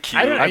JQ.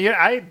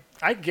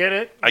 I get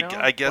it.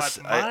 I guess.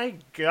 But my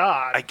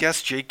God. I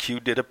guess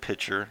JQ did a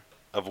picture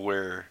of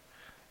where,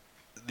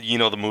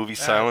 the movie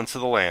Silence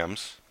of the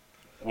Lambs,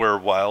 where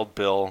Wild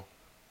Bill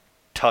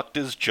tucked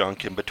his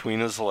junk in between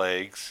his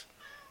legs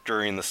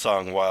during the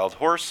song Wild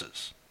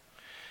Horses.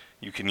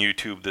 You can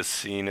YouTube this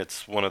scene.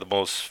 It's one of the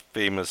most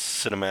famous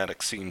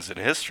cinematic scenes in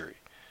history.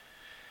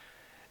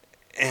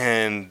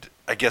 And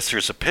I guess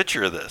there's a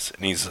picture of this,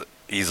 and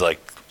he's like,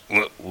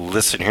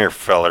 listen here,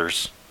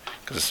 fellers,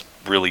 because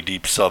really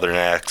deep Southern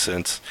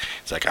accents.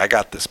 He's like, I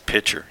got this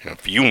picture.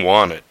 If you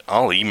want it,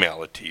 I'll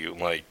email it to you.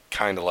 Like,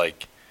 kind of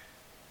like,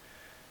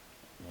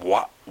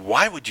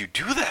 why would you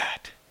do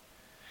that?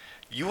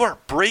 You are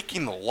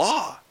breaking the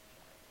law.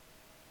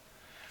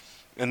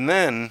 And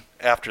then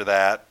after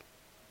that,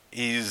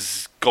 he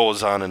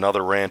goes on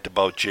another rant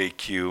about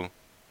JQ,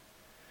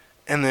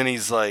 and then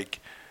he's like,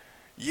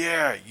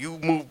 yeah, you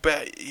move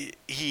back.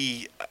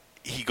 He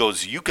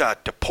goes, you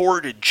got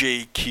deported,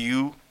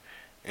 JQ,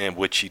 and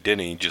which he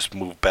didn't. He just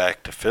moved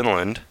back to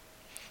Finland.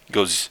 He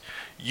goes,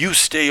 you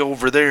stay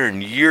over there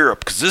in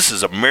Europe because this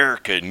is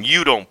America and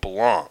you don't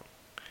belong.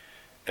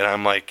 And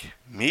I'm like,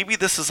 maybe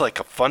this is like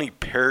a funny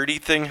parody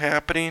thing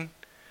happening,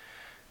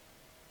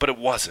 but it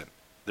wasn't.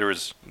 There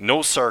was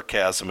no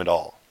sarcasm at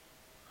all.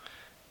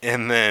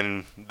 And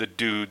then the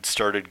dude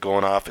started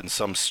going off in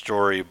some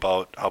story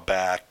about how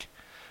back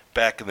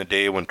in the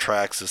day when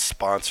Traxxas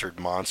sponsored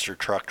monster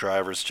truck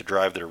drivers to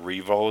drive their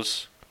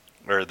Revos,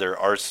 or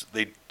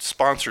they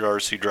sponsored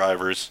RC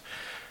drivers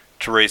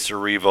to race their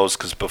Revos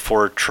because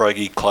before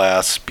Truggy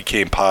class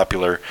became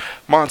popular,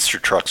 monster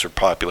trucks were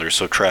popular,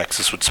 so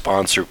Traxxas would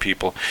sponsor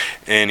people.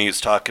 And he was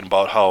talking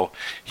about how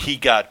he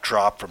got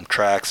dropped from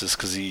Traxxas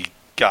because he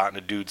got in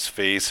a dude's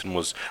face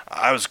and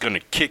I was going to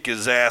kick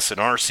his ass in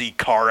RC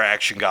car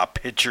action, got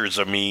pictures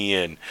of me,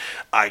 and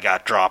I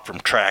got dropped from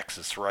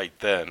Traxxas right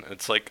then.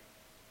 It's like,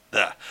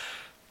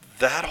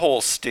 that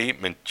whole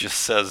statement just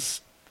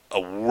says a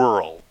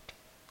world.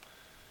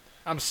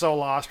 I'm so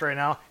lost right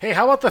now. Hey,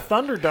 how about the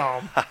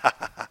Thunderdome?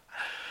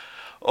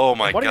 Oh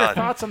my God! What are your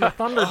thoughts on the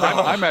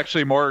Thunderdome? I'm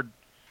actually more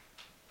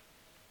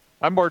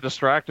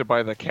distracted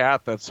by the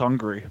cat that's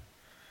hungry.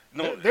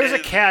 No, There's a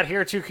cat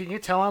here too. Can you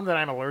tell him that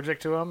I'm allergic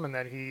to him and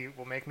that he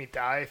will make me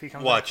die if he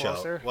comes any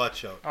closer?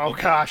 Watch out! Oh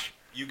gosh!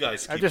 You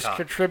guys keep I just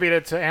talking.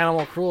 contributed to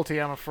animal cruelty,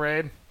 I'm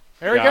afraid.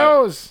 There Yeah, he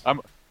goes.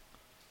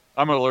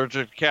 I'm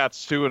allergic to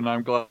cats too, and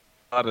I'm glad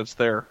it's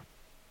there.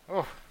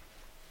 Oh.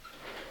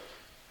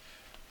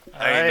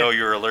 I didn't know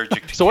you were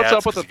allergic to So what's cats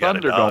up with the 'cause you got a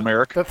Thunderdome, dog.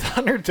 Eric? The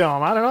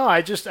Thunderdome. I don't know.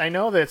 I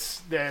know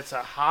that it's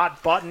a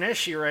hot button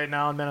issue right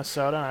now in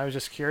Minnesota, and I was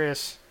just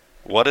curious.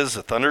 What is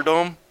a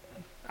Thunderdome?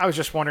 I was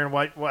just wondering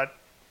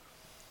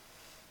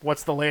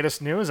what's the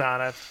latest news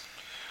on it.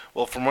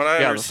 Well, from what I Yeah,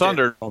 the understand,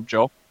 Thunderdome,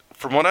 Joe.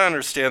 From what I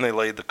understand, they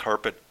laid the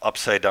carpet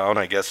upside down.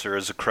 I guess there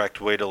is a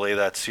correct way to lay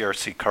that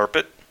CRC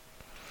carpet,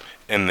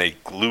 and they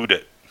glued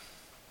it.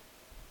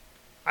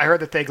 I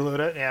heard that they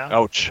glued it. Yeah.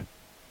 Ouch.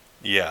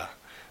 Yeah.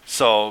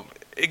 So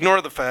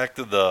ignore the fact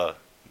of the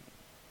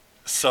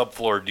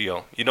subfloor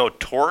deal. You know,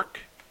 Torque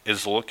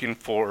is looking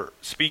for,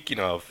 speaking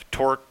of,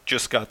 Torque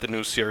just got the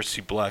new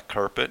CRC black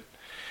carpet,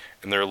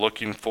 and they're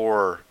looking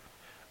for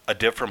a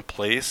different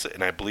place,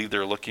 and I believe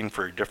they're looking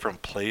for a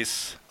different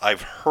place.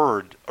 I've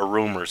heard a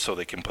rumor so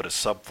they can put a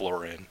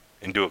subfloor in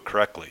and do it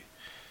correctly.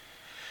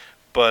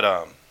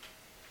 But,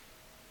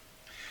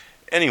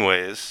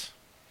 anyways.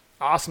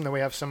 Awesome that we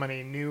have so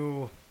many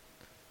new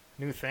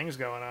things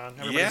going on.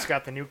 Everybody's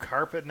got the new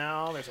carpet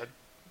now. There's a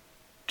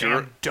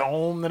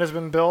dome that has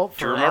been built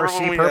for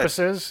RC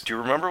purposes. Do you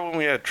remember when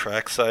we had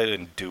Trackside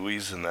and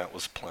Dewey's and that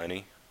was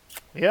plenty?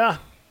 Yeah,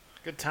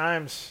 good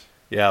times.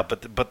 Yeah,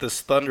 but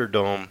this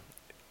Thunderdome,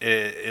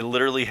 it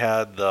literally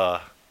had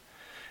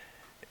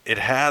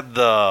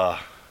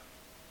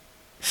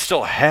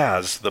still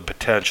has the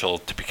potential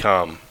to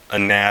become a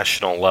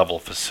national level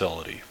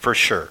facility for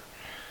sure.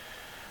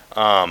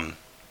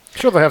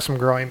 Sure, they'll have some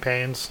growing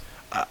pains.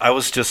 I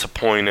was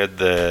disappointed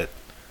that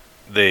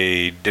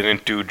they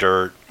didn't do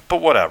dirt,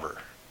 but whatever.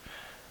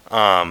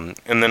 And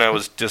then I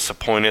was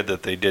disappointed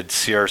that they did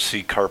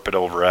CRC carpet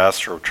over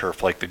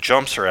AstroTurf. Like the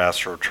jumps are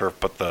AstroTurf,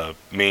 but the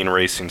main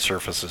racing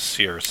surface is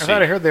CRC.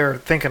 I heard they were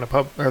thinking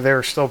of they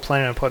were still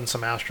planning on putting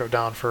some Astro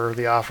down for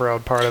the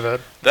off-road part of it.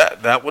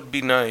 That would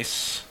be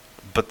nice,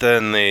 but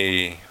then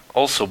they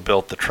also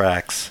built the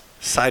tracks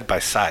side by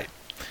side.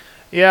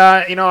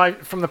 Yeah,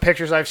 from the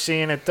pictures I've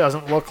seen, it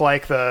doesn't look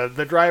like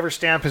the driver's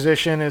stand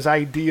position is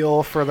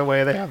ideal for the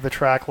way they have the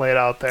track laid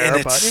out there. And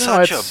it's but,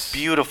 such a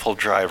beautiful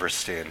driver's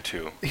stand,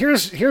 too.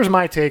 Here's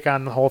my take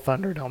on the whole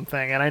Thunderdome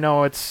thing, and I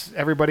know it's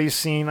everybody's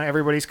seen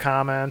everybody's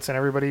comments and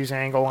everybody's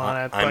angle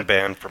on it. I'm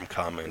banned from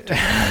commenting.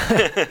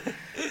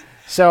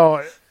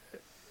 So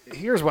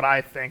here's what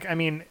I think. I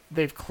mean,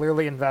 they've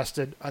clearly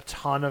invested a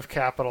ton of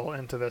capital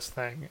into this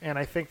thing, and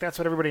I think that's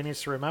what everybody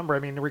needs to remember. I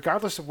mean,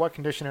 regardless of what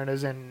condition it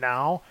is in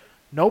now,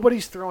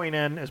 nobody's throwing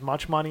in as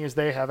much money as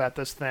they have at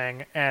this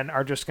thing and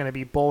are just going to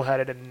be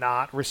bullheaded and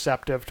not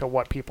receptive to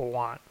what people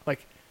want.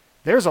 Like,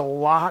 there's a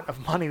lot of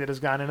money that has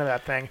gone into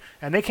that thing,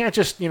 and they can't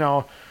just,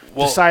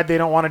 decide they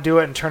don't want to do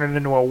it and turn it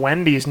into a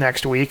Wendy's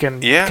next week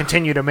and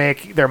continue to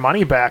make their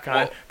money back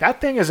on it. That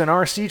thing is an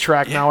RC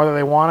track now, whether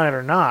they want it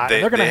or not.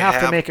 They're going to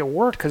have to make it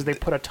work because they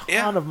put a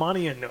ton of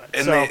money into it.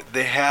 And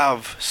they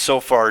have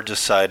so far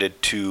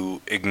decided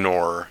to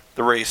ignore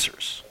the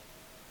racers.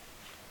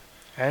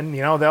 And,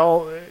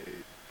 they'll...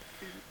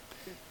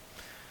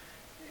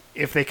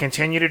 If they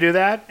continue to do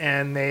that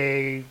and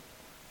they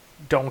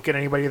don't get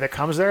anybody that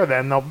comes there,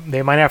 then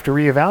they might have to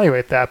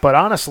reevaluate that. But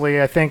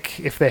honestly, I think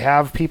if they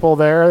have people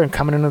there and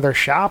coming into their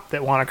shop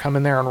that want to come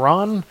in there and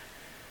run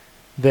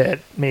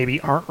that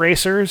maybe aren't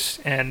racers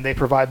and they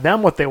provide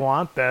them what they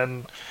want,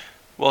 then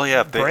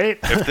great.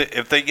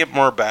 if they get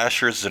more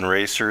bashers than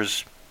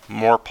racers,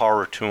 more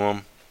power to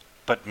them.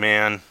 But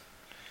man,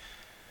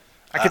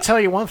 I could tell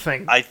you one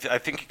thing. I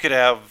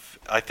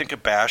think a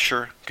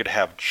basher could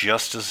have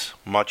just as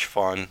much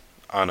fun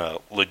on a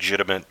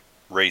legitimate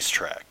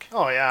racetrack.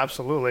 Oh yeah,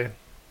 absolutely.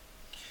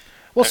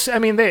 Well, I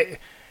mean they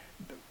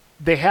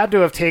had to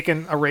have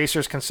taken a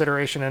racer's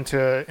consideration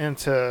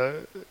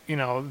into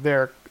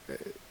their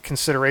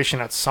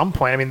consideration at some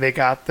point. I mean, they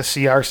got the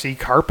CRC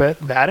carpet.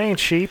 That ain't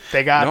cheap.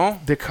 They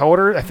got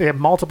decoder. They have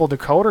multiple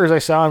decoders I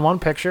saw in one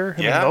picture.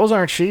 I mean, those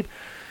aren't cheap.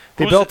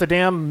 They built a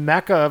damn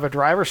mecca of a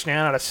driver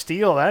stand out of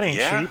steel. That ain't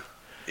cheap.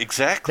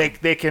 Exactly.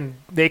 They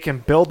can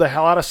build the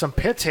hell out of some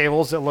pit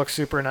tables that look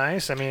super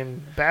nice. I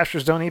mean,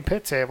 bashers don't need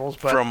pit tables,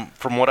 but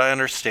from what I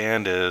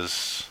understand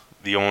is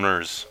the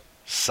owner's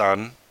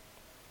son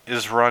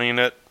is running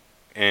it,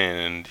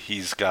 and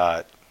he's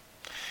the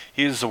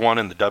one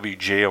in the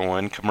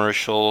WJON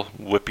commercial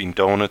whipping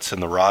donuts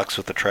in the rocks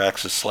with the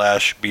Traxxas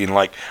Slash, being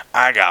like,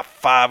 "I got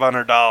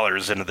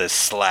 $500 into this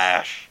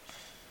Slash."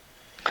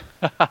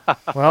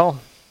 Well,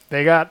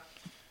 they got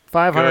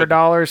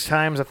 $500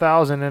 times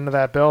 1,000 into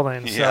that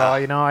building.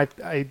 Yeah. So,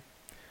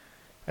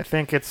 I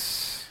think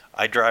it's...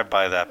 I drive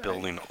by that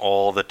building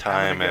all the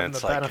time, and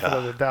it's like... the benefit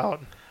of the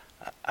doubt.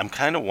 I'm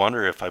kind of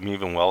wondering if I'm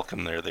even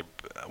welcome there. They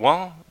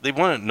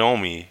wouldn't know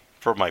me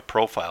for my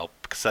profile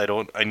because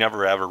I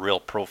never have a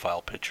real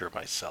profile picture of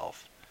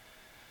myself.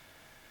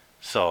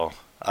 So,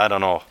 I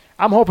don't know.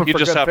 I'm hoping you for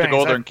good just have things. To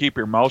go there and keep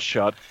your mouth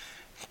shut.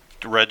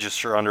 To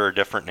register under a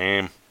different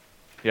name.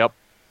 Yep.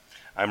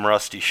 I'm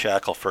Rusty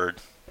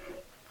Shackelford.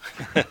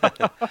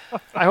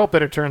 I hope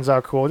that it turns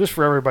out cool, just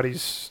for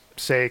everybody's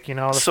sake.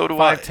 The so do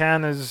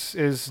 510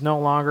 is no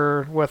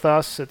longer with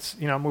us. It's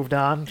moved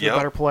on to a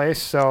better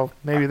place. So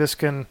maybe this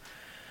can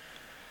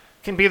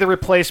be the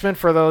replacement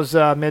for those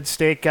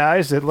mid-state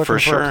guys that looking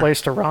for a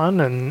place to run.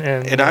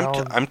 And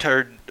I'm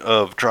tired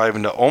of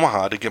driving to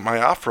Omaha to get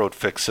my off-road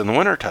fix in the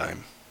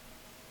wintertime.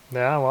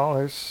 Yeah, well,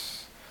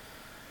 there's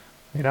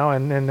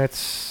and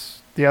it's.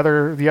 The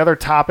other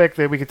topic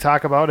that we could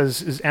talk about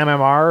is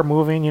MMR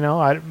moving.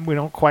 We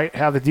don't quite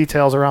have the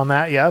details around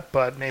that yet,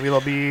 but maybe it'll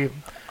be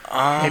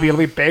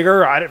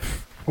bigger.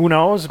 Who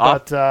knows?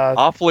 But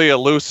awfully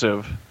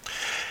elusive.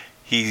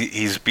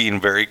 He's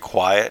being very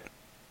quiet.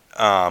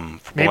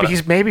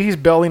 Maybe he's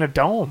building a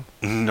dome.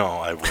 No,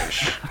 I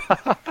wish.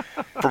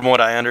 From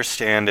what I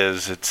understand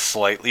is it's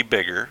slightly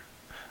bigger,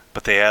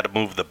 but they had to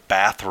move the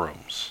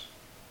bathrooms.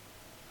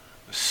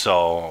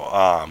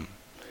 So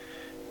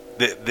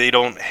they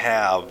don't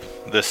have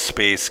the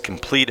space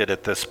completed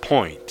at this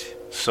point.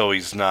 So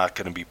he's not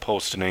going to be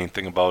posting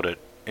anything about it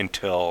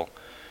until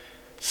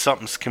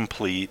something's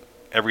complete,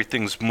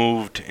 everything's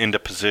moved into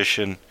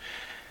position,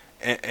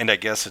 and I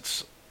guess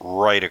it's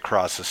right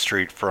across the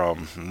street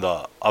from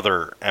the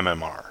other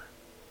MMR.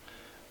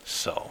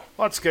 So.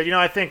 Well, that's good.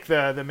 I think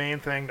the main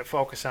thing to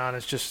focus on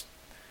is just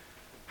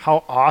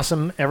how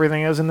awesome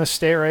everything is in this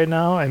state right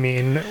now. I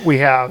mean, we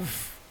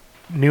have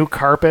new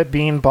carpet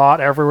being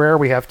bought everywhere.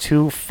 We have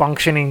 2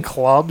 functioning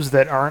clubs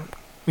that aren't,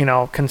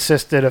 don't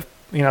consist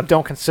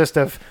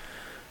of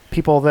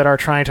people that are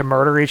trying to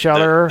murder each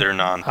other. They're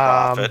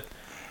nonprofit.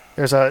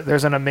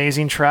 There's an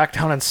amazing track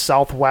down in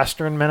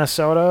southwestern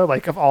Minnesota,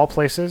 like of all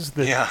places,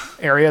 the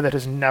area that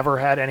has never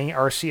had any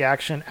RC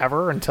action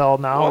ever until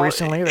now. Well,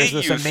 recently, there's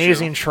this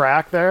amazing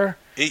track there.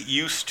 It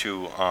used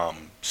to.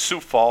 Sioux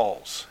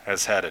Falls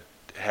has had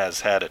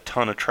a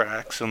ton of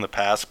tracks in the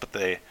past, but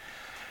they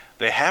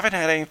haven't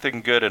had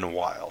anything good in a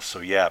while. So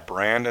yeah,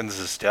 Brandon's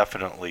is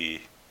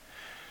definitely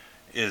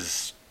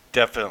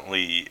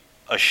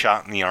a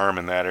shot in the arm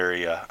in that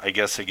area. I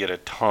guess they get a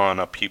ton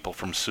of people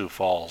from Sioux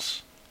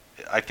Falls.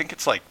 I think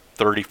it's like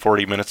 30,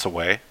 40 minutes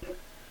away.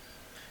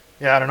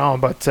 Yeah, I don't know,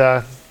 but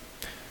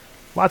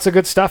lots of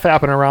good stuff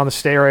happening around the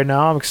state right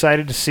now. I'm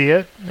excited to see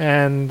it,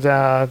 and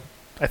I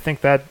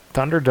think that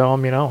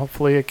Thunderdome,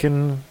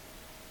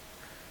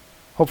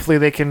 hopefully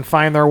they can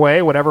find their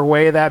way, whatever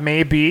way that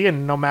may be,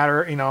 and no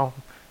matter,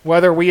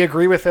 whether we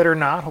agree with it or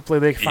not, hopefully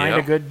they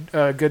find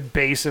a good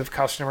base of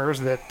customers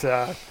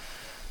that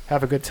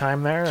have a good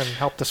time there and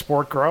help the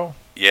sport grow.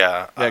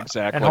 Yeah,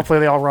 exactly. And hopefully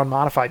they all run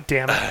modified,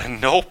 damn it.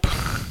 Nope.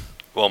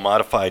 Well,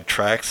 modified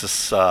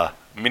Traxxas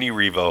Mini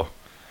Revo.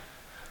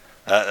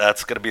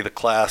 That's going to be the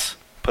class.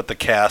 Put the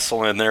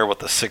Castle in there with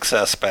the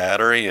 6S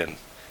battery. And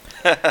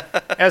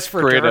as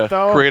for dirt,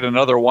 though, create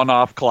another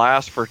one-off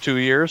class for 2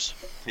 years.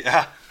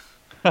 Yeah.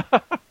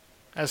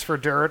 As for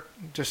dirt,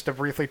 just to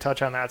briefly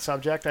touch on that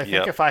subject, I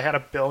think if I had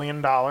 $1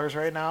 billion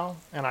right now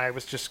and I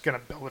was just going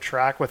to build a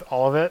track with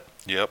all of it,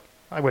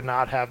 I would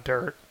not have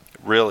dirt.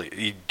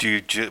 Really?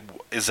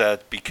 Is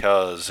that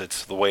because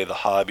it's the way the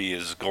hobby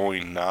is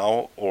going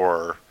now,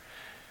 or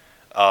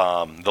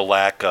the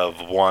lack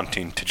of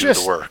wanting to do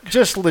the work?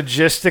 Just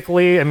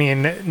logistically, I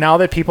mean, now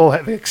that people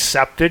have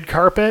accepted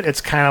carpet,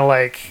 it's kind of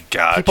like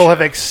people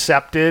have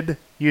accepted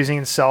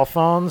using cell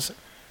phones.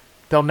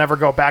 They'll never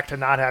go back to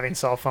not having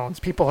cell phones.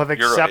 People have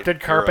accepted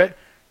carpet.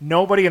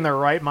 Nobody in their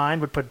right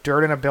mind would put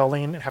dirt in a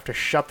building and have to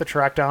shut the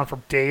track down for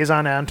days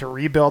on end to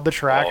rebuild the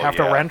track,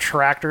 to rent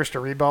tractors to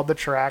rebuild the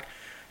track,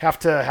 have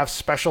to have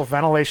special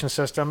ventilation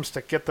systems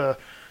to get the,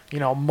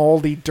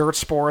 moldy dirt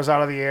spores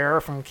out of the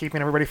air from keeping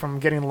everybody from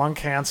getting lung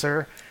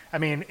cancer. I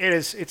mean,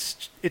 it's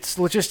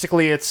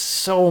logistically, it's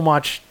so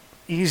much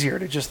easier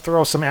to just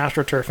throw some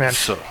AstroTurf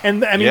in.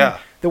 And I mean,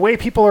 the way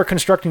people are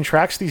constructing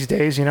tracks these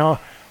days,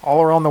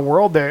 all around the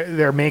world,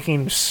 they're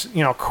making,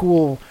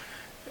 cool,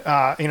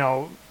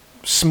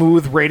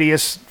 smooth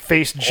radius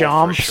face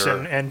jumps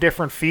and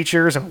different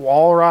features and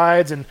wall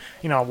rides, and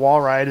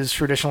wall ride has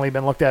traditionally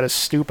been looked at as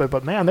stupid,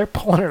 but man, they're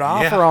pulling it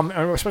off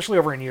especially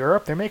over in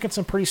Europe. They're making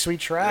some pretty sweet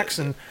tracks,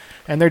 and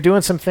they're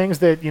doing some things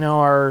that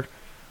are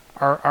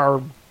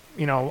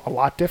a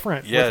lot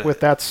different with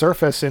that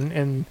surface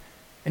and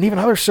even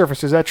other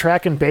surfaces. That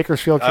track in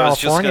Bakersfield,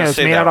 California is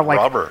made out of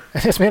rubber.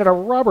 It's made out of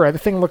rubber. The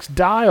thing looks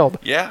dialed.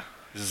 Yeah.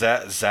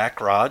 Zach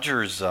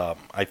Rogers, I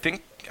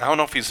don't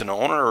know if he's an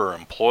owner or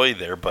employee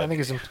there, but I think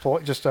he's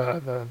just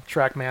the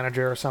track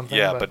manager or something.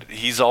 Yeah, but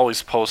he's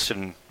always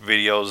posting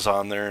videos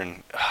on there,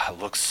 and it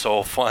looks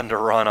so fun to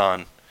run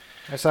on.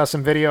 I saw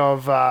some video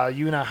of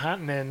Una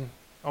Huntonen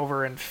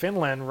over in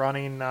Finland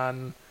running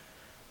on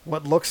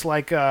what looks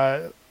like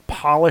a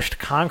polished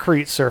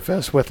concrete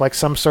surface with like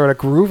some sort of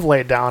groove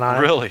laid down on it.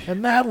 Really?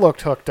 And that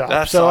looked hooked up.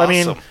 That's awesome. I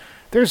mean,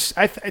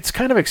 it's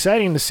kind of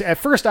exciting to see. At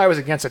first, I was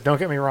against it. Don't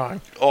get me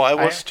wrong. Oh, I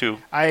was too.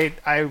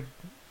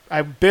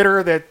 I'm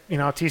bitter that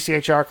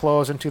TCHR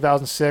closed in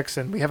 2006,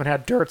 and we haven't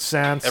had dirt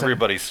since.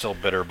 Everybody's still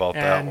bitter about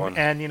that one.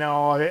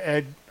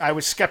 And I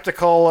was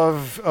skeptical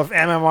of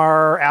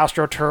MMR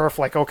AstroTurf.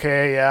 Like,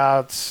 okay,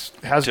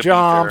 it has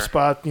jumps,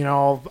 but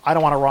I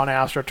don't want to run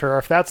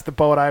AstroTurf. That's the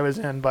boat I was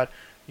in. But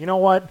you know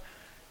what?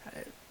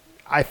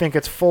 I think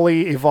it's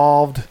fully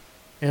evolved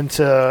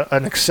into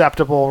an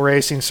acceptable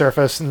racing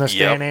surface in this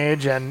day and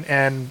age,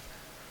 and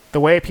the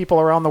way people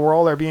around the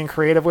world are being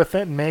creative with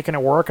it and making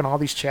it work, and all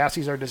these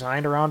chassis are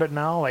designed around it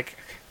now. Like,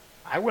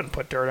 I wouldn't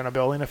put dirt in a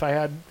building if I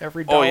had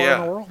every dollar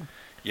in the world.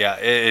 Yeah,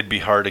 it'd be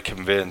hard to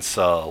convince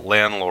a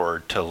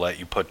landlord to let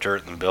you put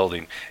dirt in the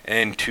building.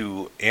 And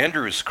to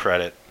Andrew's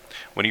credit,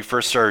 when he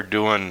first started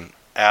doing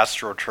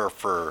AstroTurf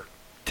for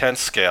 10th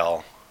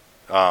scale,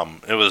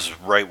 it was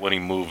right when he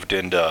moved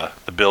into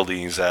the building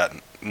he's at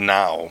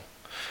now.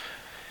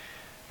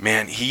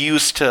 Man, he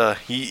used to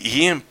he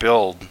didn't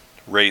build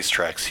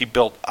racetracks. He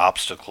built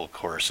obstacle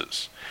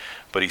courses.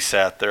 But he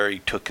sat there, he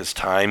took his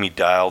time, he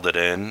dialed it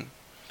in,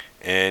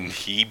 and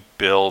he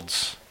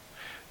builds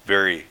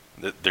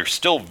they're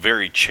still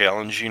very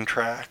challenging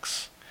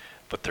tracks,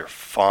 but they're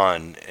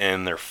fun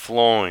and they're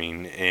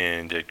flowing,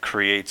 and it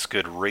creates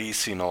good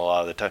racing a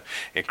lot of the time.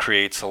 It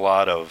creates a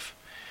lot of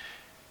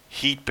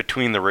heat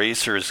between the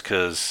racers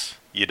because,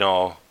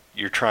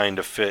 you're trying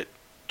to fit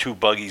two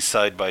buggies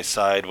side by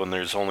side when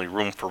there's only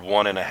room for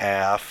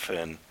 1.5,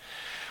 and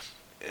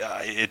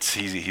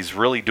he's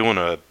really doing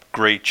a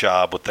great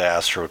job with the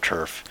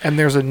AstroTurf. And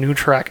there's a new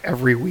track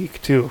every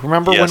week too.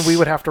 Remember Yes. when we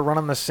would have to run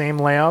on the same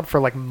layout for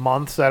like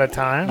months at a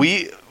time?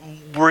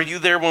 Were you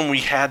there when we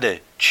had to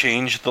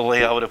change the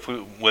layout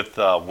with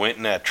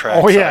Winton at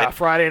trackside? Oh yeah,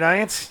 Friday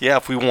nights. Yeah,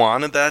 if we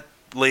wanted that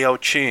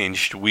layout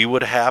changed, we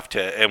would have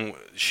to. And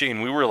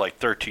Shane, we were like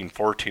 13,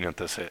 14 at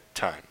this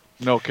time.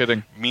 No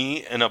kidding.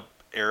 Me and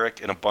Eric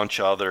and a bunch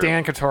of other.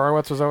 Dan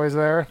Kotorowitz was always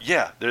there.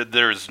 Yeah,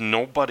 there's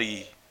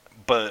nobody.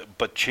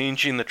 But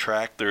changing the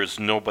track, there's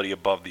nobody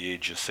above the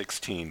age of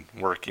 16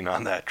 working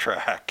on that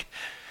track,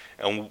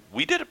 and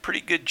we did a pretty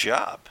good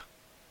job.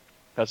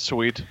 That's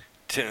sweet.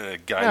 A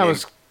guy Yeah, it named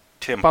was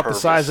Tim about Purvis.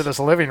 the size of this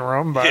living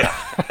room, but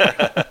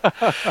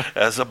Yeah.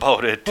 That's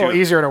about it, a little too.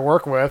 easier to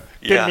work with.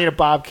 Didn't Yeah. need a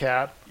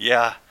Bobcat.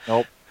 Yeah.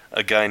 Nope.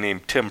 A guy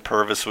named Tim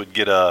Purvis would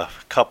get a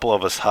couple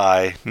of us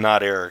high.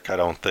 Not Eric, I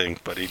don't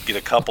think, but he'd get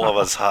a couple of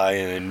us high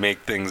and it'd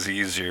make things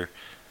easier.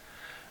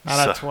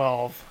 Not at So-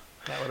 12.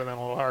 That would have been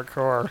a little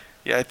hardcore.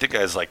 Yeah, I think I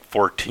was like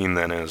 14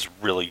 then in his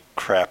really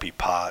crappy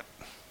pot.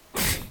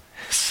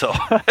 So,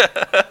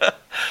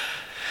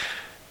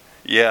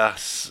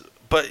 yes,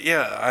 but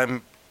yeah,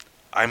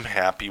 I'm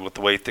happy with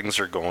the way things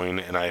are going,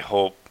 and I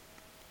hope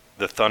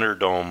the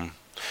Thunderdome.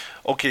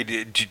 Okay,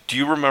 do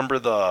you remember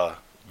the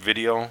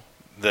video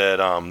that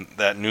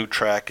that new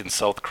track in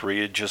South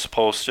Korea just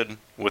posted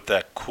with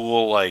that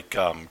cool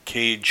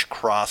cage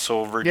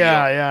crossover deal?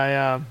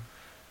 Yeah.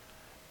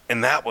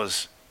 And that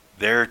was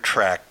their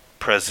track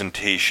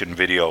presentation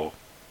video,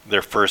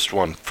 their first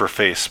one for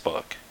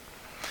Facebook.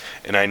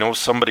 And I know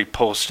somebody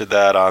posted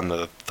that on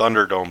the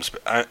Thunderdomes.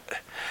 But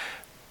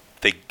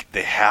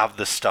they have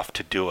the stuff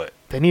to do it.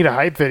 They need a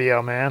hype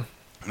video, man.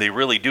 They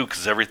really do,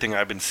 because everything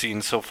I've been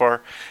seeing so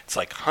far, it's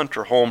like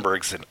Hunter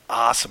Holmberg's an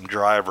awesome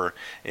driver,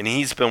 and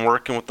he's been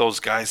working with those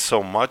guys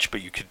so much,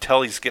 but you could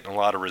tell he's getting a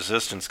lot of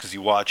resistance because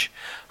you watch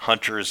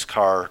Hunter's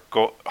car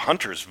go.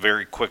 Hunter's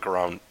very quick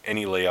around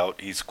any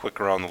layout. He's quick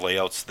around the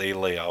layouts they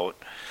lay out,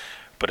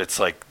 but it's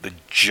like the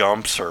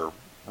jumps are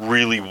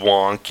really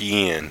wonky,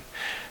 and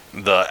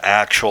the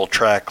actual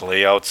track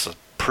layout's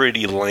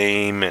pretty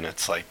lame, and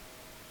it's like,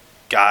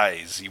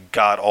 guys, you've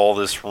got all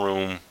this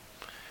room.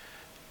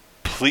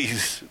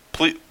 Please,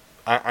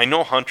 I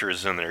know Hunter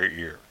is in their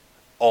ear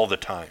all the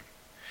time,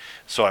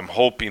 so I'm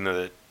hoping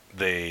that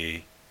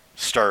they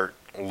start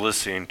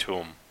listening to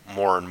him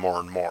more and more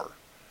and more.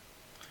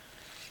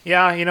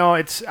 Yeah,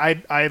 it's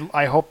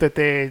I hope that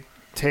they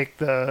take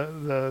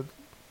the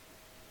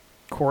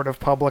court of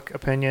public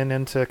opinion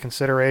into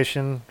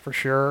consideration for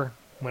sure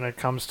when it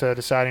comes to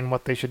deciding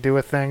what they should do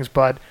with things.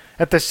 But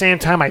at the same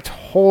time, I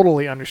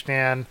totally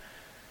understand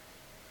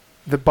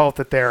the boat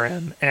that they're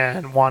in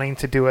and wanting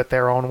to do it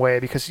their own way,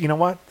 because you know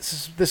what,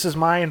 this is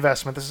my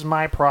investment, this is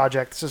my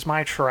project, this is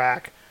my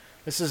track.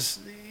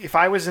 If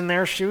I was in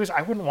their shoes,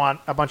 I wouldn't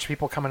want a bunch of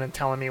people coming and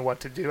telling me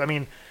what to do. I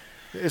mean,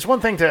 it's one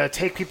thing to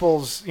take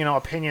people's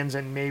opinions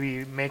and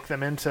maybe make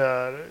them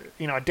into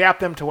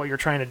adapt them to what you're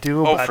trying to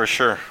do. Oh, for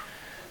sure.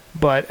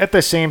 But at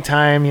the same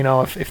time,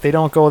 if they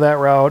don't go that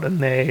route and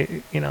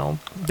they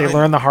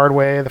learn the hard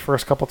way the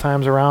first couple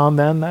times around,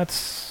 then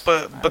that's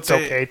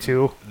okay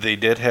too. They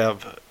did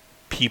have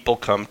people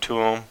come to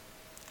them.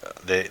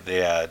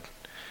 They had,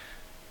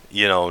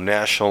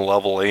 national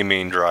level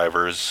A-main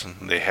drivers.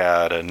 They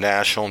had a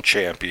national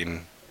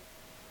champion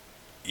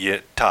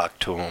talk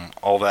to them,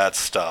 all that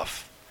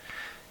stuff.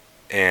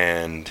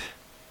 And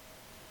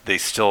they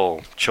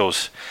still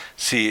chose.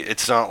 See,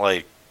 it's not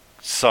like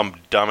some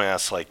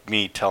dumbass like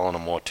me telling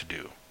them what to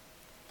do.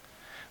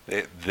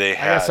 They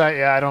had.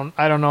 I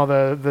don't know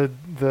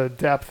the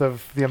depth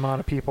of the amount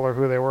of people or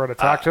who they were to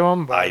talk to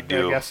them. But I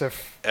do. I guess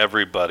if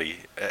everybody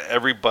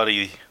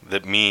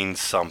that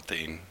means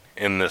something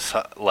in this,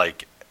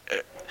 like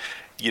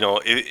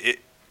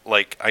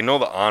I know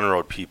the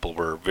on-road people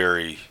were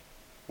very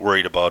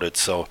worried about it.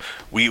 So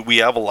we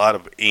have a lot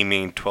of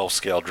A-main 12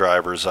 scale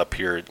drivers up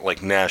here,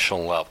 like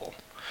national level,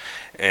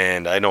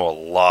 and I know a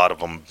lot of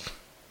them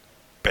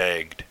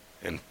begged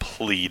and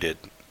pleaded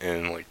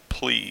and like,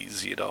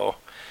 please,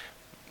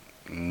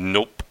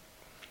 nope.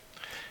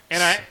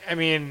 And I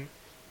mean,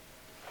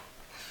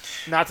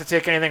 not to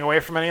take anything away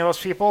from any of those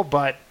people,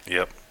 but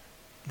Yep.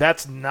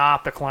 that's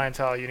not the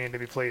clientele you need to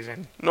be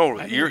pleasing. No,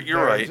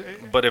 you're right.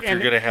 But if you're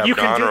and going to have you an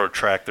can do- on-road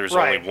track, there's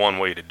Right. only one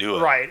way to do it.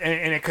 Right,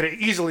 and it could have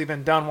easily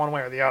been done one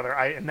way or the other.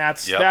 Yep.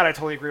 That I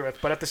totally agree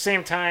with. But at the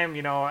same time,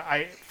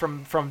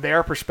 from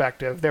their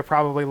perspective, they're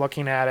probably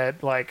looking at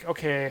it like,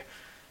 okay,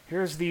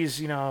 here's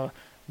these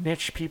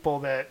niche people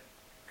that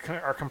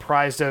are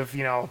comprised of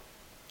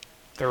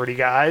 30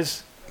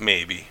 guys.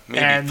 Maybe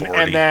and 40.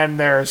 And then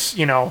there's,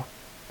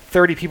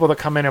 30 people that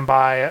come in and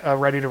buy a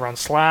ready-to-run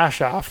Slash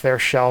off their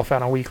shelf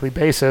on a weekly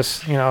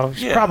basis.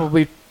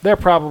 They're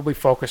probably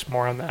focused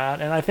more on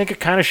that. And I think it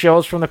kind of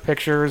shows from the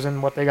pictures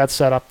and what they got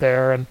set up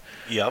there. And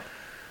Yep.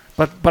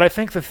 But I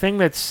think the thing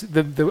that's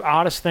the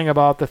oddest thing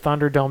about the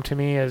Thunderdome to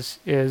me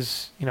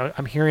is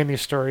I'm hearing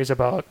these stories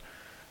about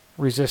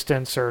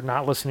resistance or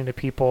not listening to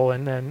people,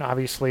 and then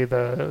obviously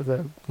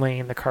the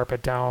laying the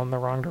carpet down the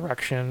wrong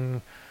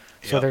direction,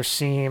 so there's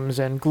seams,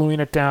 and gluing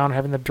it down,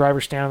 having the driver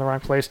stand in the wrong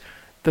place.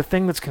 The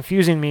thing that's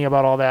confusing me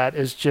about all that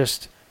is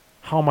just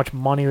how much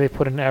money they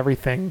put into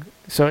everything.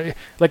 So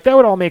that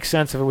would all make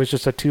sense if it was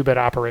just a 2-bit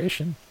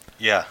operation.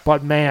 Yeah.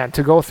 But man,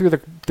 to go through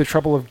the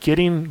trouble of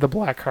getting the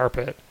black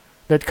carpet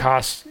that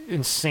costs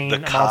insane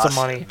amounts of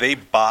money. They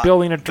bought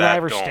building a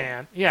driver that dome.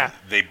 stand. Yeah.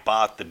 They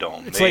bought the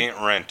dome. It's they ain't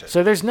rented.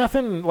 So there's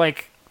nothing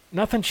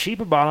cheap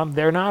about them.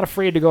 They're not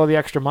afraid to go the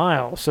extra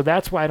mile. So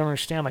that's why I don't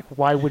understand.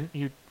 Why wouldn't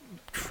you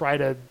try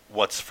to?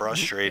 What's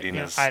frustrating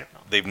is I don't know.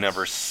 they've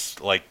never seen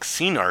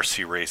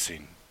RC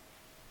racing.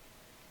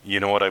 You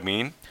know what I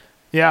mean?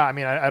 Yeah, I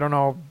mean, I don't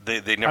know.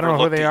 They never. I don't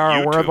know who they are, or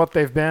YouTube. where what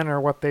they've been, or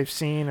what they've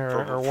seen,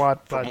 or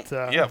what.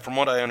 From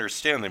what I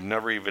understand, they've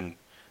never even.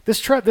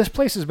 This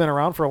place has been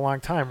around for a long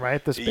time,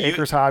 right? This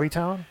Baker's Hobby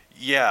Town.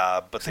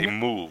 Yeah, but they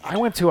moved. I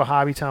went to a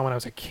Hobby Town when I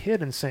was a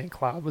kid in St.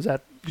 Cloud. Do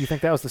you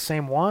think that was the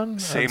same one?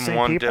 Same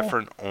one, people?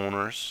 different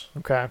owners.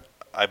 Okay.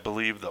 I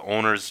believe the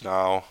owners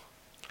now.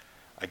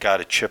 I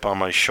got a chip on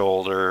my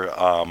shoulder.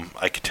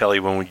 I could tell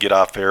you when we get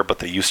off air, but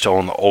they used to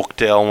own the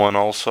Oakdale one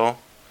also.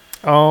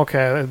 Oh,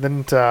 okay.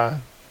 Didn't.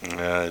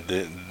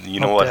 You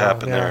know what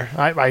happened there?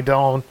 I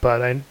don't,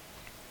 but I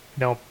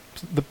know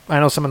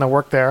someone that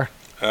worked there.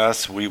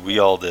 Yes, we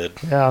all did.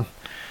 Yeah.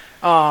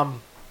 Well,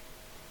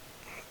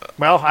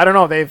 I don't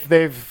know.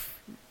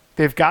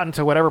 They've gotten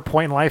to whatever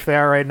point in life they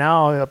are right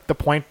now, the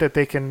point that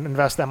they can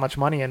invest that much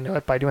money into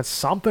it by doing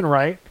something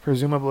right,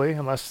 presumably,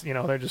 unless they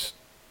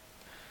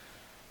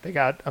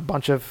got a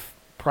bunch of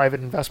private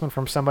investment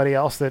from somebody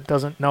else that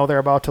doesn't know they're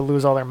about to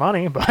lose all their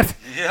money. But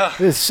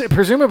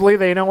presumably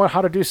they know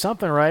how to do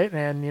something right,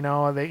 and you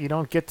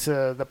don't get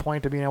to the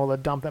point of being able to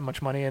dump that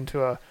much money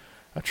into a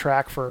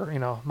track for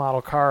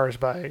model cars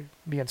by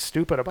being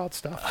stupid about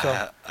stuff.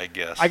 So I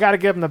guess I got to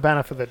give them the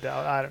benefit of the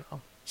doubt. I don't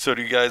know. So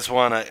do you guys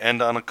want to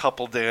end on a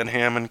couple Dan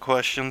Hammond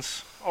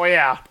questions? Oh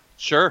yeah.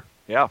 Sure.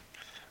 Yeah.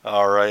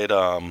 All right.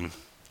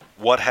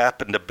 What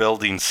happened to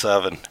Building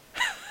 7?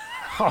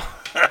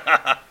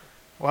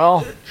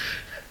 Well.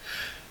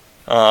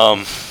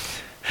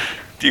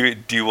 Do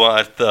you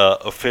want the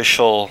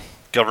official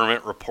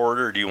government report,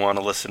 or do you want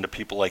to listen to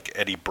people like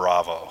Eddie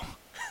Bravo?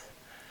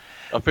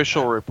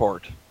 Official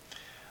report.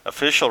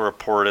 Official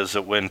report is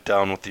it went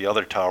down with the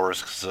other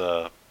towers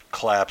because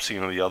collapsing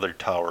of the other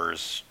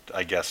towers,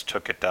 I guess,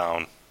 took it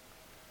down.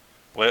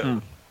 I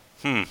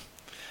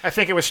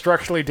think it was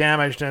structurally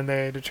damaged, and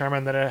they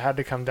determined that it had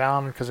to come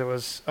down because it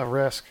was a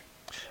risk.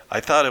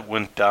 I thought it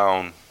went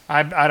down.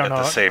 I don't know.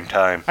 At the same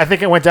time. I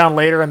think it went down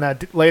later in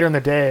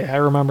the day. I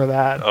remember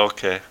that.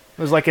 Okay. It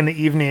was like in the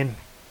evening.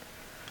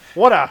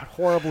 What a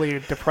horribly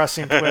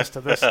depressing twist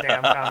to this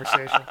damn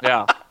conversation.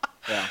 Yeah.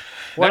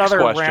 What Next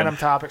other question. random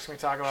topics can we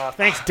talk about?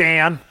 Thanks,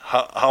 Dan.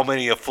 How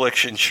many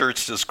Affliction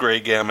shirts does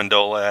Greg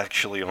Amendola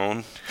actually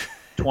own?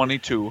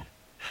 22.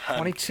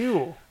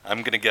 22.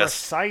 I'm gonna guess.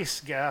 Precise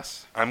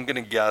guess. I'm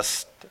gonna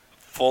guess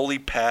fully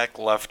packed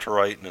left to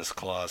right in his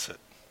closet.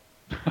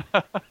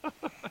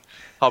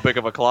 How big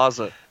of a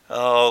closet?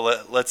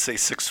 Oh, let's say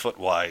 6 foot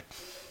wide.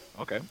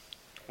 Okay.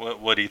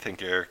 What do you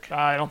think, Eric?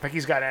 I don't think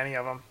he's got any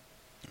of them.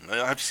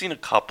 I've seen a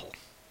couple.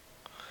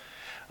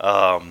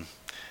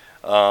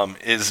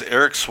 Is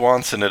Eric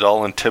Swanson at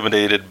all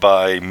intimidated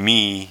by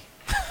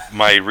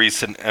my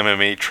recent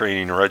MMA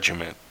training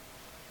regimen?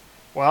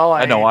 Well,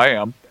 I know I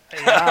am.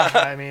 Yeah,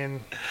 I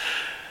mean,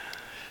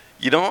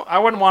 I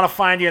wouldn't want to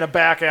find you in a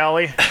back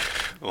alley.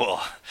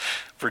 Well,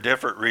 for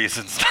different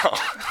reasons now.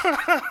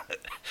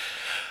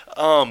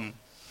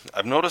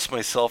 I've noticed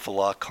myself a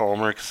lot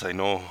calmer because I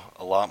know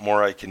a lot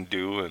more I can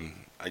do,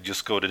 and I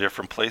just go to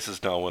different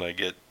places now when I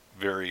get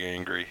very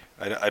angry.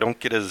 I don't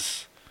get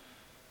as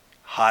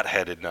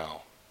hot-headed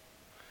now.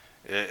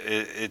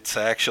 It's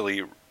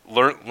actually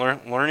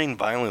learning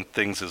violent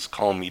things has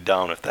calmed me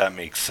down, if that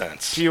makes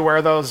sense. Do you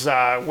wear those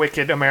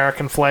wicked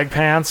American flag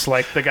pants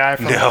like the guy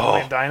from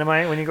Napoleon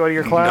Dynamite when you go to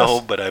your class?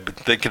 No, but I've been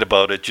thinking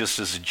about it just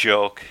as a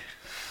joke.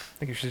 I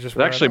think you should just.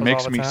 It actually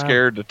makes me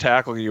scared to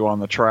tackle you on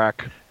the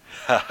track.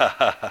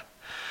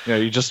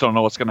 You just don't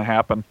know what's going to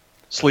happen.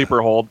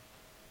 Sleeper hold.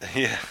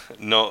 Yeah,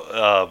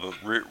 no,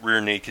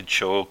 rear naked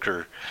choke,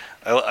 or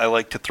I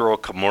like to throw a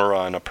Kimura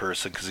on a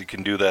person because you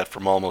can do that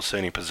from almost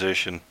any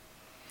position.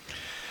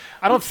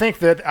 I don't think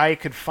that I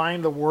could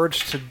find the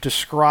words to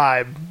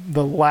describe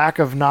the lack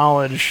of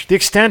knowledge, the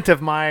extent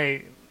of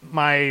my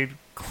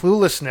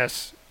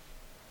cluelessness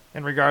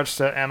in regards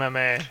to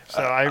MMA.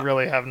 So I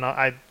really have no.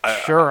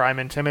 I'm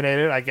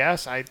intimidated. I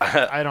guess I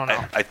don't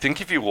know. I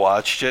think if you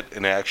watched it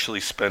and actually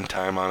spent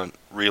time on it,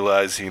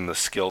 realizing the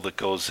skill that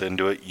goes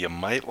into it, you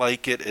might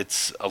like it.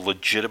 It's a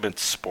legitimate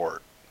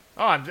sport.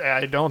 Oh,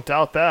 I don't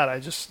doubt that. I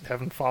just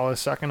haven't followed a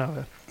second of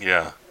it.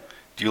 Yeah.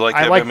 Do you like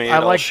I MMA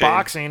at all, like Shane?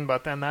 boxing,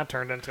 but then that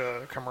turned into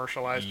a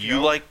commercialized. You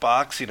joke. like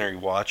boxing? Are you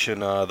watching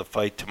the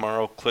fight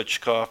tomorrow,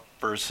 Klitschko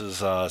versus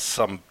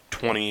some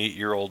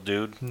 28-year-old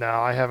dude? No,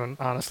 I haven't.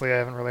 Honestly, I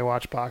haven't really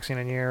watched boxing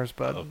in years,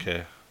 but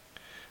Okay.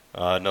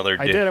 Another.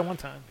 I did at one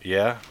time.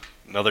 Yeah.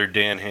 Another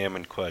Dan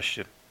Hammond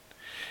question.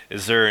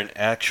 Is there an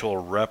actual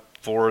rep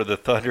for the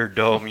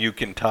Thunderdome you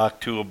can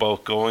talk to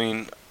about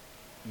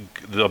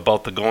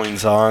the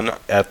goings on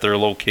at their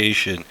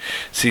location?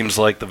 Seems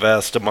like the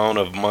vast amount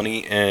of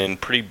money and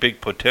pretty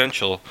big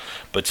potential,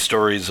 but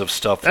stories of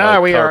stuff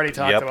like we already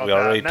talked yep, about we that.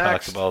 already Next.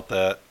 talked about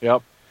that.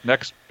 Yep.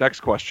 Next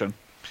question.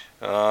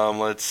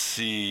 Let's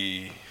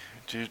see.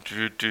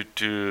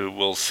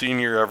 Will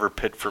Senior ever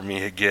pit for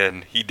me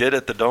again? He did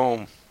at the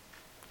Dome.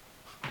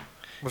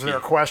 Was there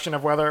a question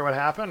of whether it would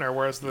happen, or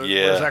where's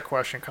that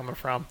question coming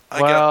from?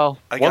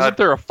 Wasn't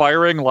there a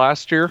firing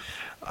last year?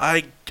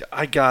 I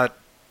got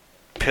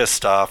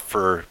pissed off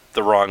for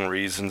the wrong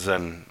reasons,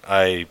 and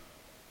I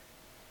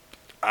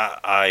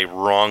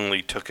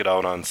wrongly took it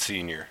out on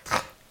Senior.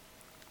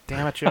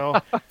 Damn it,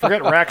 Joe!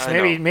 Forget Rex. I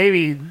know.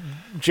 Maybe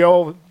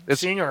Joe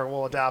Senior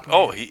will adopt me.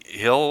 Oh,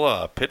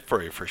 he'll pit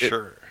for you for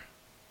sure.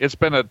 It's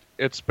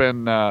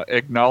been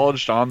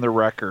acknowledged on the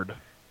record.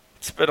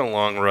 It's been a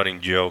long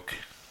running joke.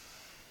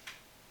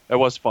 It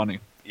was funny.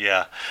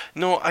 Yeah.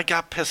 No, I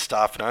got pissed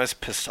off, and I was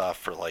pissed off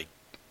for like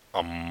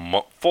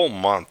a full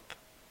month.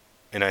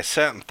 And I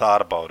sat and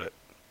thought about it.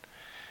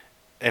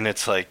 And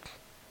it's like,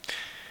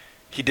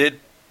 he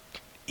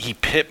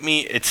pit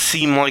me. It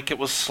seemed like it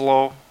was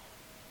slow,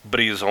 but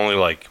he was only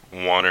like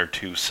 1 or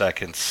 2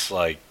 seconds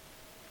like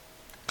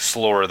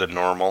slower than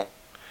normal.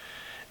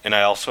 And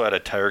I also had a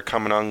tire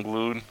coming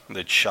unglued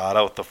that shot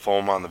out the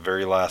foam on the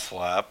very last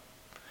lap.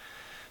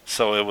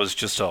 So it was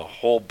just a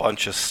whole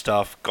bunch of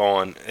stuff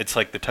going. It's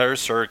like the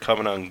tires started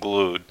coming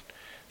unglued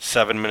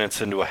 7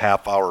 minutes into a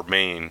half-hour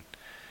main.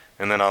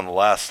 And then on the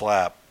last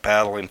lap,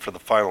 battling for the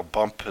final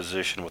bump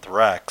position with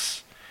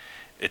Rex,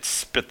 it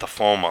spit the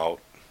foam out.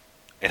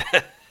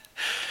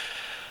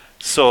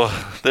 So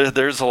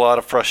there's a lot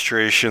of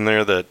frustration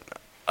there that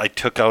I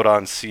took out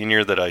on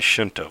Senior that I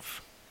shouldn't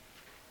have.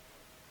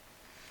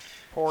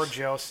 Poor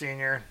Joe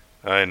Senior.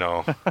 I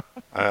know.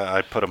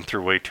 I put him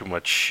through way too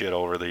much shit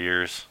over the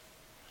years.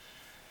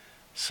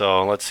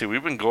 So let's see.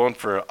 We've been going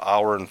for an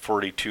hour and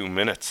 42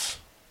 minutes.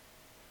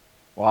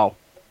 Wow.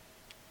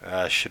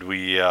 Should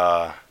we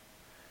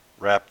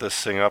wrap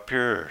this thing up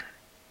here?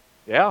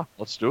 Yeah,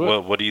 let's do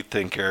it. What do you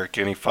think, Eric?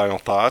 Any final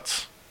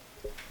thoughts?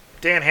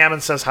 Dan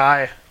Hammond says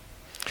hi.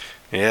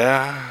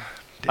 Yeah.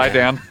 Hi,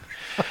 Dan.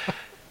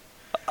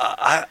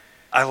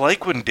 I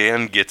like when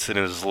Dan gets in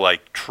his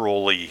like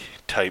trolley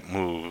type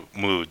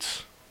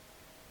moods.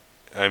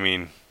 I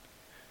mean,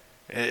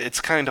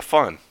 it's kind of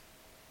fun.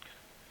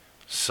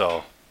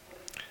 So,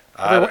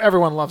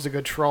 everyone loves a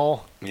good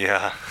troll.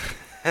 Yeah.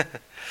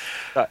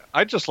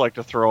 I'd just like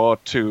to throw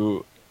out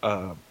to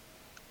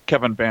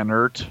Kevin Van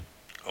Aert.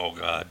 Oh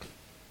God.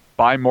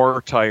 Buy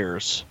more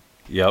tires.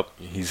 Yep,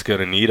 he's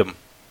gonna need them.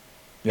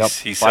 Yep,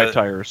 buy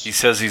tires. He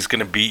says he's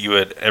gonna beat you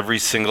at every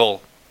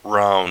single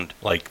round,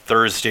 like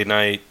Thursday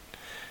night,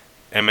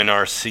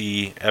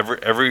 MNRC.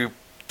 Every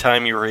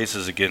time he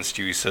races against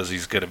you, he says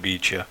he's gonna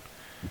beat you,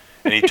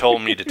 and he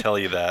told me to tell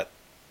you that.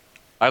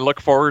 I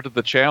look forward to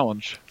the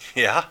challenge.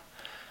 Yeah.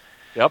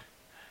 Yep.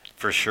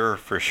 For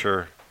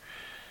sure.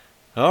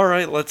 All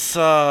right, let's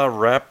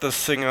wrap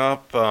this thing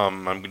up.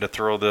 I'm going to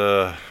throw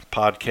the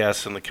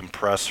podcast in the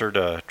compressor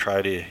to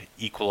try to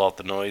equal out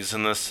the noise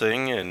in this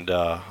thing, and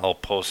I'll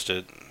post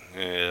it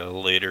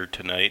later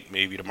tonight,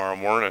 maybe tomorrow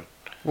morning.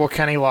 Will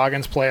Kenny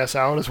Loggins play us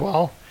out as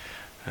well?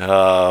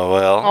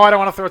 Well. Oh, I don't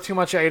want to throw too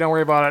much at you. Don't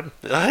worry about it.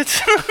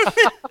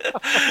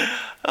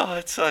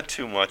 It's not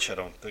too much, I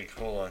don't think.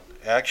 Hold on.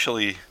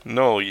 Actually,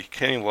 no,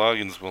 Kenny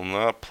Loggins will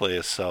not play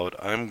us out.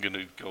 I'm going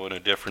to go in a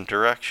different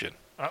direction.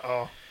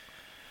 Uh-oh.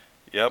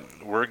 Yep,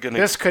 we're going to...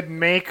 This could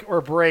make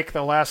or break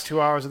the last 2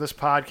 hours of this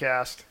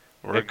podcast.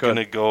 We're going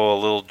to go a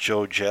little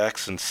Joe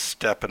Jackson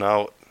stepping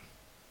out.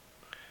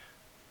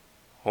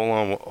 Hold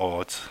on.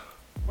 Oh, it's...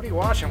 What are you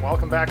watching?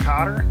 Welcome Back,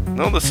 Kotter?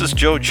 No, this is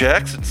Joe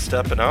Jackson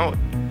stepping out.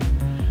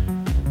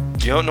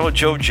 You don't know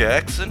Joe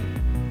Jackson?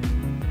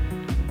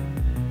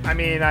 I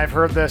mean, I've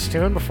heard this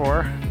tune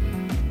before.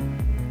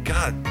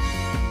 God,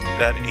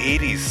 that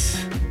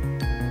 80s.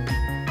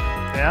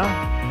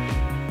 Yeah?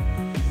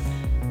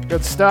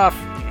 Good stuff.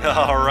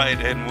 All right,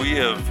 and we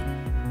have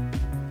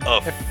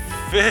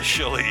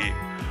officially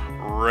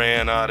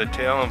ran out of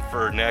talent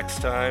for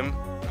next time.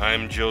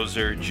 I'm Joe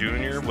Zer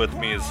Jr. With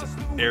me is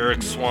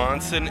Eric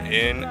Swanson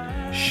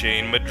and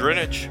Shane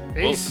Madrinich.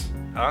 Peace.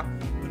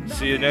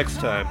 See you next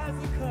time.